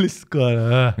 Tuleb lihtsalt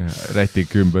kohale.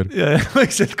 Rätik ümber. Ja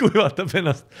vaikselt kuivatab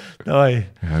ennast. Davai.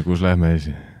 Ja kus lähme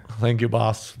esi? Thank you,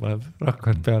 boss, paneb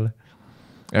rakvend peale.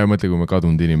 Ja mõtle, kui me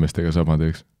kadunud inimestega sama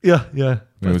teeks. Ja.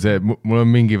 Nagu see, mul on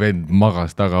mingi vend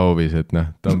magas tagahoovis, et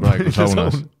ta on praegu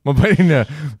saunas. Ma panin ja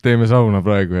teeme sauna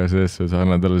praegu ja sellesse sa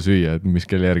annan talle süüa, et mis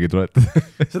kelle järgi tuletad.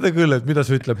 Seda küll, et mida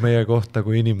sa ütleb meie kohta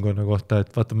kui inimkonna kohta,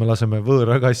 et vaata, me laseme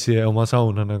võõra kassi ja oma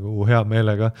sauna nagu hea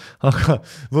meelega, aga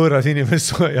võõras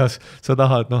inimest sojas sa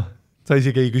tahad, sa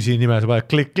isegi ei küsi nime, sa paned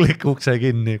klikk, ukse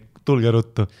kinni, tulge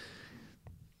ruttu.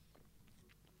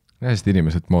 Hästi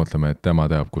inimesed mootleme, et tema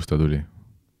teab, kust ta tuli.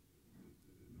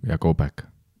 Ja go back.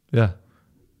 Yeah.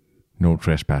 No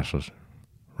trespassers.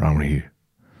 Round here.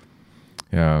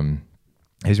 Ja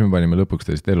siis me panime lõpuks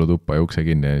teist elutuppa ja ukse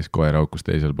kinni ja siis koer haukus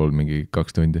teisel pool mingi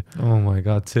 2 tundi. Oh my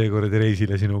god, see kuradi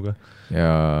reisile sinuga.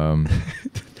 Ja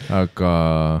aga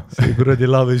see kuradi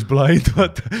love is blind,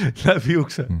 vaata, läbi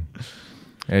ukse.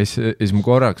 Ja siis ma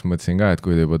korraks mõtlesin ka, et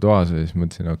kui ta juba toas, siis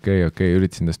mõtlesin, okei,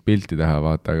 üritasin tast pilti teha,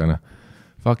 vaata, aga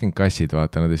fucking kassid,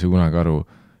 vaata, nad ei saa kunagi aru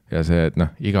ja see, et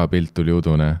iga pilt tuli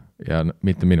udune ja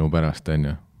mitte minu pärast, on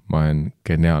ju. Ma olen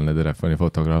geniaalne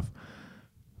telefonifotograaf.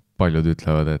 Paljud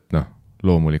ütlevad, et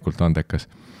loomulikult andekas.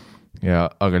 Ja,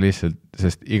 aga lihtsalt,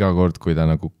 sest iga kord, kui ta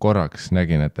nagu korraks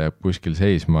nägin, et ta jääb kuskil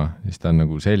seisma, siis ta on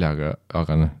nagu seljaga,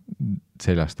 aga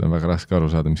seljast on väga raske aru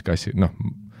saada, mis kassi,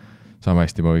 sama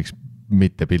hästi ma võiks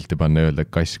mitte pilti panna ja öelda, et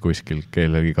kass kuskil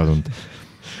kellelgi kadunud.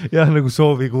 Jah, nagu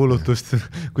soovi kuulutust,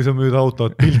 kui sa müüd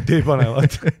autot, pilti ei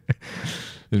panevad.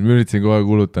 Siis ma üritasin kohe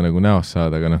kuuluta nagu näost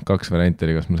saada, aga 2 varianti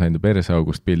oli, kas ma sain ta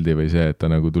perseaugust pildi või see, et ta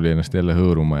nagu tuli ennast jälle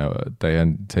hõõruma ja ta ei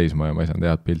jäänud seisma ja ma ei saanud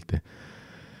head pilti.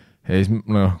 Ja siis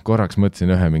korraks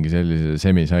mõtlesin ühe mingi sellise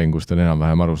semisain, kus ta on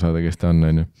enam-vähem aru saada, kes ta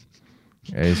on ju.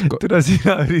 Teda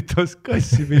sina üritas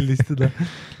kassi pildistada.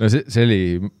 See oli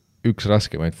üks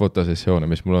raskemaid fotosessioone,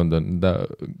 mis mul on ta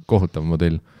kohutav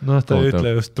modell. Ta ei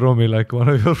ütle just draw me like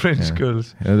one of your French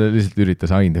girls. Ja ta lihtsalt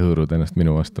üritas ainult hõõruda ennast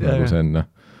minu vastu, nagu see on,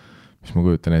 mis ma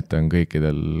kujutan ette, on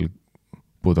kõikidel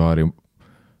buduaari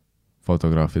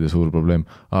fotograafide suur probleem,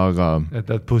 aga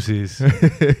that pussy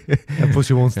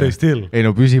won't stay still. Ei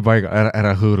püsi paiga,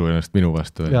 ära hõõru ennast minu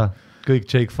vastu. kõik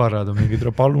Jake Farrad on mingid,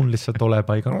 palun lihtsalt ole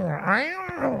paiga.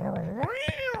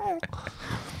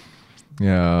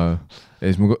 Ja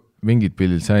siis ma mingid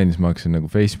pildid sain, siis ma hakkasin nagu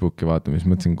Facebooki vaatama, siis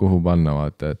mõtlesin, kuhu panna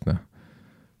vaata, et noh,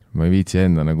 ma ei viitsi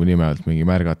enda nagu nimelt mingi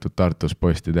märgatud Tartus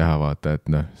posti teha vaata, et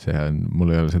noh,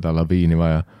 mul ei ole seda laviini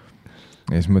vaja.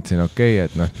 Ja siis mõtlesin,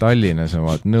 et noh, Tallinnas on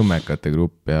vaat nõmmekate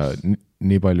grupp ja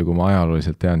nii palju, kui ma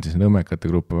ajalooliselt tean, siis nõmmekate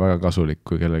grupp on väga kasulik,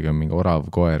 kui kellegi on mingi orav,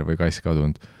 koer või kass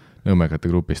kadunud. Nõmmekate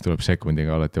grupist tuleb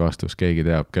sekundiga alati vastus, keegi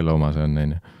teab, kelle oma see on.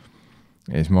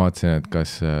 Ja siis ma vaatasin, et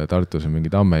kas Tartus on mingi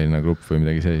Tammelinna grupp või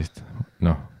midagi sellist.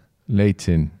 Noh,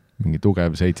 leidsin mingi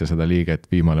tugev 700 liiget,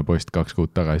 viimane post 2 kuud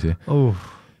tagasi.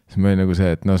 Siis ma oli nagu see,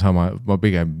 et no sama, ma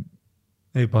pigem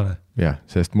ei pane. Jah,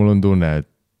 sest mul on tunne, et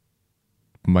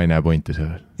ma ei näe pointi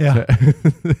sellel. Jah,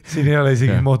 siin ei ole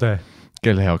isegi mode.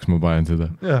 Kelle jaoks ma panen seda.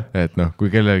 Ja. Et noh, kui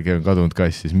kellelgi on kadunud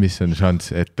kass, siis mis on šanss,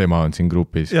 et tema on siin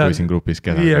grupis, ja, kui siin grupis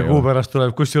kedagi 5 kuu pärast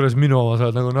tuleb, kus juures minu oma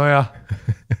saad nagu, no jah,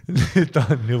 nüüd ta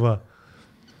on juba.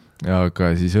 Aga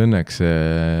siis õnneks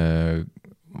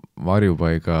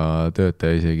varjupaiga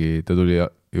töötaja isegi, ta tuli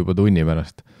juba tunni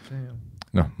pärast.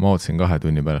 Noh, ma ootasin 2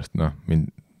 tunni pärast, noh,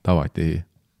 mind tavati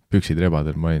püksid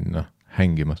rebadel, ma olin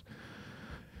hängimas.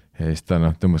 Ja siis ta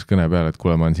tõmbas kõne peale, et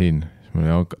kuule, ma olen siin. Siis ma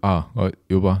olin,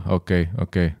 juba, okei.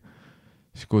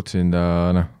 Siis kutsusin ta,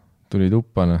 tuli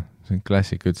tuppa, see on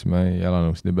klassik, ütles, ma ei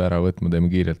jalanõust ei pea ära võtma, teeme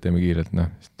kiirelt,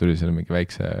 siis tuli selle mingi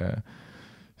väikse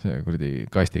see kuradi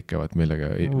kastike, millega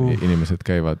inimesed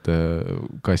käivad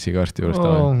kassikarsti juurest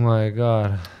Oh my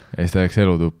god. Ja siis ta läks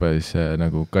elutuppa ja siis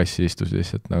nagu kass istus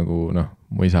lihtsalt nagu,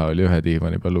 mu isa oli ühe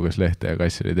diivani peal, luges lehte ja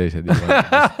kass oli teise diivani.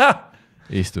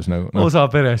 Istus nagu, osa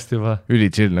perest juba. Üli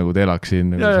chill, nagu te elaks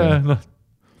siin. Ja,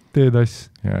 teed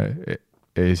ass. Ja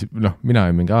mina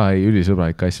ei mingi, ei,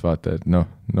 ülisõbralik kass, vaata, et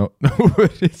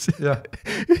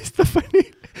siis ta pani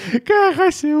käe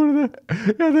kassi juurde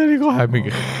ja ta oli kohe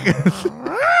mingi.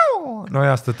 No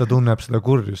jast, et ta tunneb seda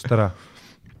kurjust ära.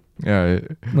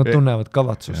 Nad tunnevad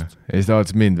kavatsust. Ja siis ta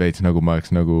vaatas mind veits, nagu ma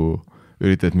oleks nagu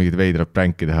üritad mingit veidrat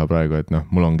pränki teha praegu, et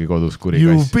mul ongi kodus kuri kass.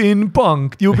 You've been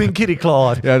punked, you've been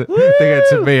kitty-clawed. Ja tegelikult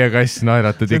see meie kass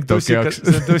naerata TikToki jaoks.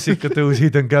 See on tussika tõus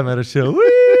hidden camera show.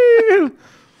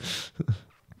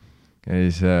 Ja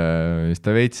siis ta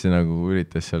veitsi nagu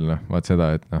üritas seal, vaat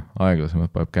seda, et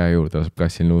aeglasemalt paneb käe juurde, laseb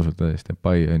kassil nuusultada, siis teeb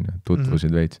pai,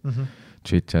 tutvusid veits.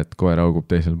 Chit-chat, koer augub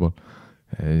teisel pool.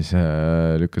 Ja siis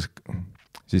lükkas,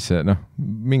 siis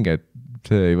mingi,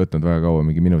 see ei võtnud väga kaua,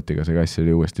 mingi minutiga see kass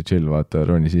oli uuesti chill, vaata,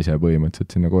 ronis ise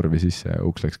põhimõtteliselt sinna korvi sisse ja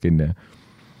uks läks kinni.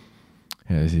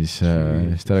 Ja siis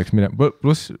ta läks minema,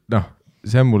 pluss,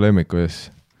 see on mu lemmik, kuidas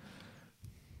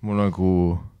mul nagu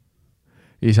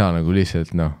isa nagu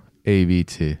lihtsalt, ei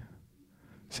viitsi,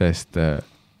 sest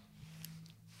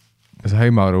me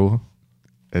saime aru,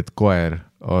 et koer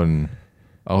on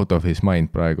out of his mind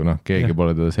praegu, keegi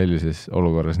pole teda sellises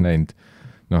olukorras näinud,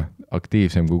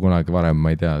 aktiivsem kui kunagi varem,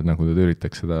 ma ei tea, nagu ta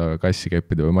üritaks seda kassi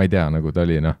keppida või ma ei tea, nagu ta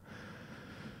oli,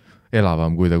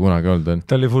 elavam, kui ta kunagi olnud on.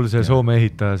 Ta oli full see Soome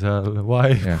ehitaja seal,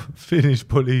 wife, Finnish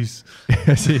police.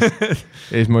 Ja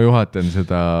siis ma juhatan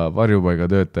seda varjupaiga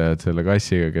töötajat selle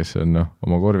kassiga, kes on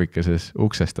oma korvikeses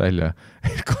uksest välja.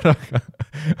 Korraga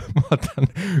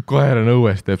vaatan, koer on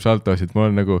õues, teeb saltosid, ma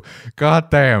olen nagu god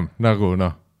damn, nagu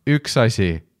üks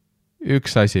asi. Ja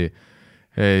siis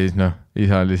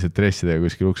isa on lihtsalt dressidega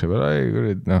kuskil ukse peal,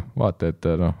 vaata, et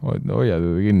hoia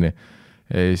teda kinni.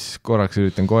 Ja siis korraks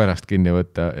üritan koerast kinni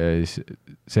võtta ja siis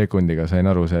sekundiga sain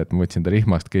aru see, et ma võtsin ta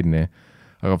rihmast kinni,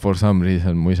 aga for some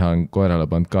reason mu isa on koerale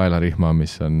pannud kaelarihma,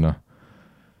 mis on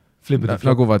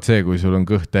nagu vaat see, kui sul on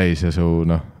kõht täis ja su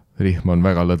rihm on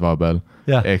väga lõdva peal,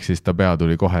 ehk siis ta pea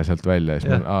tuli kohe sealt välja ja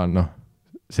siis ma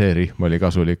see rihm oli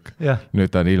kasulik,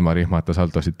 nüüd ta on ilma rihmata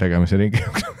saltosid tegemise ringi.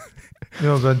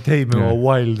 Ma pean teimima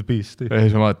wild beast'i. Ja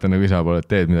siis ma vaatan nagu isa poole, et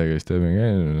teed midagi, siis teeb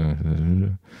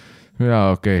mingi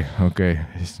jaa, okei.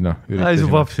 Siis su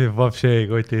vapsi ei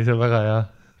koti, see on väga hea.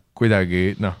 Kuidagi,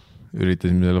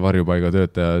 üritasime selle varjupaiga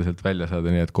töötaja sealt välja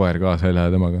saada, nii et koer kaasa ei lähe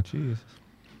temaga. Jesus.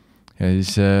 Ja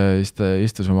siis ta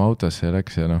istus oma autosse ja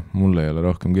läks ja mul ei ole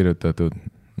rohkem kirjutatud,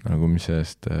 nagu mis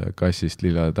sellest kassist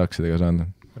lillade taksidega saanud.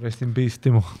 Rest in peace,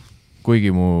 Timo.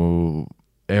 Kuigi mu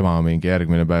ema mingi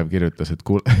järgmine päev kirjutas, et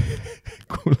kuule,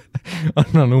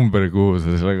 anna number, kuhu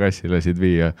sa selle kassi lasid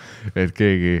viia, et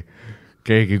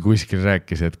keegi kuskil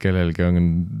rääkis, et kellelgi on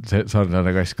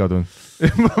sarnane kass kadunud.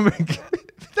 Ma mingi,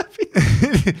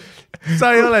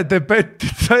 sa ei ole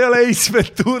depetit, sa ei ole Ace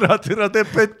Ventura,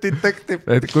 depetit tektiv.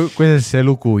 Et kuidas see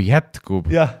lugu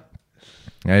jätkub? Ja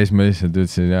siis ma lihtsalt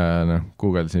ütlesin,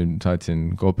 guugeldasin, saatsin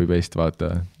copy-paste,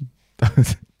 vaata,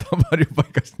 ta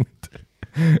varjupaigast nüüd.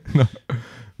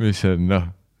 Mis on,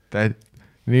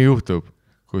 nii juhtub,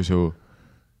 kui su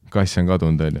kass on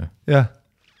kadunud, on ju. Jah.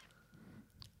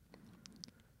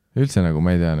 Üldse nagu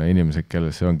ma ei tea, inimesed,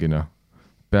 kellel see ongi,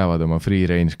 peavad oma free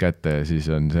range kätte ja siis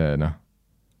on see,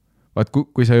 vaat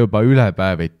kui sa juba üle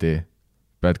päeviti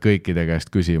pead kõikide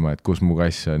käest küsima, et kus mu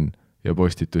kass on ja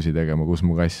postitusi tegema, kus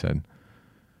mu kass on.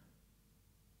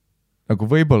 Nagu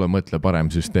võib-olla mõtle parem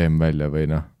süsteem välja või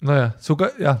Nojah, su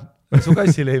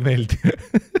kassile ei meeldi.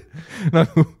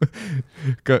 Nagu,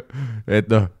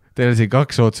 et teil on siin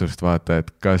 2 otsust vaata,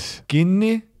 et kas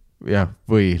kinni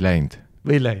või läinud.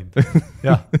 Või läinud,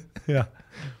 jah.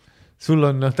 Sul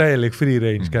on täielik free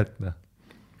range kätt.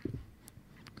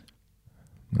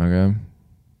 Aga jah,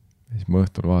 siis ma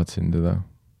õhtul vaatasin teda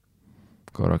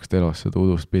korraks telos seda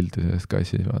udust pilti sellest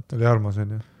kassis, vaata. Oli armas, on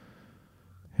ju?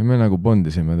 Ja me nagu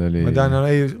bondisime, ta oli... Ma tean,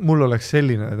 mul oleks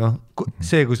selline,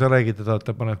 see, kui sa räägid, et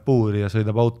ta paneb puuri ja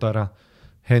sõidab auto ära.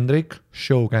 Hendrik,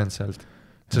 show cancelled.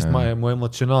 Sest mu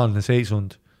emotsionaalne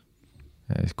seisund.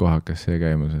 Ja siis kohe hakkas see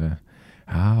käima see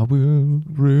I will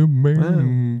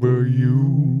remember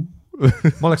you.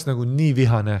 Ma oleks nagu nii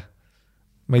vihane,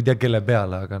 ma ei tea kelle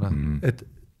peale, aga et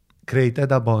create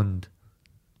a bond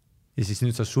ja siis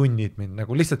nüüd sa sunnid mind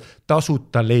nagu lihtsalt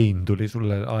tasuta lein tuli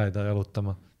sulle aeda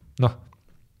jalutama.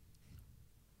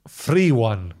 Free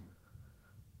one,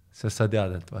 sest sa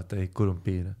tead, et vaata ei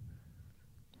kurumpiine.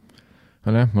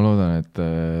 Ma loodan, et ta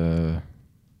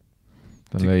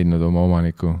on leidnud oma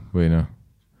omaniku või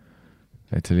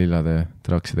et see lillade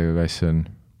traksidega kass on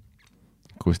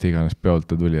kust iganes peolt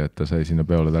ta tuli, et ta sai sinna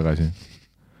peole tagasi.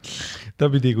 Ta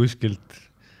pidi kuskilt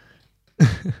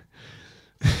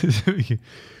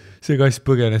see kass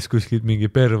põgenes kuskilt mingi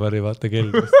pervari vaata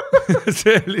keldrist.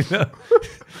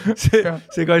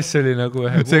 see kass oli nagu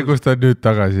see, kus ta on nüüd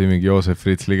tagasi mingi Joosef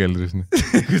Fritzli keldris.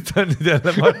 Kus ta on nüüd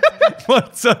jälle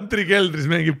Mart Sandri keldris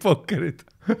mängib pokkerit.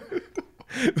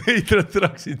 Veidrad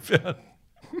traksid peal.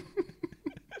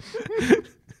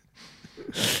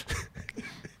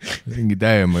 Mingi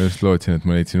täie, ma just lootsin, et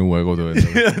ma leidsin uue kodu.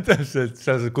 Ja täpselt,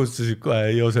 sa kutsusid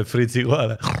kohe Joosef Fritsi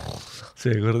kohale.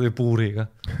 See korda puuriga.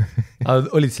 Aga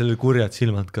olid sellel kurjad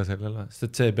silmad ka sellele,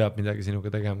 sest see peab midagi sinuga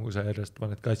tegema, kui sa järjest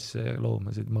paned kasse ja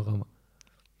loomasid magama.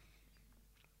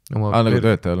 Nagu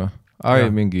töötajal või?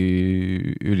 Mingi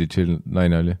ülichill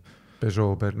naine oli.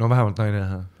 Vähemalt naine.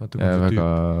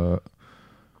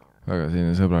 Väga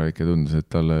selline sõbralik ja tundus, et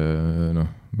talle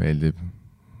meeldib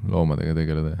loomadega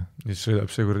tegeleda. Ja siis sõidab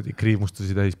see kuradi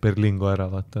kriimustusi täis Berlingo ära,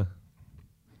 vaata.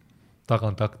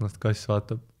 Tagant aknast kass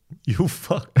vaatab. You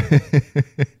fuck.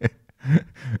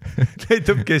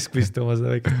 Näitab keskvist oma seda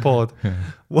väike pood.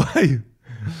 Why?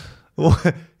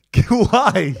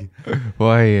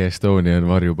 Why Estonian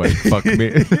varjupaik? Fuck me.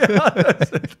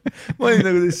 Ma olin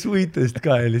nagu sweetest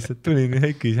ka ja lihtsalt tulin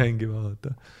hekis hängima, vaata.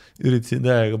 Üritasin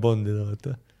täiega bondida,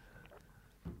 vaata.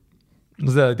 No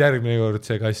seda, et järgmine kord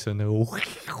see kass on nagu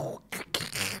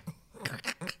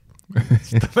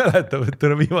siis ta mäletab, et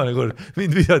täna viimane kord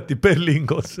mind visati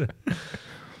Berlingosse.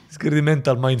 Siis kõrdi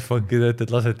mental mindfuckid,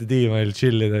 et lasete tiimail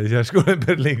chillida ja siis järsku olen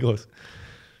Berlingos.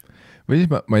 Või siis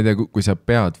ma ei tea, kui sa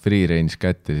pead free range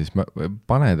kätte, siis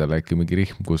pane talle äkki mingi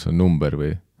rihm, kus on number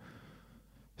või.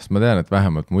 Sest ma tean, et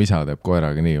vähemalt mu isa teeb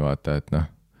koeraga nii, vaata, et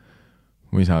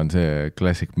mu isa on see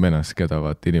classic menas, keda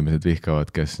vaata inimesed vihkavad,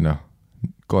 kes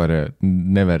koer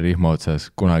never rihma otsas,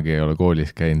 kunagi ei ole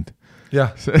koolis käinud.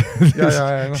 Jah,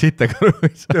 Sitte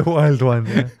karuis. The wild one.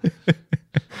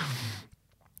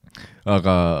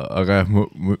 Aga jah,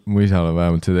 mu isal on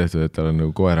vähemalt see tehtud, et tal on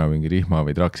nagu koera mingi rihma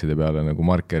või trakside peale nagu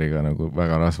markeriga nagu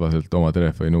väga rasvaselt oma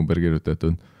telefoni number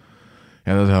kirjutatud.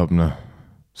 Ja ta saab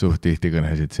suht tihti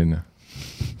kõnesid sinna.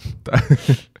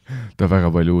 Ta väga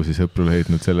palju uusi sõpru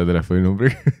leidnud selle telefoni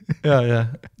numbriga. Ja.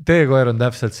 Teie koer on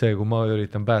täpselt see, kui ma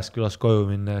üritan Pääskülas koju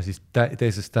minna ja siis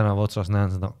teisest tänava otsas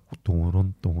näen seda tuurun,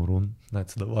 näed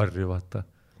seda varju, vaata.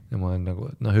 Ja ma olen nagu,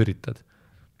 üritad.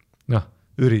 Ma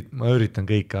üritan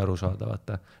kõike aru saada,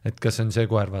 vaata. Et kas on see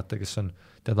koer, vaata, kes on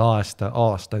tead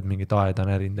aastaid mingit aeda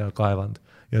närinud ja kaevand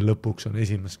ja lõpuks on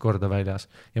esimest korda väljas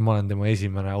ja ma olen tema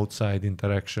esimene outside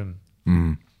interaction.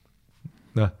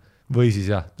 Või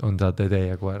siis jah, on ta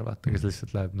teie koer, vaata, kes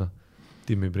lihtsalt läheb,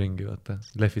 timmib ringi, vaata,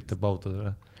 lehvitab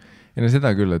autodele. Ja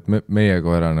seda küll, et meie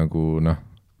koera nagu,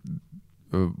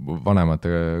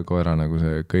 vanemate koera nagu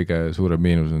see kõige suurem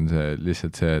miinus on see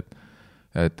lihtsalt see,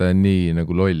 et ta on nii nagu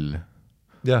loll.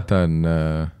 Ja. Ta on...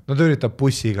 ta üritab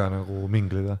bussiga nagu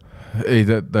minglida. Ei,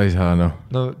 ta ei saa,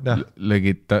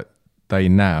 ta ei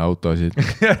näe autosid.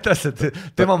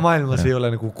 Tema maailmas ei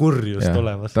ole nagu kurjust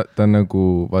olemas. Ta on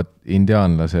nagu,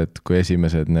 indiaanlased, kui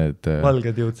esimesed need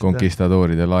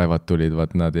konkistadoorid ja laevad tulid,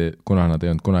 kuna nad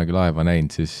ei olnud kunagi laeva näinud,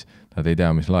 siis nad ei tea,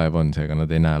 mis laev on, seega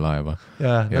nad ei näe laeva.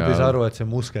 Ja nad ei saa aru, et see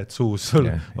musket suus sul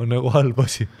on nagu halb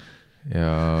asi.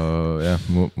 Ja jah,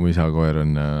 mu isa koer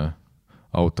on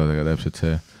autodega täpselt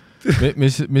see.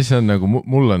 Mis on nagu,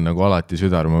 mul on nagu alati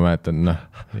südar, ma mäletan,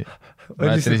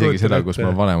 mäletan isegi seda, kus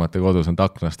ma vanemate kodus on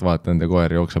aknast vaatan, ja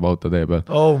koer jookseb auto tee peal.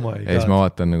 Oh my God. Ja siis ma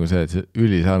vaatan nagu see, et see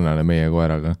ülisarnane meie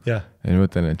koeraga. Ja ma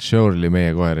mõtlen, et surely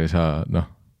meie koer ei saa,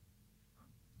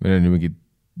 meil on ju mingi,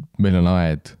 meil on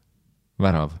aed,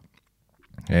 värav.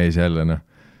 Ja siis jälle,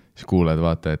 siis kuuled,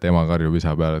 vaata, et ema karjub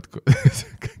isa peale, et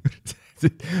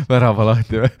värava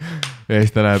lahti või. Ja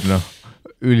siis ta läheb,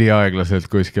 üliaeglaselt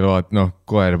kuskil vaat,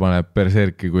 koer paneb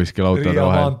perserki kuskil autode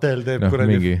vahel. Riia maanteel teeb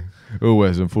kuradi. Mingi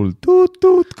õues on full tuut.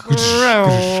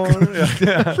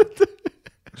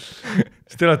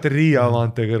 Siis te olete Riia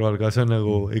maantee kõrval, ka see on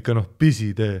nagu ikka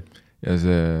pisi tee. Ja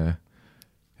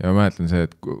ma mäletlen see,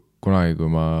 et kunagi, kui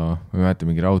ma mäletan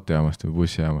mingi raudteejaamast või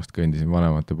bussijaamast kõndisin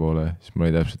vanemate poole, siis mul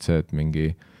oli täpselt see, et mingi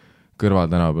kõrval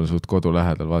tänapäeval suht kodu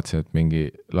lähedal vaatasin, et mingi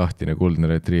lahtine kuldne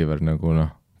retriever nagu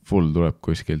full tuleb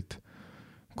kuskilt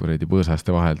kuredi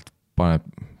põõsaste vahelt, paneb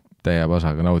täie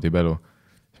pasaga, naudib elu.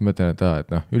 Siis mõtlen,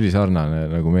 et ülisarnane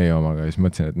nagu meie omaga. Siis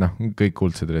mõtlesin, et kõik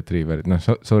kuldsed retrieverid,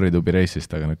 sorry to be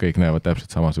racist, aga kõik näevad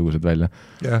täpselt samasugused välja.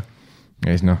 Ja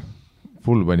siis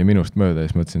full pani minust mööda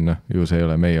ja siis mõtlesin, ju see ei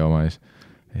ole meie oma. Ja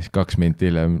siis 2 minti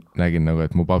hiljem nägin nagu,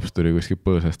 et mu paps tuli kuskil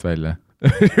põõsast välja.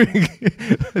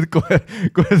 Et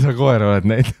kohe sa koer oled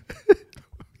näinud.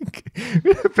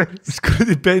 Mis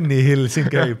kuradi Benny Hill siin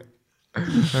käib?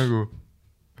 Nagu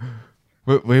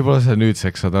võib-olla sa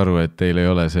nüüdseks saad aru, et teil ei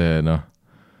ole see,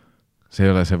 see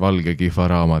ei ole see valge kihva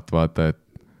raamat, vaata, et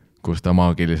kus ta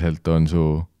maagiliselt on su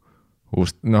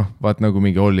ust, vaat nagu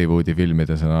mingi Hollywoodi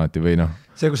filmides on alati või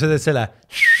See, kus sa teed selle ja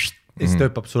siis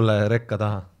tööpab sulle rekka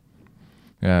taha.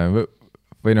 Ja,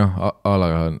 või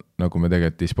alaga, nagu me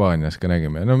tegelikult Hispaanias ka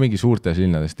nägime, mingi suurtes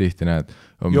linnades tihti näed.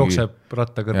 Jookseb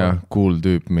ratta kõrval. Ja, cool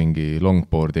tüüp mingi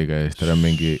longboardiga ja siis tal on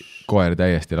mingi koer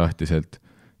täiesti lahtiselt,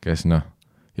 kes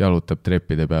jalutab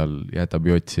treppide peal, jätab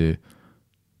jotsi.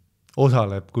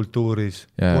 Osaleb kultuuris,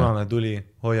 punane tuli,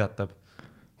 hoiatab.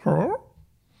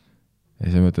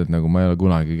 Ja sa mõtled, nagu ma ei ole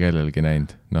kunagi kellelgi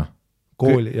näinud.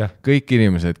 Kooli, jah. Kõik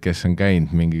inimesed, kes on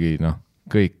käinud mingi,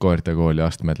 kõik koertekooli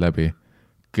astmed läbi,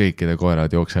 kõikide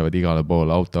koerad jooksevad igale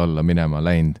poole auto alla minema,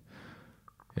 läinud.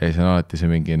 Ja siis on alati see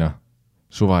mingi,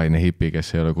 suvaline hipi,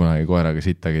 kes ei ole kunagi koeraga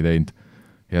sittagi teinud.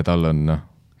 Ja tal on,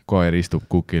 koer istub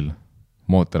kukil.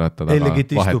 Mootorratta taga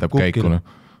vahetab käikuna.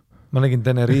 Ma nägin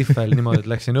Tenerifel niimoodi, et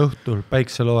läksin õhtul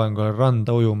päikseloengule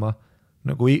randa ujuma.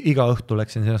 Nagu iga õhtu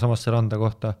läksin sinna samasse randa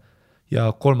kohta ja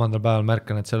 3. päeval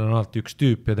märkan, et seal on alati üks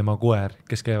tüüp ja tema koer,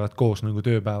 kes käivad koos nagu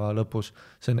tööpäeva lõpus.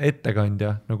 See on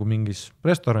ettekandja nagu mingis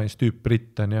restoranis tüüp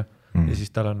Britt on ja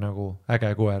siis tal on nagu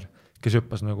äge koer, kes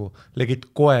hüppas nagu, legit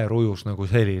koer ujus nagu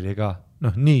selili ka.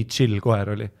 Nii chill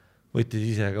koer oli. Võttis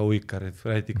ise ka uikarid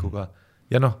rätikuga.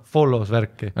 Ja follows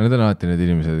värki. Need on alati need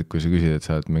inimesed, et kui sa küsid, et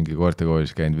sa oled mingi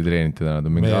koertekoolis käinud või treenid teda, nad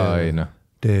on mingi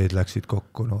Teed läksid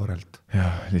kokku noorelt.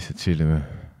 Jah, lihtsalt chillime.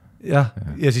 Ja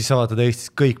siis sa vaatad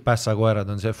Eestis, kõik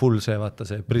pässakoerad on see full see, vaata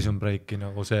see prison breaki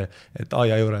nagu see, et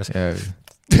aia juures.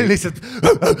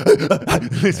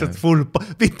 Lihtsalt full,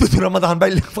 vittu türa, ma tahan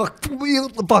välja, fuck.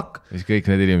 Siis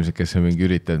kõik need inimesed, kes on mingi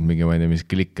üritanud mingi, ma ei tea, mis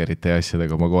klikkerite ja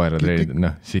asjadega oma koera treenid,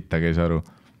 sitta käis aru.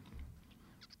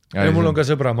 Ja mul on ka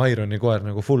sõbra Maironi koer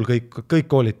nagu full, kõik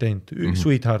koolid teinud,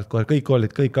 sweetheart koer, kõik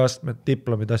koolid, kõik astmed,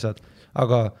 diplomid, asjad,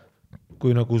 aga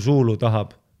kui nagu Zulu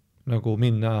tahab nagu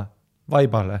minna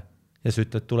vaibale ja sa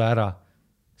ütled, tule ära,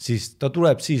 siis ta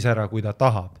tuleb siis ära, kui ta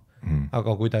tahab,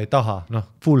 aga kui ta ei taha,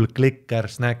 full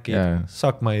klikker, snäkid,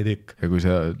 suck my dick. Ja kui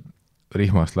sa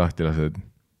rihmast lahti lased,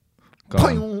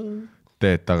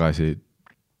 teed tagasi,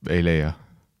 ei leia.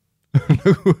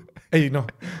 Ei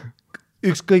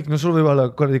ükskõik, sul võib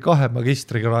olla 2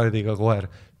 magistrikraadiga koer,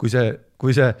 kui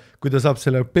ta saab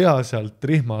selle pea sealt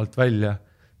rihma alt välja,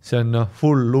 see on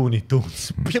full Looney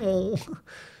Tunes.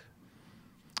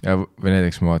 Ja või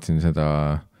näiteks ma vaatasin seda,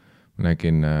 ma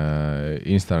nägin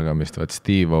Instagramist, vaat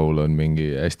Steve-Owl on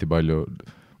mingi hästi palju,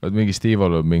 mingi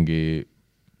Steve-Owl on mingi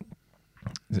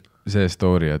see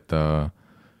story, et ta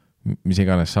mis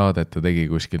iganes saadet ta tegi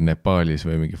kuskil Nepaalis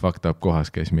või mingi fucked up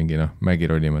kohas, käis mingi mägi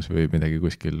ronimas või midagi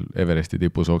kuskil Everesti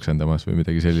tipus oksendamas või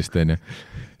midagi sellist teine.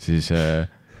 Siis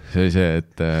see oli see,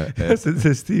 et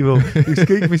see Steve,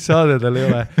 ükskõik mis saade tal ei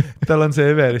ole, tal on see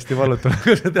Everesti valutur,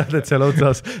 nagu sa tead, et seal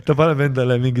otsas ta paneb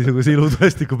endale mingisuguse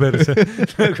ilutoestiku perse,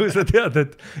 nagu sa tead,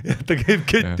 et ta käib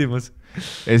kettimas.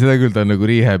 Ei, seda küll ta on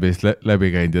nagu rehabist läbi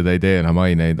käinud ja ta ei tee enam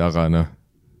aineid, aga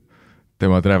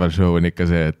tema travel show on ikka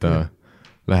see, et ta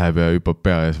läheb ja hüppab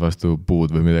pea ees vastu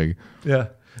puud või midagi. Jah,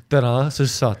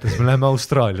 tänases saates me läheme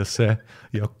Austraaliasse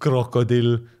ja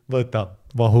krokodill võtab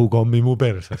vahukommi mu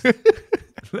persast.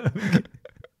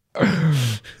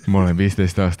 Ma olen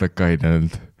 15 aastat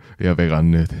kainanud ja vegan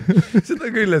nüüd.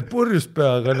 Seda küll, et purjus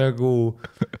peaga nagu,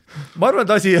 ma arvan,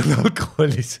 et asi ei olnud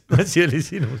alkoholis, asi oli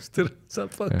sinust, sa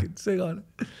fucking segane.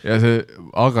 Ja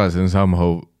aga see on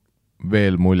somehow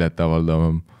veel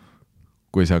muljetavaldavam,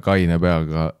 kui sa kaine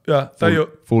peaga ja,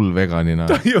 full veganina.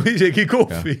 Ta ju isegi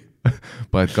kohvi.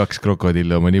 Paned 2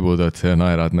 krokodille oma nibud otsa ja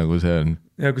naerad nagu see on.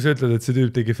 Ja kui sa ütled, et see tüüp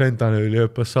tegi fentanüüli ja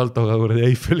õppas saltoga kuradi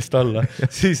Eiffelist alla,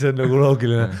 siis on nagu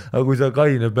loogiline. Aga kui sa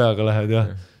kaine peaga lähed, jah.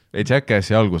 Ei,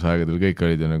 Jackassi algusaegadel kõik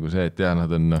olid ju nagu see, et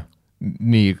nad on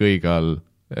nii kõige all,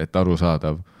 et aru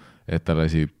saadav, et ta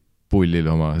lasi pullil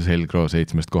oma selgroo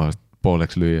 7 kohast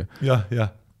pooleks lüüa.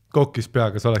 Jah. Kokkis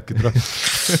peaga, sa oledki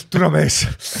tule mees.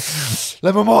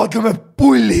 Lähme maadleme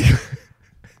pulli.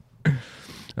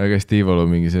 Aga Steve-ol on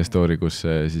mingi see story, kus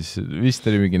siis vist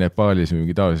oli mingi Nepaalis või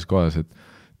mingi taolises kohas, et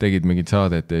tegid mingid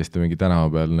saadet ja siis ta mingi tänava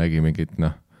peal nägi mingit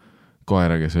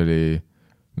koera, kes oli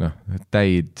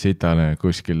täid sitane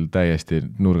kuskil täiesti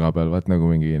nurga peal, vaat nagu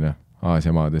mingi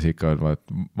Aasia maades ikka on,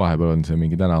 vahepeal on see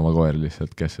mingi tänavakoer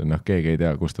lihtsalt, kes on, keegi ei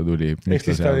tea, kust ta tuli. Ehk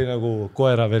siis ta oli nagu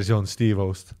koera versioon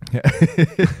Steve-ost.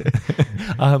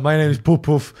 My name is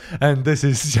Puff and this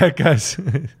is Jackass.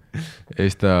 Ja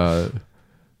siis ta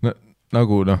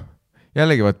nagu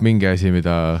jällegi vaat mingi asi,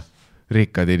 mida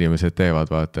rikkad inimesed teevad,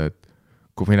 vaata, et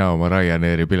kui mina oma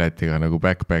Ryanairi piletiga nagu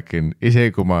backpackin,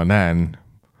 isegi kui ma näen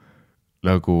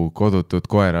nagu kodutut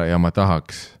koera ja ma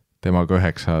tahaks temaga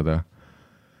üheks saada,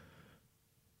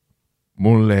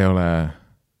 mul ei ole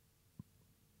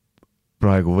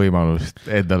praegu võimalust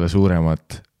endale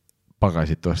suuremat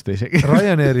pagasit osta isegi.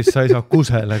 Ryanairis sa ei saa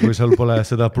kusele, kui sul pole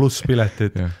seda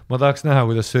plusspiletit. Ma tahaks näha,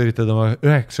 kuidas sa üritad oma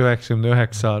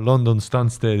 999 London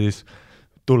Stanstedis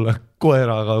tulla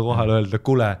koeraga kohale öelda,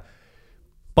 kule,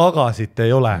 pagasit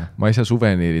ei ole. Ma ei saa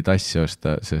suveniiri tassi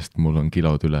osta, sest mul on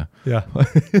kilod üle. Jah.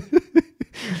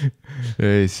 Ja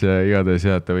siis igatahes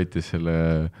ta võttis selle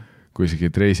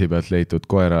kuskilt reisi pealt leitud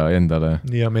koera endale.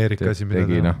 Nii Ameerikasi, mida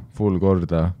tegi full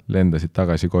korda, lendasid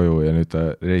tagasi koju ja nüüd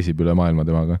ta reisib üle maailma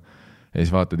temaga. Ja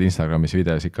siis vaatad Instagramis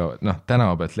videos ikka,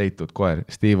 tänava pealt leitud koer.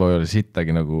 Steve ei ole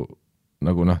sittagi nagu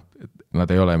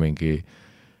nad ei ole mingi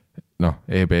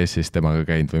EBS-is temaga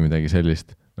käinud või midagi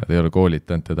sellist. Nad ei ole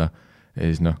koolitanud teda. Ja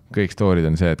siis kõik stoorid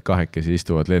on see, et kahekesi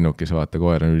istuvad lennukis, vaata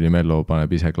koer on ülimello,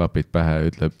 paneb ise klapid pähe ja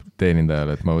ütleb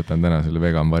teenindajale, et ma võtan täna selle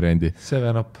vegan variandi.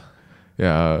 Seven up.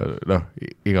 Ja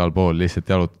igal pool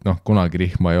lihtsalt jalut, kunagi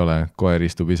rihma ei ole, koer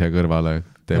istub ise kõrvale,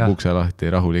 teeb ukse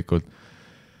lahti rahulikult.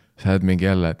 Sa oled mingi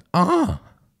jälle, et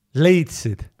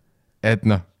leidsid. Et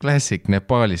klassik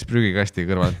Nepaalis prügikasti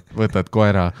kõrval võtad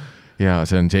koera ja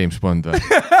see on James Bond või?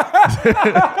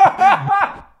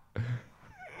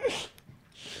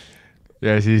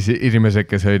 Ja siis inimesed,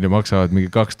 kes maksavad mingi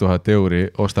 2000 euri,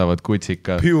 ostavad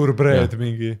kutsika. Purebred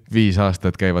mingi. 5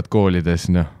 aastat käivad koolides,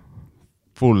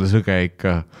 full sõge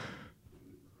ikka.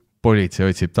 Politsei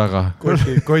otsib taga.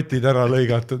 Kotid ära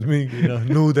lõigatud, mingi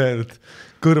nuuderd,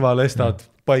 kõrvalestad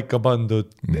paika pandud,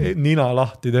 nina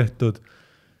lahti tehtud.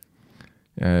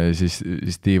 Ja siis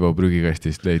Tiivo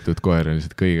prügikastist leitud koer on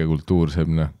lihtsalt kõige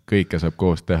kultuursem, kõike saab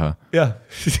koos teha. Jah,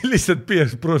 lihtsalt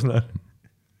Piers Brosnan.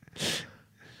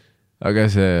 Aga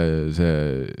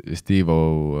see Stivo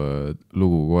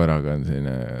lugu koeraga on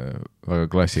selline väga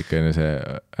klassikaline see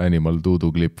Animal Doodoo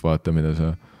klipp, vaata mida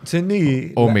sa see nii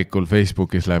hommikul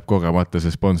Facebookis läheb kogemata see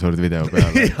sponsored video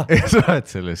peale ja sa oled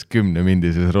selles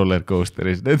 10-mindises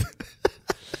rollercoasteris.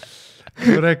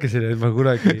 Ma rääkisin, et ma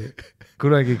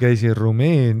kunagi käisin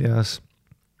Rumeenias,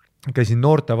 käisin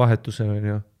noortevahetusel,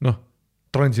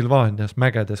 Transilvaanias,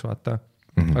 mägedes, vaata.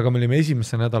 Aga me olime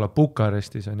esimese nädala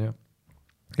Bukarestis,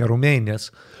 ja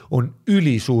Rumeenias on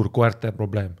ülisuur koerte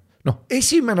probleem.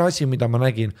 Esimene asi, mida ma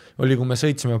nägin, oli, kui me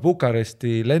sõitsime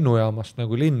Bukaresti lennujaamast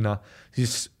nagu linna,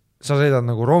 siis sa sõidad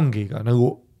nagu rongiga,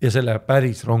 ja selle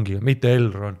päris rongiga, mitte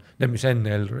Elron, mis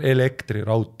enne Elron,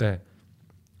 elektriraudtee.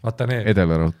 Vaata need.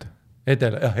 Edelaraudtee.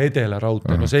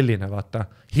 Edelaraudtee, selline, vaata,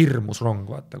 hirmus rong,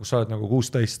 vaata, kus sa oled nagu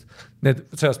 16. Need,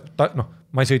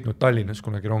 ma ei sõitnud Tallinnas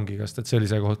kunagi rongigast, et see oli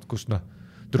see koht, kus,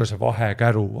 tule see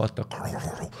vahekäru, vaata,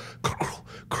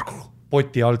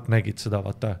 poti alt nägid seda,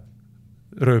 vaata,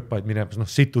 rööpaid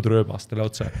minemas, situd rööbastele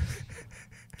otse.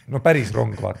 Päris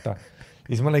rong, vaata.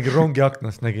 Ja siis ma nägin rongi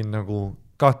aknast, nägin nagu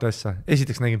 2 asja.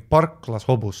 Esiteks nägin parklas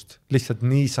hobust, lihtsalt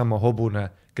niisama hobune,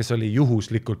 kes oli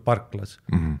juhuslikult parklas.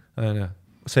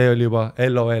 See oli juba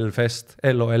LOL Fest.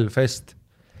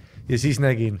 Ja siis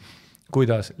nägin,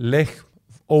 kuidas lehm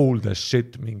old as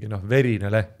shit, mingi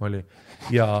verine lehm oli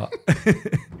ja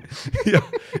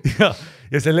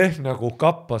ja see lehm nagu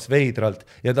kappas veidralt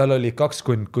ja tal oli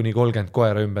 20-30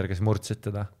 koera ümber, kes murdsid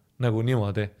teda nagu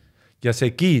niimoodi. Ja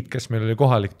see giid, kes meil oli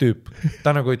kohalik tüüp,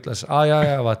 ta nagu ütles,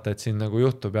 vaata, et siin nagu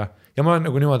juhtub ja ma olen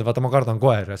nagu niimoodi, vaata, ma kardan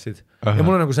koerasid. Ja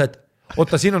mul on nagu see, et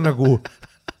oota, siin on nagu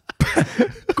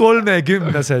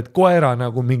 30-sed koera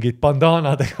nagu mingid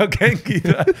bandaanadega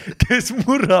gängid, kes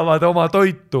murravad oma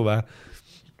toitu või.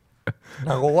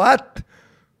 Nagu what?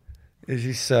 Ja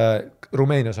siis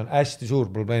Rumeenias on hästi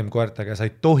suur probleem koertega, sa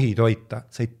ei tohi toita.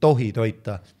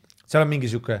 Seal on mingi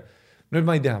siuke, nüüd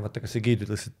ma ei tea, vaata, kas see giid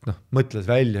ütles, et mõtles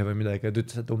välja või midagi, et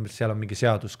ütles, et umbes seal on mingi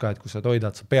seadus ka, et kui sa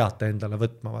toidad, sa pead ta endale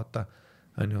võtma, vaata.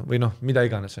 Või mida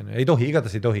iganes on. Ei tohi,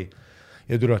 igatahes ei tohi.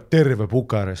 Ja tuleb terve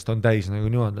Bukarest on täis nagu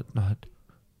niimoodi, et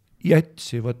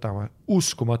jätsi võtame,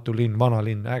 uskumatu linn, vana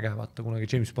linn, äge, vaata, kunagi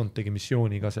James Bond tegi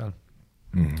missiooni ka seal.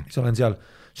 Siis olen seal,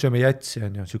 sööme jätsi,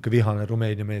 on ju, siuke vihane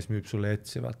Rumeenia mees müüb sulle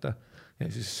jätsi, vaata. Ja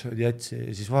siis jätsi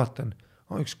ja siis vaatan,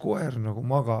 üks koer nagu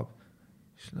magab.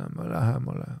 Siis näeme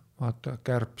lähemale, vaata,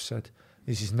 kärbsed.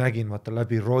 Ja siis nägin, vaata,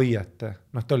 läbi roiete.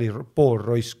 Ta oli pool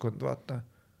roiskund, vaata.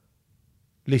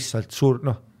 Lihtsalt suur,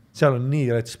 seal on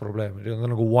nii rets probleemi, ta on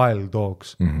nagu wild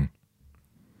dogs.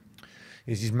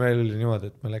 Ja siis meil oli niimoodi,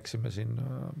 et me läksime siin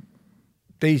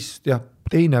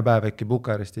teine päev äkki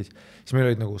Bukarestis, siis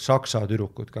meil olid nagu saksa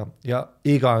tüdrukud ka ja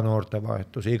iga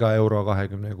noortevahetus, iga euro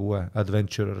 26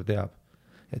 adventurer teab,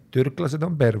 et türklased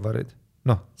on pervarid.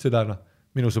 Seda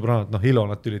minu sõbrannad,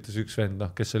 Ilonat ülitas üks vend,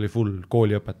 kes oli full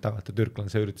kooliõpetaja, et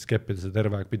türklane, see üritas keppida seda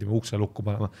terve aeg, pidime ukse lukku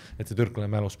panema, et see türklane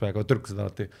mälus peaga, türklased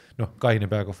alati, kaine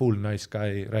peaga full nice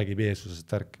guy, räägib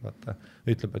Jeesusest värki, vaata,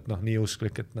 ütleb, et nii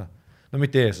usklik, et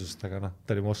mitte Jeesusest, aga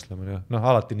ta oli moslem,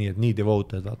 alati nii, et nii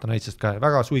devoted, vaata, naisest ka,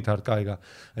 väga sweetheart kaiga,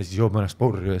 ja siis joob mõnest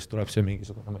purju ja siis tuleb see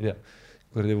mingisugune, ma ei tea,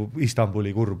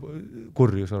 Istanbuli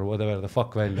kurjus or whatever the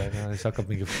fuck välja, ja siis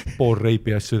hakkab mingi pool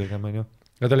reipi asju tegema,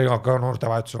 ja ta oli ka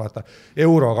noortevahetus, vaata,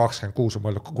 euro 26 on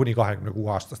mõeldud kuni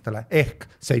 26 aastastele, ehk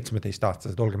 17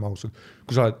 aastased, olgem ausad.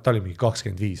 Kui ta oli mingi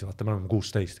 25, vaata, me oleme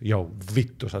 16,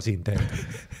 vittu sa siin teed.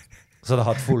 Sa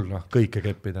tahad full, kõike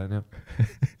keppida, me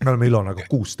oleme Ilonaga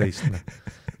 16.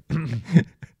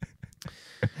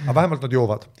 Aga vähemalt nad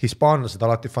joovad. Hispaanlased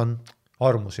alati fun.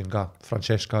 Armusin ka.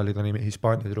 Francesca oli ta nimi,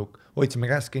 Hispaania tüdruk. Hoidsime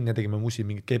käest kinni ja tegime musi,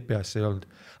 mingi kepi asja ei olnud.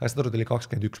 Aga seda oli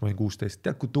 21, ma olin 16.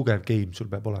 Tead, kui tugev game sul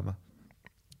peab olema?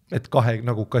 Et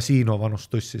nagu kasiino vanust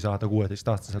tussi saada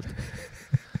 16-aastaselt.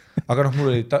 Aga mul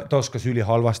oli, ta oskas üli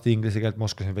halvasti inglise keelt, ma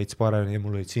oskasin veits paremini ja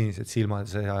mul olid sinised silmad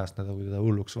ja see ajast kui teda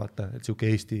hulluks, vaata, et siuke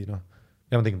Eesti, ja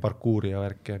ma tegin parkuuri ja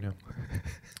värki, on ju.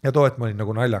 Ja too, et ma olin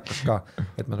nagu naljakas ka,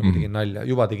 et ma nagu tegin nalja,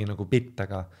 juba tegin nagu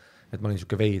bittega, et ma olin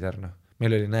siuke veider,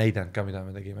 Meil oli näidend ka, mida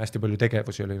me tegime, hästi palju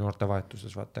tegevusi oli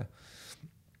noortevahetuses, vaata.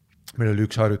 Meil oli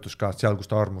üks harjutus ka, seal, kus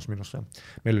ta armus minusse.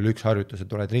 Meil oli üks harjutus,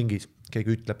 et oled ringis,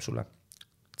 keegi ütleb sulle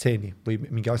tseeni või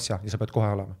mingi asja ja sa pead kohe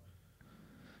olema.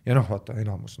 Ja vaata,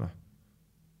 enamus,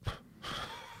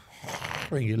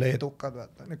 mingi leedukad,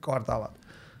 vaata, need kardavad.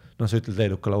 Sa ütled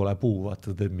leedukale ole puu,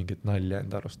 vaata, teed mingit nalja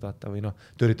enda arust, vaata, või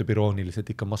ta üritab irooniliselt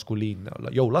ikka maskuliinne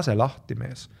olla. Lase lahti,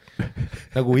 mees.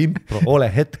 Nagu impro, ole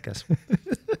hetkes.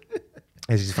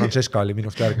 Ja siis Francesca oli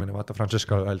minust järgmine, vaata,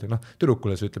 Francesca öeldi,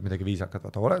 tüdrukule see ütleb midagi viisakat,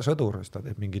 vaata, ole sõdur, siis ta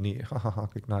teeb mingi nii,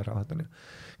 kõik naeravad,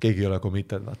 keegi ei ole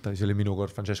committed, vaata, siis oli minu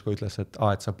kord, Francesca ütles, et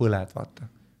sa põled, vaata,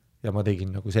 ja ma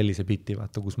tegin nagu sellise biti,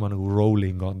 vaata, kus ma nagu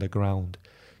rolling on the ground,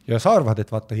 ja sa arvad,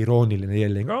 et vaata, irooniline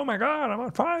yelling, oh my god, I'm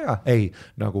on fire, ei,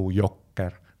 nagu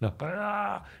jokker,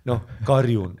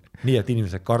 karjun, nii, et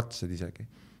inimesed kartsid isegi,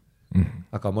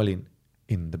 aga ma olin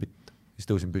in the bit, siis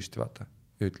tõusin püsti, vaata,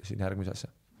 ja ütlesin järgmise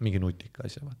asja. Mingi nutika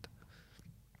asja, vaata.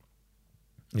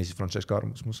 Ja siis Francesca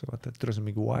armus musse, vaata, et türa see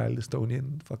mingi wild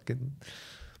Estonian fucking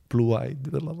blue-eyed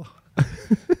lava.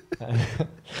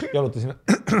 Jalutasime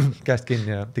käest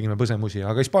kinni ja tegime põsemusi,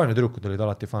 aga Hispaania tüdrukud olid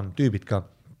alati fun, tüübid ka.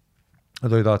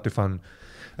 Nad olid alati fun,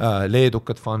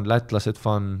 leedukad fun, lätlased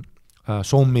fun,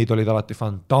 sommid olid alati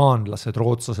fun, taanlased,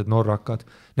 rootslased, norrakad,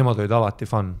 nemad olid alati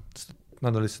fun.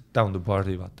 Nad olid down to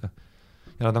party, vaata.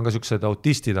 Ja nad on ka siuksed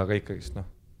autistid, aga ikkagi,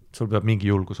 sul peab mingi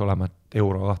julgus olema, et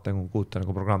euro 26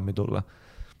 nagu programmi tulla.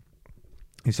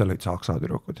 Ja seal olid saksa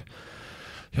tüdrukud.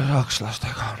 Ja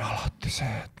sakslastega on alati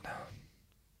see, et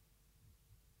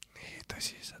nii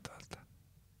tõsised, vaata.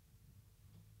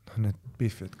 Need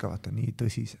pihvid ka, vaata, nii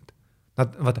tõsised.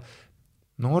 Nad, vaata,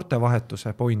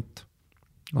 noortevahetuse point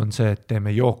on see, et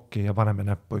teeme jooki ja paneme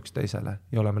näppu üks teisele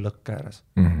ja oleme lõkke ääres.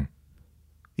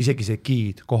 Isegi see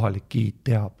giid, kohalik giid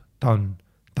teab, ta on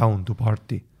down to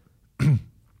party.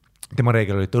 tema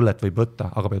reegel oli, et õllet võib võtta,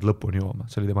 aga pead lõpuni jooma,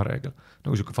 see oli tema reegel.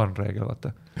 Nagu siuke fun reegel,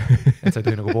 vaata. Et sa ei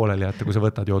tohi nagu pooleli jätta, kui sa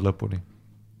võtad, jood lõpuni.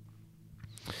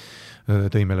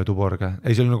 Tõi meile Tuborge.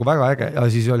 Ei, see oli nagu väga äge ja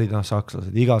siis olid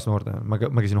sakslased, igas noorte. Ma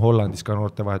käisin Hollandis ka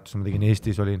noortevahetus, ma tegin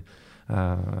Eestis, olin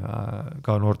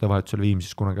ka noortevahetusel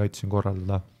Viimsis, kunagi aitasin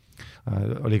korraldada.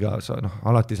 Oli ka,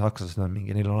 alati sakslased on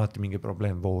mingi, neil on alati mingi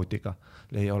probleem voodiga,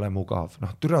 ei ole mugav.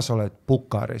 Türa sa oled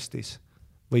Bukarestis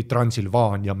või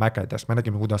Transilvaania mägedes, me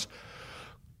nägime, kuidas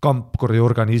kampkordi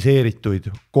organiseerituid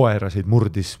koerasid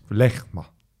murdis lehma.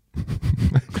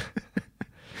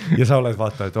 Ja sa oled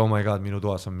vaata, et oh my god, minu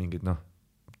toas on mingid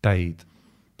täid.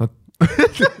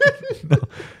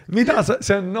 Mida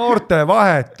see on noorte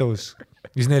vahetus,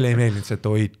 mis neile ei meeldinud see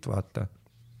toit, vaata.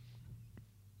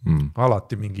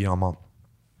 Alati mingi jama.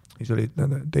 Siis oli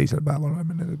teisel päeval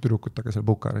oleme nende tüdrukutega seal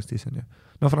Bukarestis.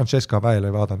 Francesca veel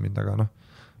ei vaadanud mind, aga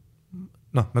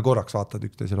me korraks vaatad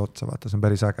üksteisele otsa, vaata, see on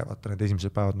päris äge, vaata, need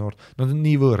esimesed päevad noort. Nad on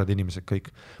nii võõrad inimesed kõik.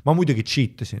 Ma muidugi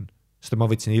cheatasin, sest ma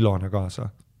võtsin Ilona kaasa.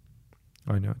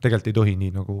 On ju, tegelikult ei tohi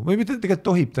nii nagu, või mitte tegelikult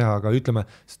tohib teha, aga ütleme,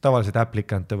 tavaliselt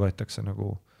applikante võetakse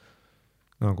nagu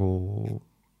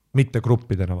mitte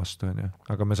gruppidena vastu, on ju.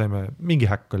 Aga me saime, mingi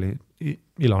häkk oli,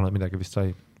 Ilona midagi vist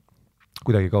sai,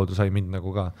 kuidagi kaudu sai mind nagu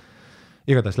ka.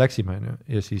 Igatahes läksime, on ju,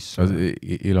 ja siis...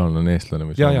 Ilon on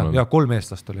eestlane? Ja 3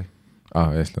 eestlast oli.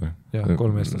 Eestlane. Ja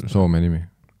 3 eestlast. Soome nimi.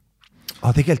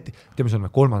 Tegelikult, teeme see on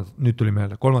nüüd tuli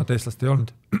meelde, 3 eestlast ei olnud,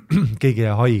 keegi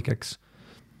jäi haigeks.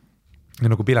 Ja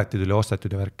nagu piletid oli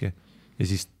ostetud ja värki. Ja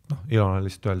siis, Ilona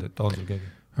lihtsalt öeldi, et on sul keegi.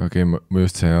 Okei, ma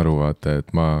just sain aru, vaata, et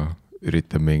ma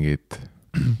üritan mingit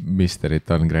misterit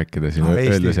rääkida siin,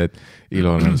 öeldes, et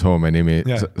Ilon on Soome nimi,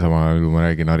 sama kui ma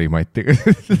räägin Harimatiga.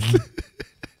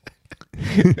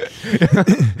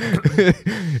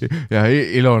 Ja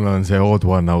Ilon on see odd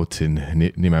one out siin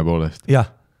nime poolest. Jah,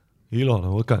 Ilon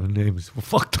on what kind of name,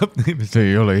 fucked up name.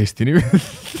 See ei ole Eesti nimi.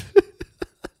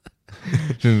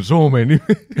 See on Soome nimi.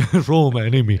 Soome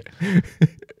nimi.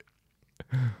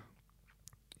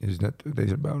 Ja siis need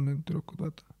teisel päeval need tüdrukud,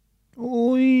 vaata.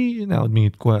 Oi, näevad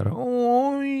mingid koera.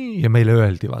 Oi, ja meile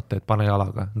öeldi, vaata, et pane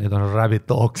jalaga. Need on rabbit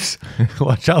dogs.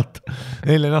 Watch out.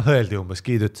 Neile öeldi umbes,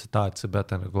 Kiid ütles, et sa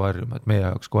peate nagu harjuma, et meie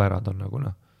jaoks koerad on nagu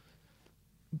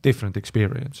different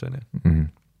experience.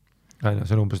 Aina,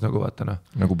 see on umbes nagu vaata.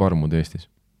 Nagu parmud Eestis.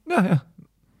 Jah.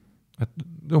 Et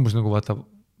umbes nagu vaata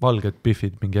valged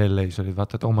biffid mingi LA-s olid,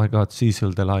 vaata, et oh my god,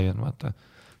 Cecil the Lion, vaata.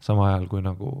 Sama ajal kui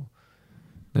nagu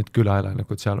need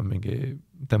külaelanikud, seal on mingi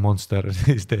The Monster,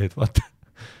 siis teed, vaata.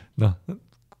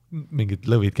 Mingid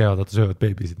lõvid käivad, vaata, söövad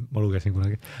beebisid, ma lugesin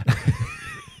kunagi.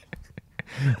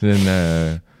 See on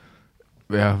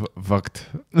jah, fakt.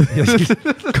 Ja siis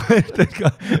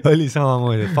koertega oli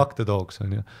samamoodi, et fuck the dogs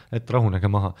on ju, et rahunege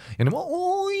maha. Ja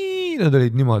need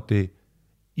olid niimoodi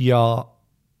ja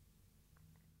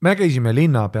me käisime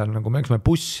linna peal, nagu me läksime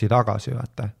bussi tagasi,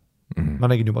 vaata. Ma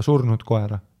nägin juba surnud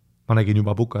koera, ma nägin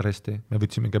juba Bukaresti, me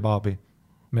võtsime kebaabi,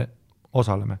 me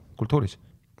osaleme kultuuris.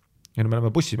 Ja me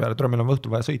oleme bussi peale, meil on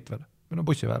õhtul vaja sõit veel, meil on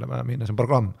bussi peale vaja minna, see on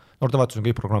programm, noortevahetus on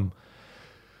kõik programm.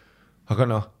 Aga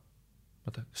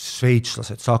vaata,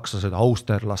 sveitslased, sakslased,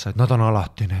 austerlased, nad on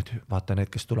alati need, vaata need,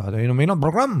 kes tulevad, meil on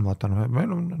programm, vaata,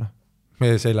 meil on,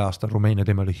 meie selle aasta Rumeenia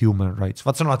teeme oli human rights,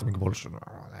 vaata see on alati mingi poolus,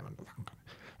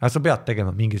 ja sa pead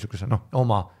tegema mingisuguse,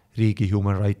 oma riigi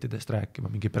human rightidest rääkima,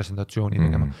 mingi presentatsiooni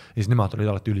tegema, ja siis nemad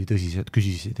olid alati ülitõsised,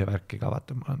 küsisid ja värki ka,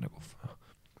 vaata, ma olen nagu...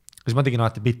 Siis ma tegin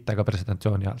alati pilte ka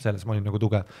presentatsiooni ajal, selles ma olin nagu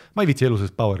tugev. Ma ei viitsi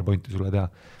elusest PowerPointi sulle teha.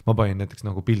 Ma panin näiteks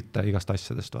nagu pilte igast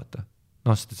asjadest, vaata.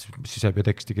 Siis jääb ju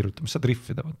teksti kirjutama, saad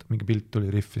riffida, vaata. Mingi pilt tuli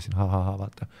riffisin,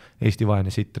 vaata. Eesti vaene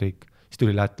sitt riik. Siis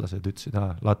tuli lätlased, ütlesid,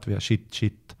 Latvia,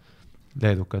 shit,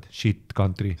 leedukad, shit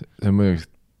country. See on muidugi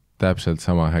täpselt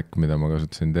sama häkk, mida ma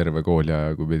kasutasin terve kooli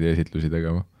aja, kui pidi esitlusi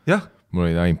tegema. Jah.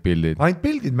 Mul olid ainult pildid. Ainult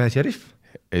pildid mees ja riff.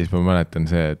 Ja siis ma mäletan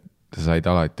see, et sa said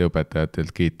alati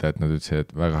õpetajatelt kiita, et nad ütlesid, et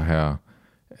väga hea,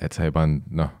 et sa ei pannud,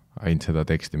 ainult seda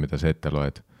teksti, mida sa ette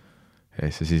loed. Ja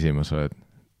siis sisimas oled,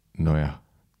 nojah,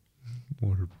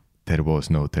 there was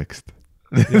no text.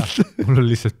 Jah, mul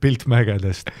oli lihtsalt pilt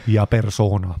mägedest ja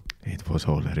persona. It was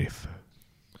all a riff.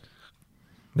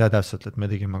 Ja täpselt, et me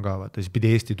tegime ka, vaata, siis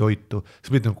pidi Eesti toitu,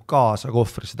 sa pidi nagu kaasa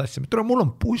kohvrisse tassima, et mul on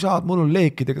pusad, mul on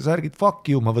leekidega särgid, fuck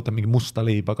you, ma võtan mingi musta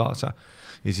leiba kaasa.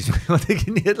 Ja siis ma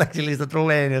tegin nii, et läksin lihtsalt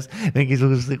Rumeenias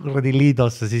mingisuguse kuradi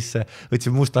liidosse sisse,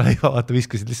 võtsin musta leiba, vaata,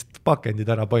 viskasid lihtsalt pakendid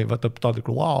ära, panin, vaata,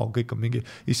 taadlikul, wow, kõik on mingi,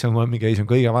 issand, ma mingi, see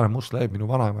on kõige vanem must leib, minu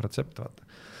vanaema retsept,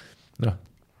 vaata.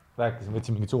 Rääkisin,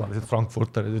 võtsin mingid suvalised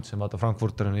Frankfurterid, ütlesin, vaata,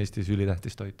 Frankfurter on Eestis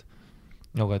ülitähtis toit.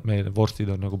 Nagu, et meil vorstid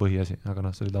on nagu põhiasi, aga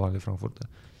see oli tavaline Frankfurter.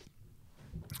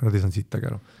 Nad ei saanud sittagi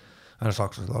aru.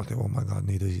 sakslased alati, oh my god,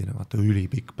 nii tõsine, vaata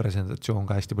ülipikk presentatsioon,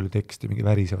 ka hästi palju teksti, mingi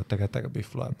värisevate kätega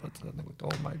pihv loeb, vaata, nagu,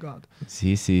 oh my god.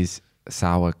 This is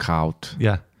sauerkraut.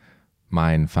 Yeah.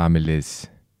 My family's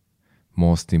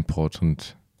most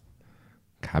important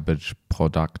cabbage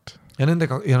product. Ja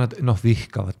nendega, ja nad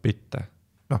vihkavad bitte.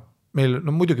 Meil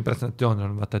muidugi presentatsioon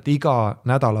on vaata, et iga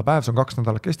nädalapäev, see on 2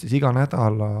 nädalat kestis, iga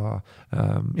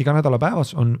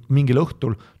nädalapäevas on mingil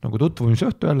õhtul nagu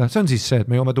tutvumisõhtu jälle, see on siis see, et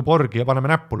me joome tuborgi ja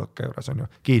paneme näppulõkke juures, on ju.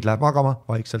 Giid läheb magama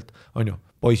vaikselt, on ju,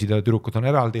 poisid ja tüdrukud on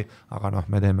eraldi, aga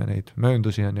me teeme neid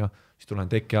mööndusi, on ju, siis tulen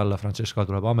teki alla, Francesca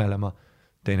tuleb amelema,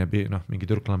 teine mingi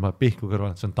türklane paneb pihku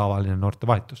kõrval, see on tavaline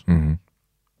noorte vahetus. On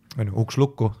ju, uks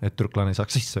lukku, et türklane ei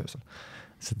saaks sisse öösel.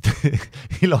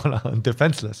 Ilona on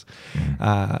defenseless.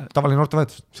 Tavaline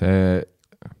noortevahetus.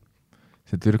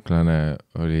 See türklane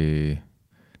oli,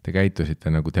 te käitusite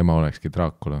nagu tema olekski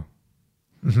Draakula.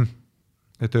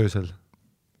 Et öösel.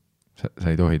 Sa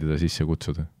ei tohi teda sisse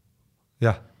kutsuda.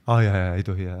 Jah, ei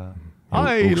tohi.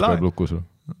 Uks peab lukku sul.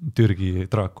 Türgi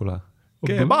Draakula.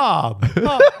 Kebab!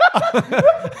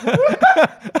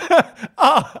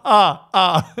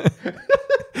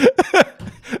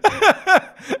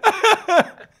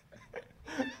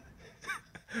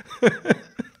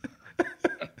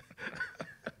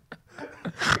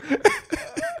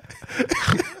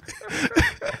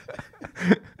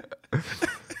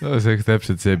 No, see oleks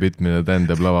täpselt see bitt, mida Dan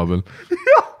teeb lava peal.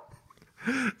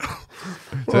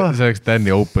 See oleks Dan'i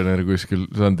opener kuskil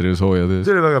Sandri sooja töös.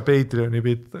 See oli väga Patreoni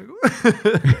bitt.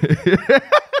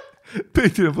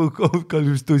 Patreon.com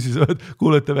Tussisööjad,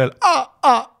 kuulete veel.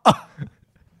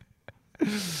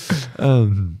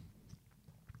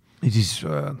 Ja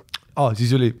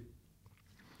siis oli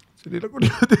nagu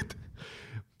niimoodi,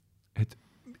 et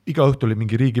iga õhtu oli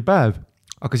mingi riigipäev,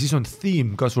 aga siis on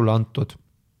theme ka sulle antud,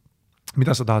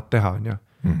 mida sa tahad teha, on ju.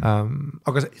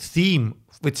 Aga see theme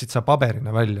võtsid sa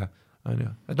paberina välja, on ju.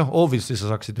 Et obviously sa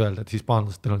saaksid öelda, et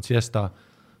hispaanlastel on siesta,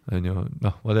 on ju,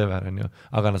 whatever, on ju.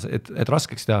 Aga et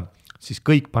raskeks teha, siis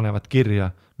kõik panevad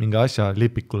kirja mingi asja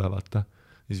lipikule, vaata.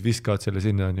 Siis viskavad selle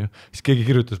sinna, on ju. Siis keegi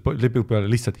kirjutas lipiku peale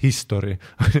lihtsalt history.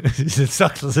 Siis need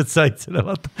sakslased said selle,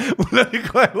 vaata. Mul oli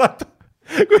kohe, vaata.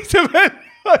 Kui see veel,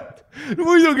 vaata.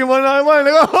 Muidugi ma olen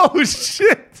nagu, oh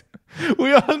shit.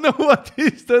 We all know what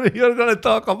history you're gonna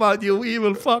talk about, you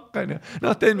evil fuck, on ju.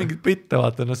 Teen mingid bitte,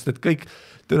 vaata. Et kõik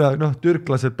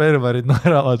türklased, perverid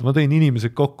naeravad. Ma tõin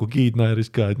inimesed kokku, Giid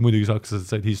naeris ka, et muidugi sakslased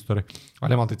said history.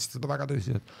 Aga nemad ütlesid seda väga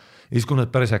tõsiselt. Ja siis kui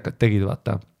nad päris äkad tegid,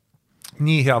 vaata,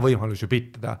 nii hea võimalus ju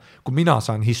pittada. Kui mina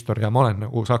saan historia, ma olen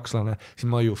nagu sakslane, siis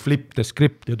ma ju flip the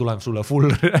script ja tulen sulle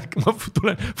full rääkima,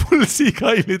 tulen full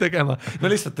sigaili tegema.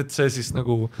 No lihtsalt, et see siis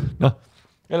nagu,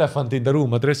 elefant in the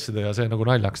room adressida ja see nagu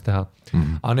naljaks teha.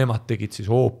 Aga nemad tegid siis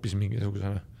hoopis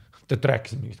mingisuguse, et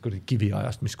rääkisid mingit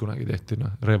kiviajast, mis kunagi tehti,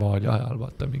 revaali ajal,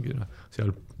 vaata, mingi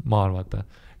seal maal, vaata.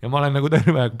 Ja ma olen nagu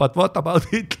terve, but what about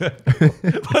Hitler?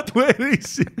 But where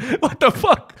is he? What the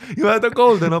fuck? You had a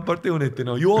golden opportunity,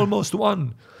 no, you almost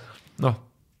won.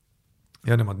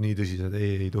 Ja nemad nii tõsised,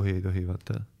 ei tohi,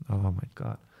 vaata. Oh my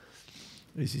god.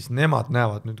 Ja siis nemad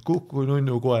näevad nüüd Kuku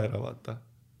nunnu koera, vaata.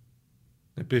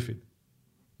 Need piffid.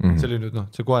 See oli nüüd,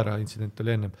 see koera intsident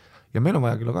oli ennem. Ja meil on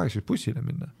vaja kella 8 bussile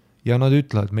minna. Ja nad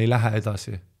ütlevad, me ei lähe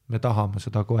edasi. Me tahame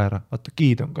seda koera. Vaata,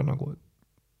 Giid on ka nagu,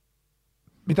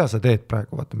 mida sa teed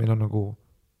praegu, vaata, meil on nagu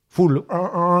full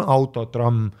auto,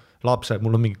 tramm, lapsed,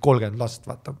 mul on mingi 30 last,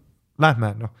 vaata, lähme,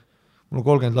 mul on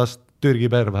 30 last, Türgi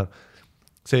perver,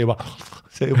 see juba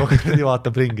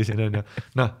vaatab ringi siin, on ju,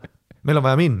 meil on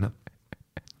vaja minna.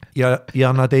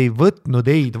 Ja nad ei võtnud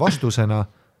eid vastusena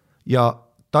ja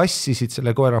tassisid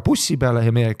selle koera bussi peale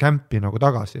ja meie kämpi nagu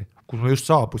tagasi, kus me just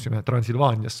saabusime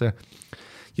Transilvaaniasse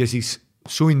ja siis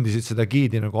sundisid seda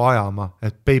Giidi nagu ajama,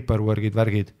 et paperworkid,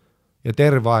 värgid. Ja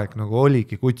terve aeg nagu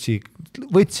oligi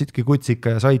võtsidki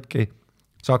kutsika ja saidki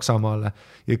Saksamaale.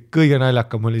 Ja kõige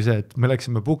naljakam oli see, et me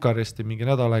läksime Bukaresti mingi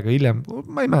nädal aega hiljem,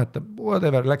 ma ei mäleta,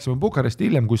 whatever, läksime Bukaresti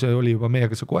hiljem, kui see oli juba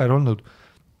meiega see koer olnud.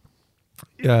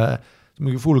 Ja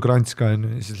mingi full grants ka,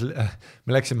 siis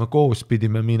me läksime koos,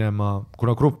 pidime minema,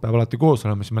 kuna grupp peab alati koos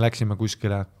olema, siis me läksime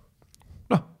kuskile,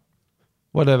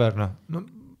 whatever,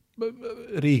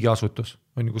 riigiasutus,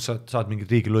 on ju, kus sa saad mingit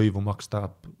riigilõivu maksta,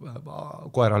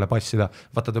 koerale passida,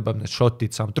 vaata, ta peab need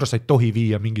shotid saama, sa ei tohi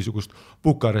viia mingisugust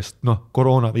Bukarest,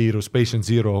 koroonaviirus, patient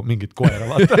zero, mingit koera,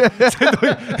 vaata, sa ei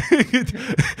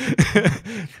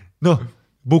tohi,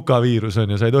 bukaviirus on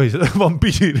ju, sa ei tohi seda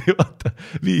vampiiri, vaata,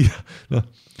 viia,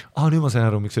 nüüd ma sain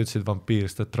aru, miks sa ütlesid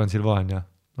vampiirist, et Transilvaania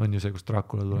on ju see, kus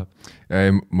Draakula tuleb.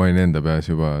 Ma olin enda peas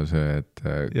juba see, et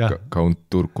Count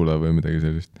Turkula või midagi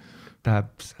sellist.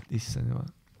 Täpselt, issand juba.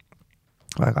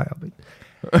 Väga hea pilt.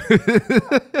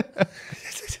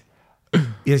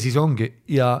 ja siis ongi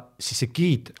ja siis see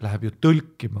giid läheb ju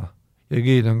tõlkima ja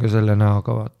giid on ka selle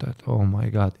näoga vaata, et oh my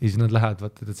god ja siis nad lähevad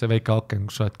vaata, et see väike aken,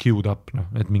 kus sa oled queued up, noh,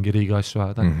 et mingi riigi asju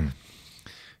ajada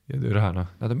ja türa, noh,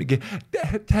 nad on mingi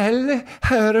tell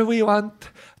her we want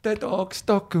the dog's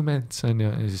documents on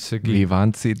ja siis see giid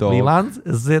We want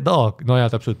the dog, no ja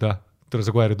täpselt jah, tule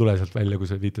see koer ei tule sealt välja, kui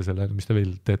sa viite selle, mis te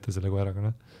veel teete selle koeraga,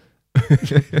 noh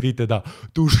viite ta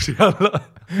duši alla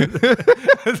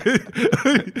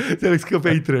see oleks ka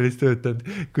Patreonis töötanud,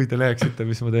 kui te näeksite,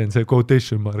 mis ma teen, see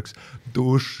quotation marks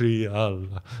duši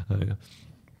alla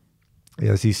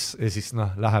ja siis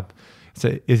noh, läheb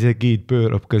see ja see giid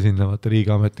pöörab ka sinna vaata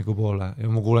riigiametniku poole ja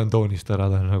ma kuulen toonist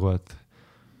ära ta nagu,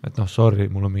 et noh,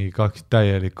 sorry, mul on mingi 2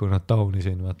 täielikku nad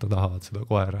taunisin, vaata tahavad seda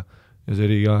koera ja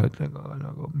see riigiametniku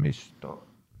nagu mis ta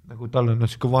nagu tal on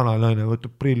siuke vana naine,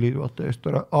 võtab prillid vaata eest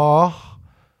ära,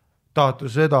 tahate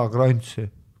seda krantsi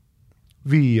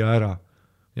viia ära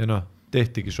ja noh,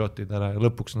 tehtigi shotid ära ja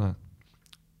lõpuks noh,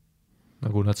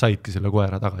 nagu nad saidki selle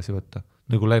koera tagasi võtta,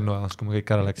 nagu lennuajas, kui me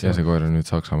kõik ära läksime. Ja see koer on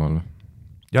nüüd Saksamaal.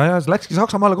 Ja see läkski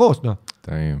Saksamaale koos, noh.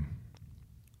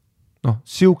 Noh,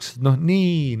 siuksed, noh,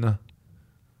 nii, noh.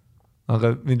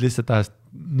 Aga mind lihtsalt ajas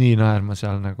nii naerma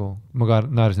seal nagu, ma ka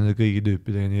naersin nende kõigi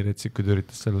tüüpidega nii retsikud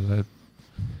üritas sellele, et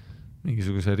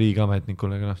mingisuguse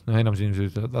riigiametnikule, noh, enam siin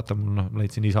ütlevad, vaata mul, noh,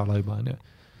 leidsin isa laiba,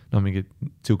 no mingid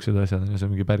siuksed asjad, see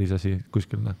on mingi päris asi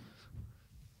kuskil, noh,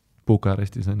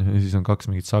 Bukarestis on ja siis on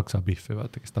 2 mingit saksa pihvi,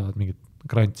 vaata, kes tahavad mingit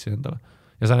krantsi endale.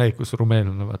 Ja sa näid, kus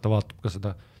rumeenlane, vaata, vaatab ka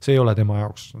seda, see ei ole tema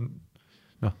jaoks,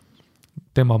 noh,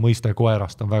 tema mõiste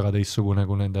koerast on väga teistsugune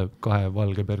kui nende 2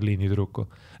 valge Berliini tüdruku.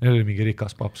 Neil oli mingi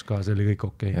rikas paps ka, see oli kõik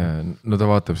okei. No ta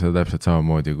vaatab seda täpselt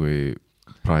samamoodi, kui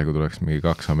praegu tuleks mingi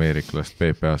 2 ameeriklast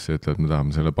PPA-sse ja ütleb, et me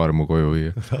tahame selle parmu koju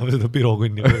viia. Tahame seda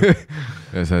pirokunni.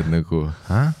 ja sa oled nagu,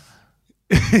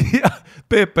 jah,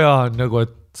 PPA on nagu,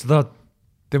 et sa tahad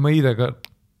tema ID-ga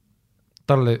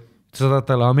talle, sa tahad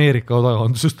talle Ameerika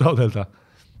odakondusust taodelda.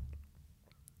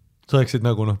 Sa oleksid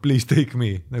nagu, noh, please take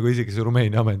me, nagu isegi see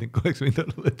Rumeenia ametnik oleks võinud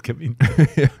olla, võtke mind.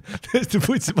 Tõesti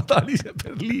putsi, ma tahan ise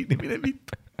Berliini, mine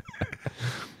mitte.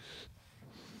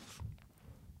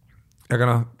 Aga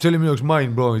noh, see oli minu jaoks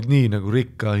mind-blowing nii nagu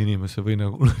rikka inimesse või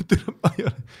nagu, ma ei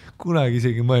ole kunagi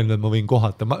isegi mõelnud, et ma võin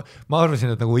kohata. Ma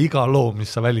arvasin, et nagu iga loom,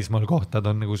 mis sa välismaal kohtad,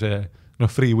 on nagu see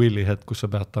free willi hetk, kus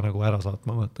sa pead ta nagu ära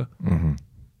saatma, vaata.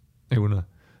 Nagu noh,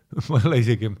 ma ei ole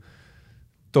isegi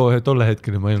tolle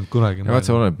hetkeni ma ei olnud kunagi. Ja vaat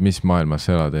sa oled, mis maailmas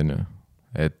sa elad, on ju.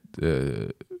 Et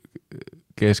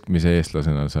keskmise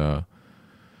eestlasena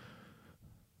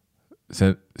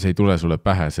see ei tule sulle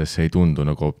pähe, sest see ei tundu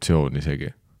nagu optsioon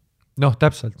isegi. Noh,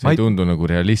 täpselt. See ei tundu nagu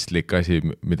realistlik asi,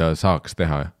 mida saaks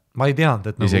teha. Ma ei teadnud,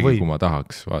 et nagu isegi võib. Kui ma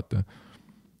tahaks, vaata.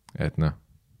 Et noh,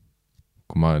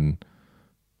 kui ma olen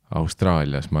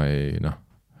Austraalias, ma ei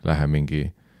lähe mingi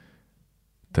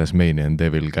Tasmanian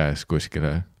Devil käes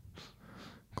kuskile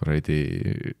kuradi,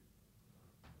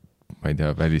 ma ei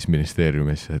tea,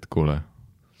 välisministeeriumisse, et kuule.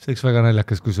 See oleks väga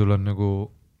naljakas, kui sul on nagu,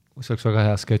 see oleks väga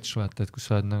hea sketš, vaata, et kus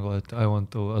sa oled nagu, et I want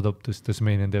to adopt this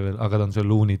Tasmanian Devil, aga ta on see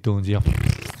Looney Tunes ja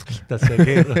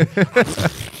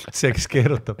see, kes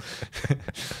keerutab.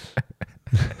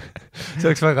 See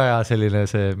oleks väga hea selline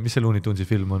see, mis see Looney Tunesi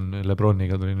film on,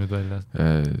 Lebroniga tuli nüüd välja.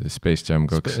 Space Jam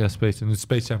 2.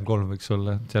 Space Jam 3 võiks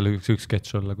olla, seal üks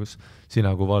sketš olla, kus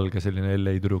sina kui valge selline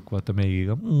LA tüdruk vaata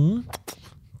meigiga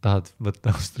tahad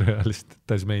võtta australialist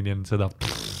Tasmanian seda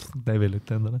Devilit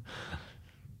endale.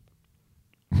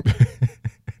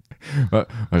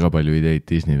 Väga palju ideid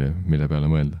Disneyle, mille peale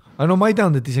mõelda. Aga no ma ei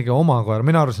teadnud, et isegi oma koer,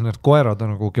 mina arvasin, et koerad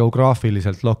on nagu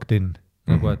geograafiliselt locked in,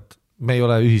 nagu et me ei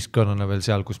ole ühiskonnana veel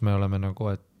seal, kus me oleme nagu,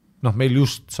 et noh, meil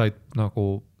just said nagu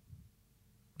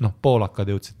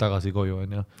poolakad jõudsid tagasi koju,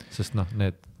 on ju, sest noh,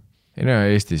 need ei no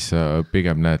Eestis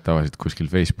pigem näed tavaliselt kuskil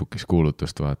Facebookis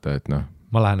kuulutust vaata, et noh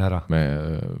ma lähen ära.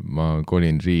 Ma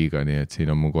kolin Riiga, nii et siin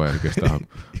on mu koer, kes tahab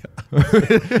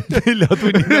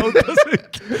 4-tunnine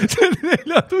autosõit. See on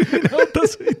 4-tunnine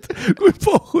autosõit. Kui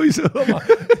pohhui see oma.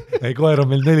 Ei, koer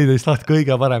on meil 14 laht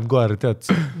kõige parem koer, tead,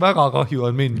 väga kahju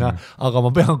on minna, aga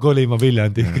ma pean kolima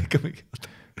Viljandi.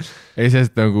 Ei,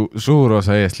 sest nagu suur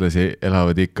osa eestlasi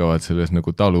elavad ikka selles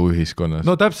nagu taluühiskonnas.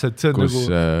 No täpselt, see on kus,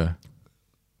 nagu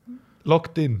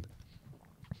locked in.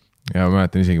 Ja ma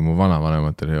mäletan isegi mu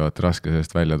vanavanemat oli raske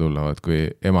sellest välja tulla, kui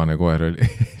emane koer oli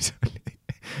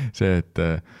see, et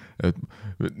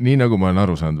nii nagu ma olen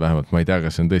aru saanud vähemalt, ma ei tea,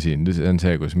 kas see on tõsi, see on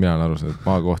see, kus mina olen aru saanud, et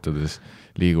maakohtades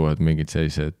liiguvad mingid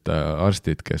sellised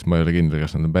arstid, kes ma ei ole kindel,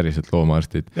 kas nad on päriselt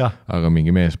loomaarstid, aga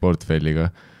mingi mees portfelliga,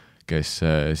 kes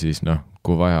siis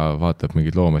kui vaja vaatab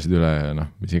mingid loomasid üle ja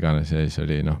mis iganes ja siis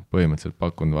oli põhimõtteliselt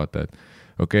pakkunud vaata, et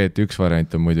okei, et üks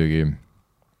variant on muidugi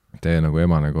teie nagu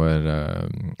emane koer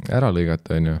ära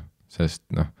lõigata, on ju, sest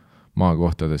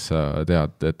maakohtades sa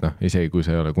tead, et isegi kui sa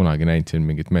ei ole kunagi näinud siin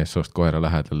mingit meessoost koera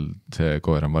lähedal, see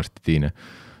koer on varsti tiine.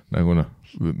 Nagu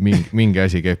mingi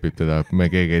asi kepib teda, me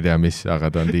keegi ei tea, mis, aga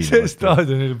ta on tiine. See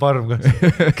staadionil parm,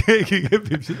 keegi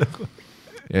kepib seda koer.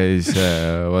 Ja siis,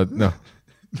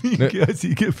 mingi asi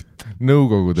kepib.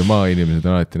 Nõukogude maainimesed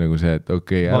on alati nagu see, et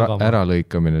okei, ära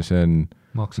lõikamine, see on,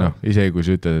 isegi kui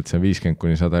sa ütled, et see on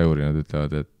 50–100 euri, nad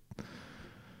ütlevad, et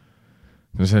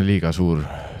see on liiga suur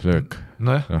löök.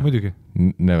 Muidugi.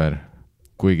 Never.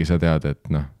 Kuigi sa tead, et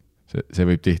see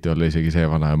võib tihti olla isegi see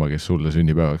vanaema, kes sulle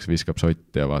sünnipäevaks viskab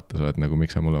sotti ja vaata, sa oled nagu,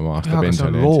 miks sa mulle oma aasta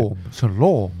pensioni. See on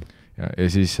loom. Ja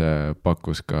siis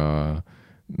pakkus ka,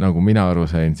 nagu mina aru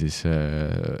sain, siis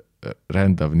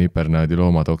rändav nipernaadi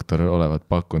loomadoktor olevat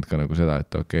pakkunud ka nagu seda,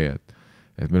 et okei,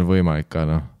 et meil võimalik ka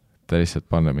ta lihtsalt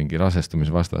panna mingi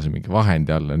rasestumisvastase mingi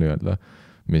vahendi alla nii-öelda,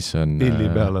 mis on pilli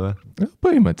peale või?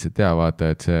 Põhimõtteliselt vaata,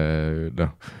 et see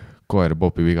koer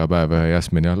popib iga päev ühe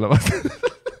jasmini alla vaata.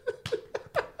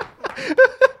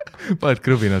 Paned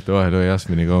krõbinate vahel ühe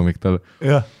jasmini koomik talle.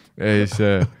 Ja siis,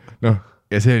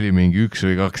 ja see oli mingi 1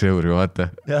 või 2 euri, vaata.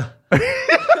 Jah.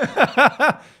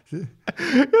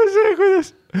 Ja see, kuidas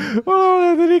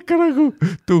oled on ikka nagu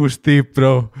too steep,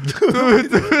 bro.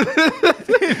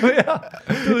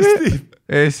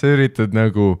 Ja siis sa üritad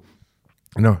nagu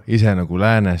ise nagu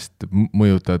läänest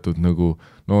mõjutatud nagu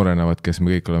noorenevad, kes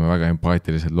me kõik oleme väga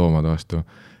empaatilised loomade vastu.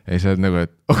 Ja siis oled nagu,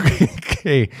 et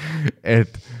okei,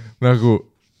 et nagu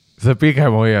sa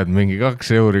pigem hoiad mingi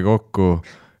 2 euri kokku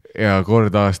ja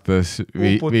kord aastas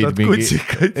viid mingi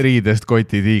riidest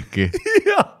kotitiiki.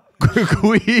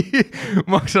 Kui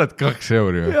maksad 2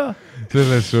 euri.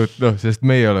 Selles suht, sest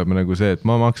meie oleme nagu see, et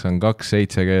ma maksan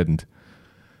 2,70,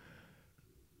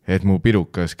 et mu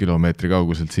pirukas kilomeetri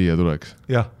kauguselt siia tuleks.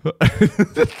 Jah.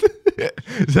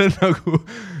 See on nagu,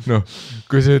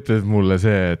 kui sa ütled mulle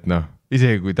see, et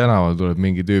isegi kui tänaval tuleb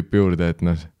mingi tüüp juurde, et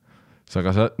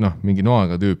mingi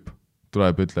noaga tüüp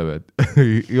tuleb, ütleb, et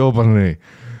joobani,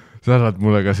 sa annad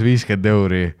mulle kas 50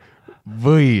 euri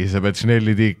või sa pead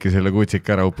Schnelli-tiiki selle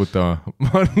kutsika ära uputama.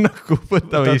 Ma nagu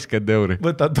võta 50 euri.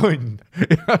 Võta tonn.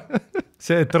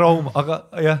 See trauma, aga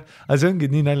see ongi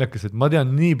nii naljakas, et ma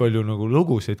tean nii palju nagu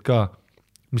lugusid ka,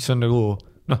 mis on nagu,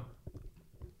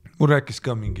 mul rääkis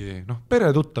ka mingi,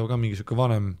 peretuttav ka mingi siuke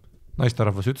vanem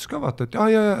naisterahvas ütles ka vaata, et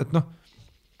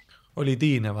oli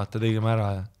tiine, vaata, tegime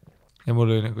ära ja mul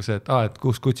oli nagu see, et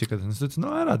kus kutsikad on, siis ta ütles,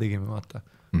 ära tegime, vaata.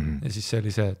 Ja siis see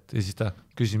oli see, et ja siis ta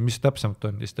küsis, mis täpsemalt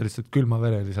on, ja siis ta lihtsalt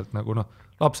külmavereliselt nagu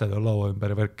lapsed on laua ümber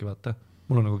ja värki, vaata.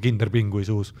 Mul on nagu kinderpingui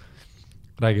suus.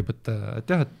 Räägib, et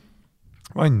jah, et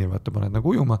vanni, vaata, paned nagu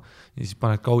ujuma ja siis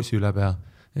paned kausi üle pea.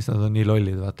 Ja siis nad on nii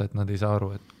lollid, vaata, et nad ei saa aru,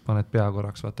 et paned pea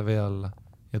korraks, vaata, vee alla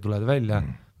ja tuled välja,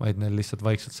 vaid neil lihtsalt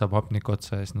vaikselt saab hapnik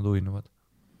otsa ja siis nad uinuvad.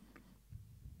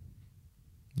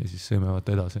 Ja siis sõimevad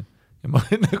edasi. Ja ma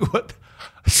olen nagu, vaata,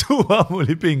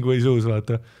 suamuli pingui suus,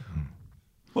 vaata.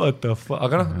 What the fuck,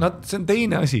 aga see on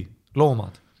teine asi,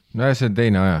 loomad. See on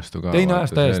teine ajastu ka. Teine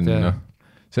ajast täiesti,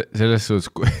 selles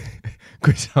suhtes,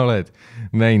 kui sa oled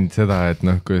näinud seda, et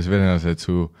kuidas venelased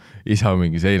su isa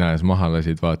mingi seina ees maha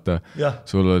lasid, vaata,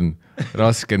 sul on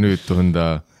raske nüüd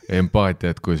tunda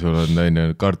empaatiat, kui sul on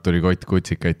karturikott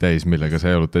kutsikaid täis, millega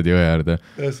sa jalutad jõe äärde.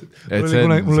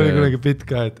 Mul oli kunagi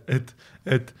pitka,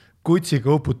 et kutsiga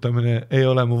uputamine ei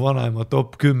ole mu vanaema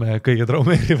top 10 kõige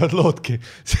traumeerivad loodki.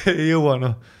 See ei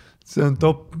jõua, see on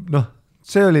top,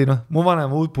 see oli, mu vanaema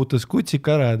uputas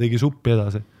kutsika ära ja tegi suppi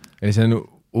edasi. Ei, see on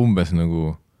umbes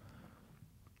nagu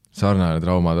sarnane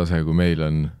traumatase, kui meil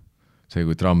on see,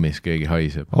 kui trammis keegi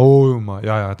haiseb.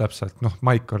 Ja, täpselt,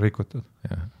 maik on rikutud.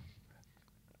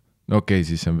 Okei,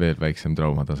 siis see on veel väiksem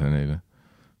traumatase neile.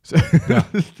 See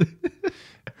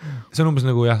on umbes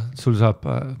nagu, sul saab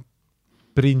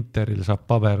printeril saab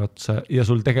paber otsa ja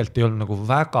sul tegelikult ei olnud nagu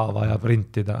väga vaja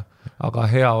printida, aga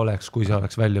hea oleks, kui see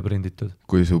oleks välja prinditud.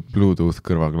 Kui su Bluetooth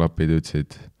kõrvaklapid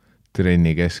ütlesid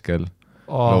trenni keskel,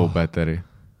 low battery.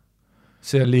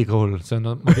 See on liiga hull,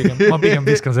 ma pigem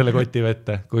viskan selle koti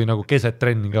vette, kui nagu keset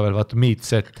trenni ka veel, vaata meet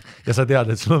set ja sa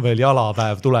tead, et sul on veel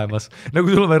jalapäev tulemas, nagu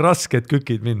sul on veel rasked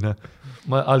kükid minna.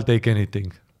 I'll take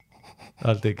anything.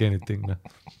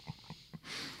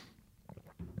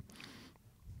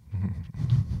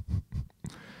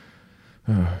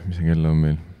 Mis see kell on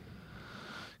meil?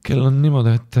 Kell on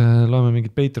niimoodi, et loeme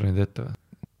mingid Patreonid ette või?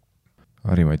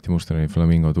 Harimati Mustrani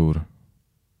Flamingo tuur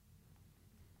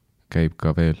käib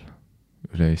ka veel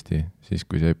üle Eesti, siis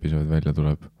kui see episood välja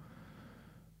tuleb,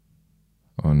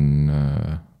 on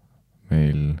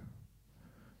meil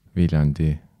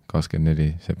Viljandi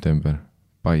 24. september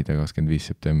Paide 25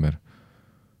 september,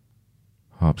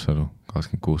 Haapsalu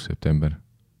 26 september,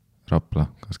 Rapla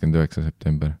 29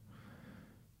 september,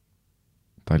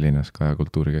 Tallinnas Kaja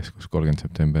Kultuurikeskus 30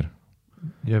 september.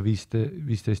 Ja 15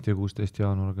 ja 16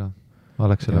 jaanuar ka.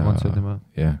 Alexele kontserdima.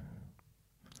 Jah.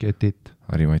 Get it.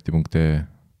 Harimati.ee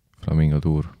Flamingo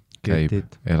tuur käib,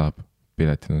 elab,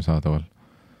 piletid on saadaval.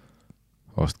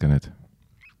 Ostke need.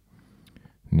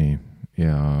 Nii,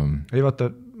 ja... Ei vaata,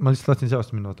 ma lihtsalt tahtsin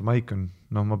seast minna, vaata, maik on,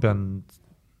 ma pean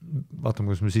vaatama,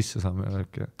 kuidas me sisse saame.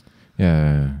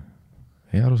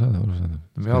 Ei, aru saada.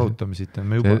 Me arutame siit,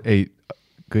 me juba... Ei,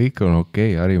 kõik on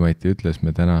okei, Harimati ütles,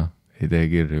 me täna ei tee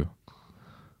kirju.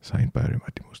 Sain päev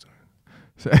Harimati Mustonen.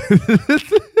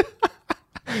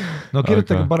 No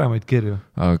kirjutage paremaid kirju.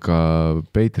 Aga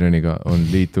Patreoniga on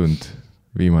liitunud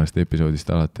viimasest episoodist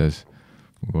alates.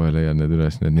 Kohe leian need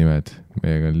üles, need nimed.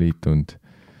 Meiega on liitunud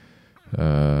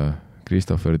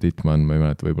Christopher Dittmann, ma ei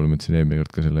mäleta, võib-olla mõtlesin eelmine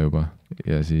kord ka selle juba.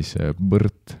 Ja siis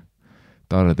Põrt,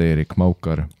 Tarde-Erik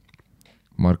Maukar,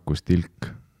 Markus Tilk,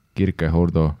 Kirke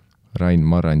Hordo, Rain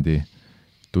Marrandi,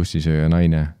 Tussisööja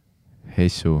naine,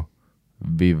 Hessu,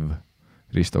 Viv,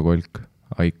 Risto Kolk,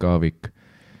 Aik Aavik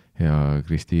ja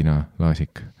Kristiina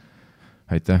Laasik.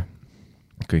 Aitäh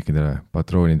kõikidele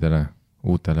patroonidele,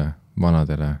 uutele,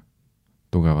 vanadele,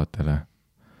 tugevatele,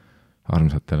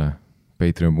 armsatele.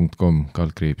 Patreon.com,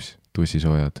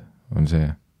 /Tussisööjad on see,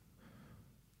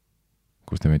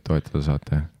 kus te meid toetada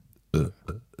saate.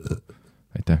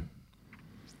 Aitäh.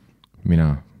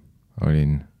 Mina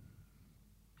olin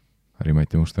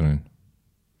Harimati Mustonen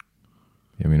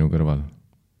ja minu kõrval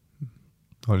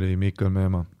oli Mikkel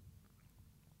Meemaa.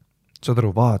 Saad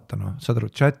aru,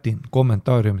 chatin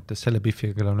kommentaariumites selle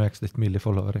Biffiga, kelle on 19 milli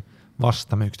followeri.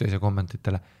 Vastame üksteise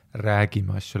kommentitele,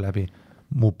 räägime asju läbi.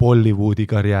 Mu Bollywoodi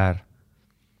karjäär.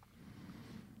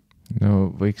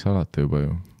 No võiks alata juba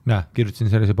ju. Näe, kirjutasin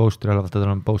sellise posteri, tal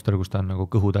on poster, kus ta on nagu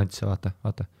kõhutantse,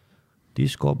 vaata.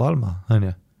 Disco Palma, on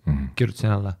ju?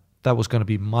 Kirjutasin alla. That was gonna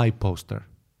be my poster.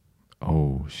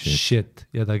 Oh, shit.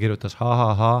 Ja ta kirjutas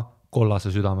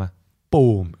kollase südame.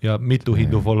 Boom. Ja mitu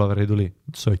hindu followeri tuli.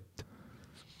 Sott.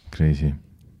 Crazy.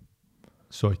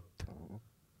 Sott.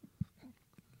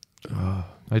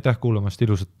 Aitäh kuulamast,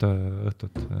 ilusat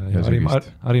õhtut. Ja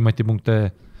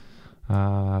Harimati.ee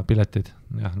piletid,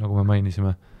 jah, nagu me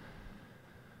mainisime.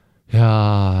 Ja...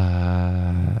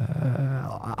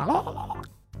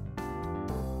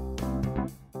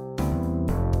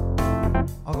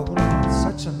 Aga kuna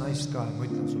such a nice guy, ma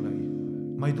ütlen sullegi,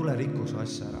 ma ei tule rikku su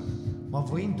asja ära. Ma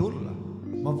võin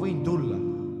tulla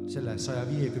selle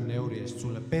 150 euri eest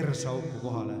sulle persauku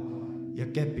kohale ja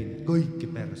kepin kõiki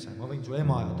perse. Ma võin su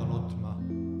ema ja nutma.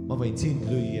 Ma võin sind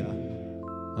lüüa.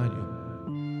 On ju?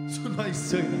 Su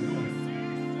naist sõidab.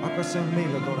 Aga see on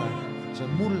meile tore. See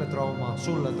on mulle trauma,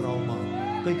 sulle trauma.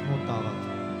 Kõik nutavad.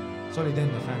 Sa olid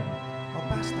enne fänn. Ma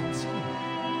päästan sinu.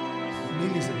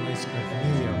 Millised naiskad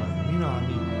nii olen? Mina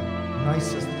nii.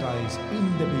 Nicest guys in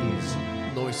the bees.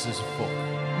 Nicest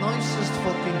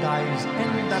fucking guys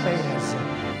in the bees.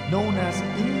 Known as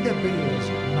in the bees.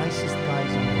 Nicest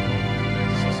guys in the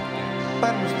bees.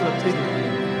 Pärnust tuleb pilli.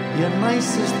 Ja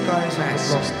nicest guys in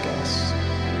the bees.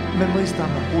 Me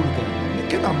mõistame kulge.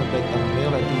 Keda me petame? Me ei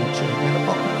ole DJ. Meile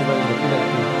pakuti välja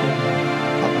pileti.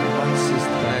 Aga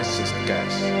nicest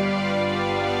guys.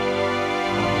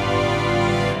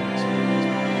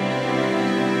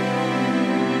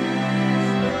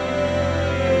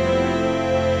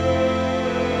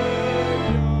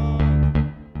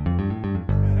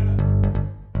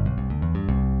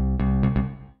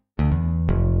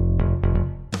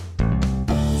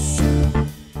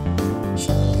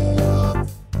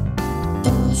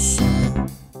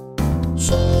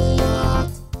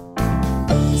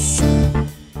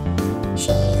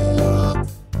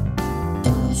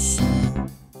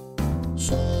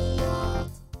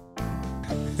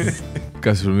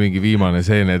 Kas sul mingi viimane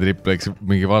seenetripp läks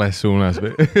mingi vales suunas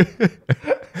või?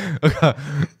 Aga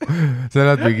sa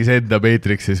näed mingis enda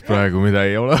Matrixis praegu, mida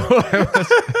ei ole olemas.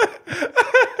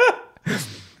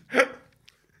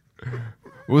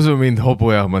 Usu mind,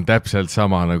 hobujaam on täpselt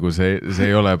sama, nagu see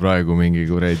ei ole praegu mingi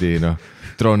kuredi,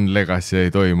 Tron Legacy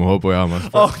ei toimu hobujaamas.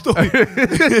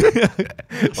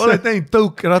 Oled näinud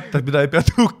tõukerattad, mida ei pea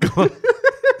tõukama.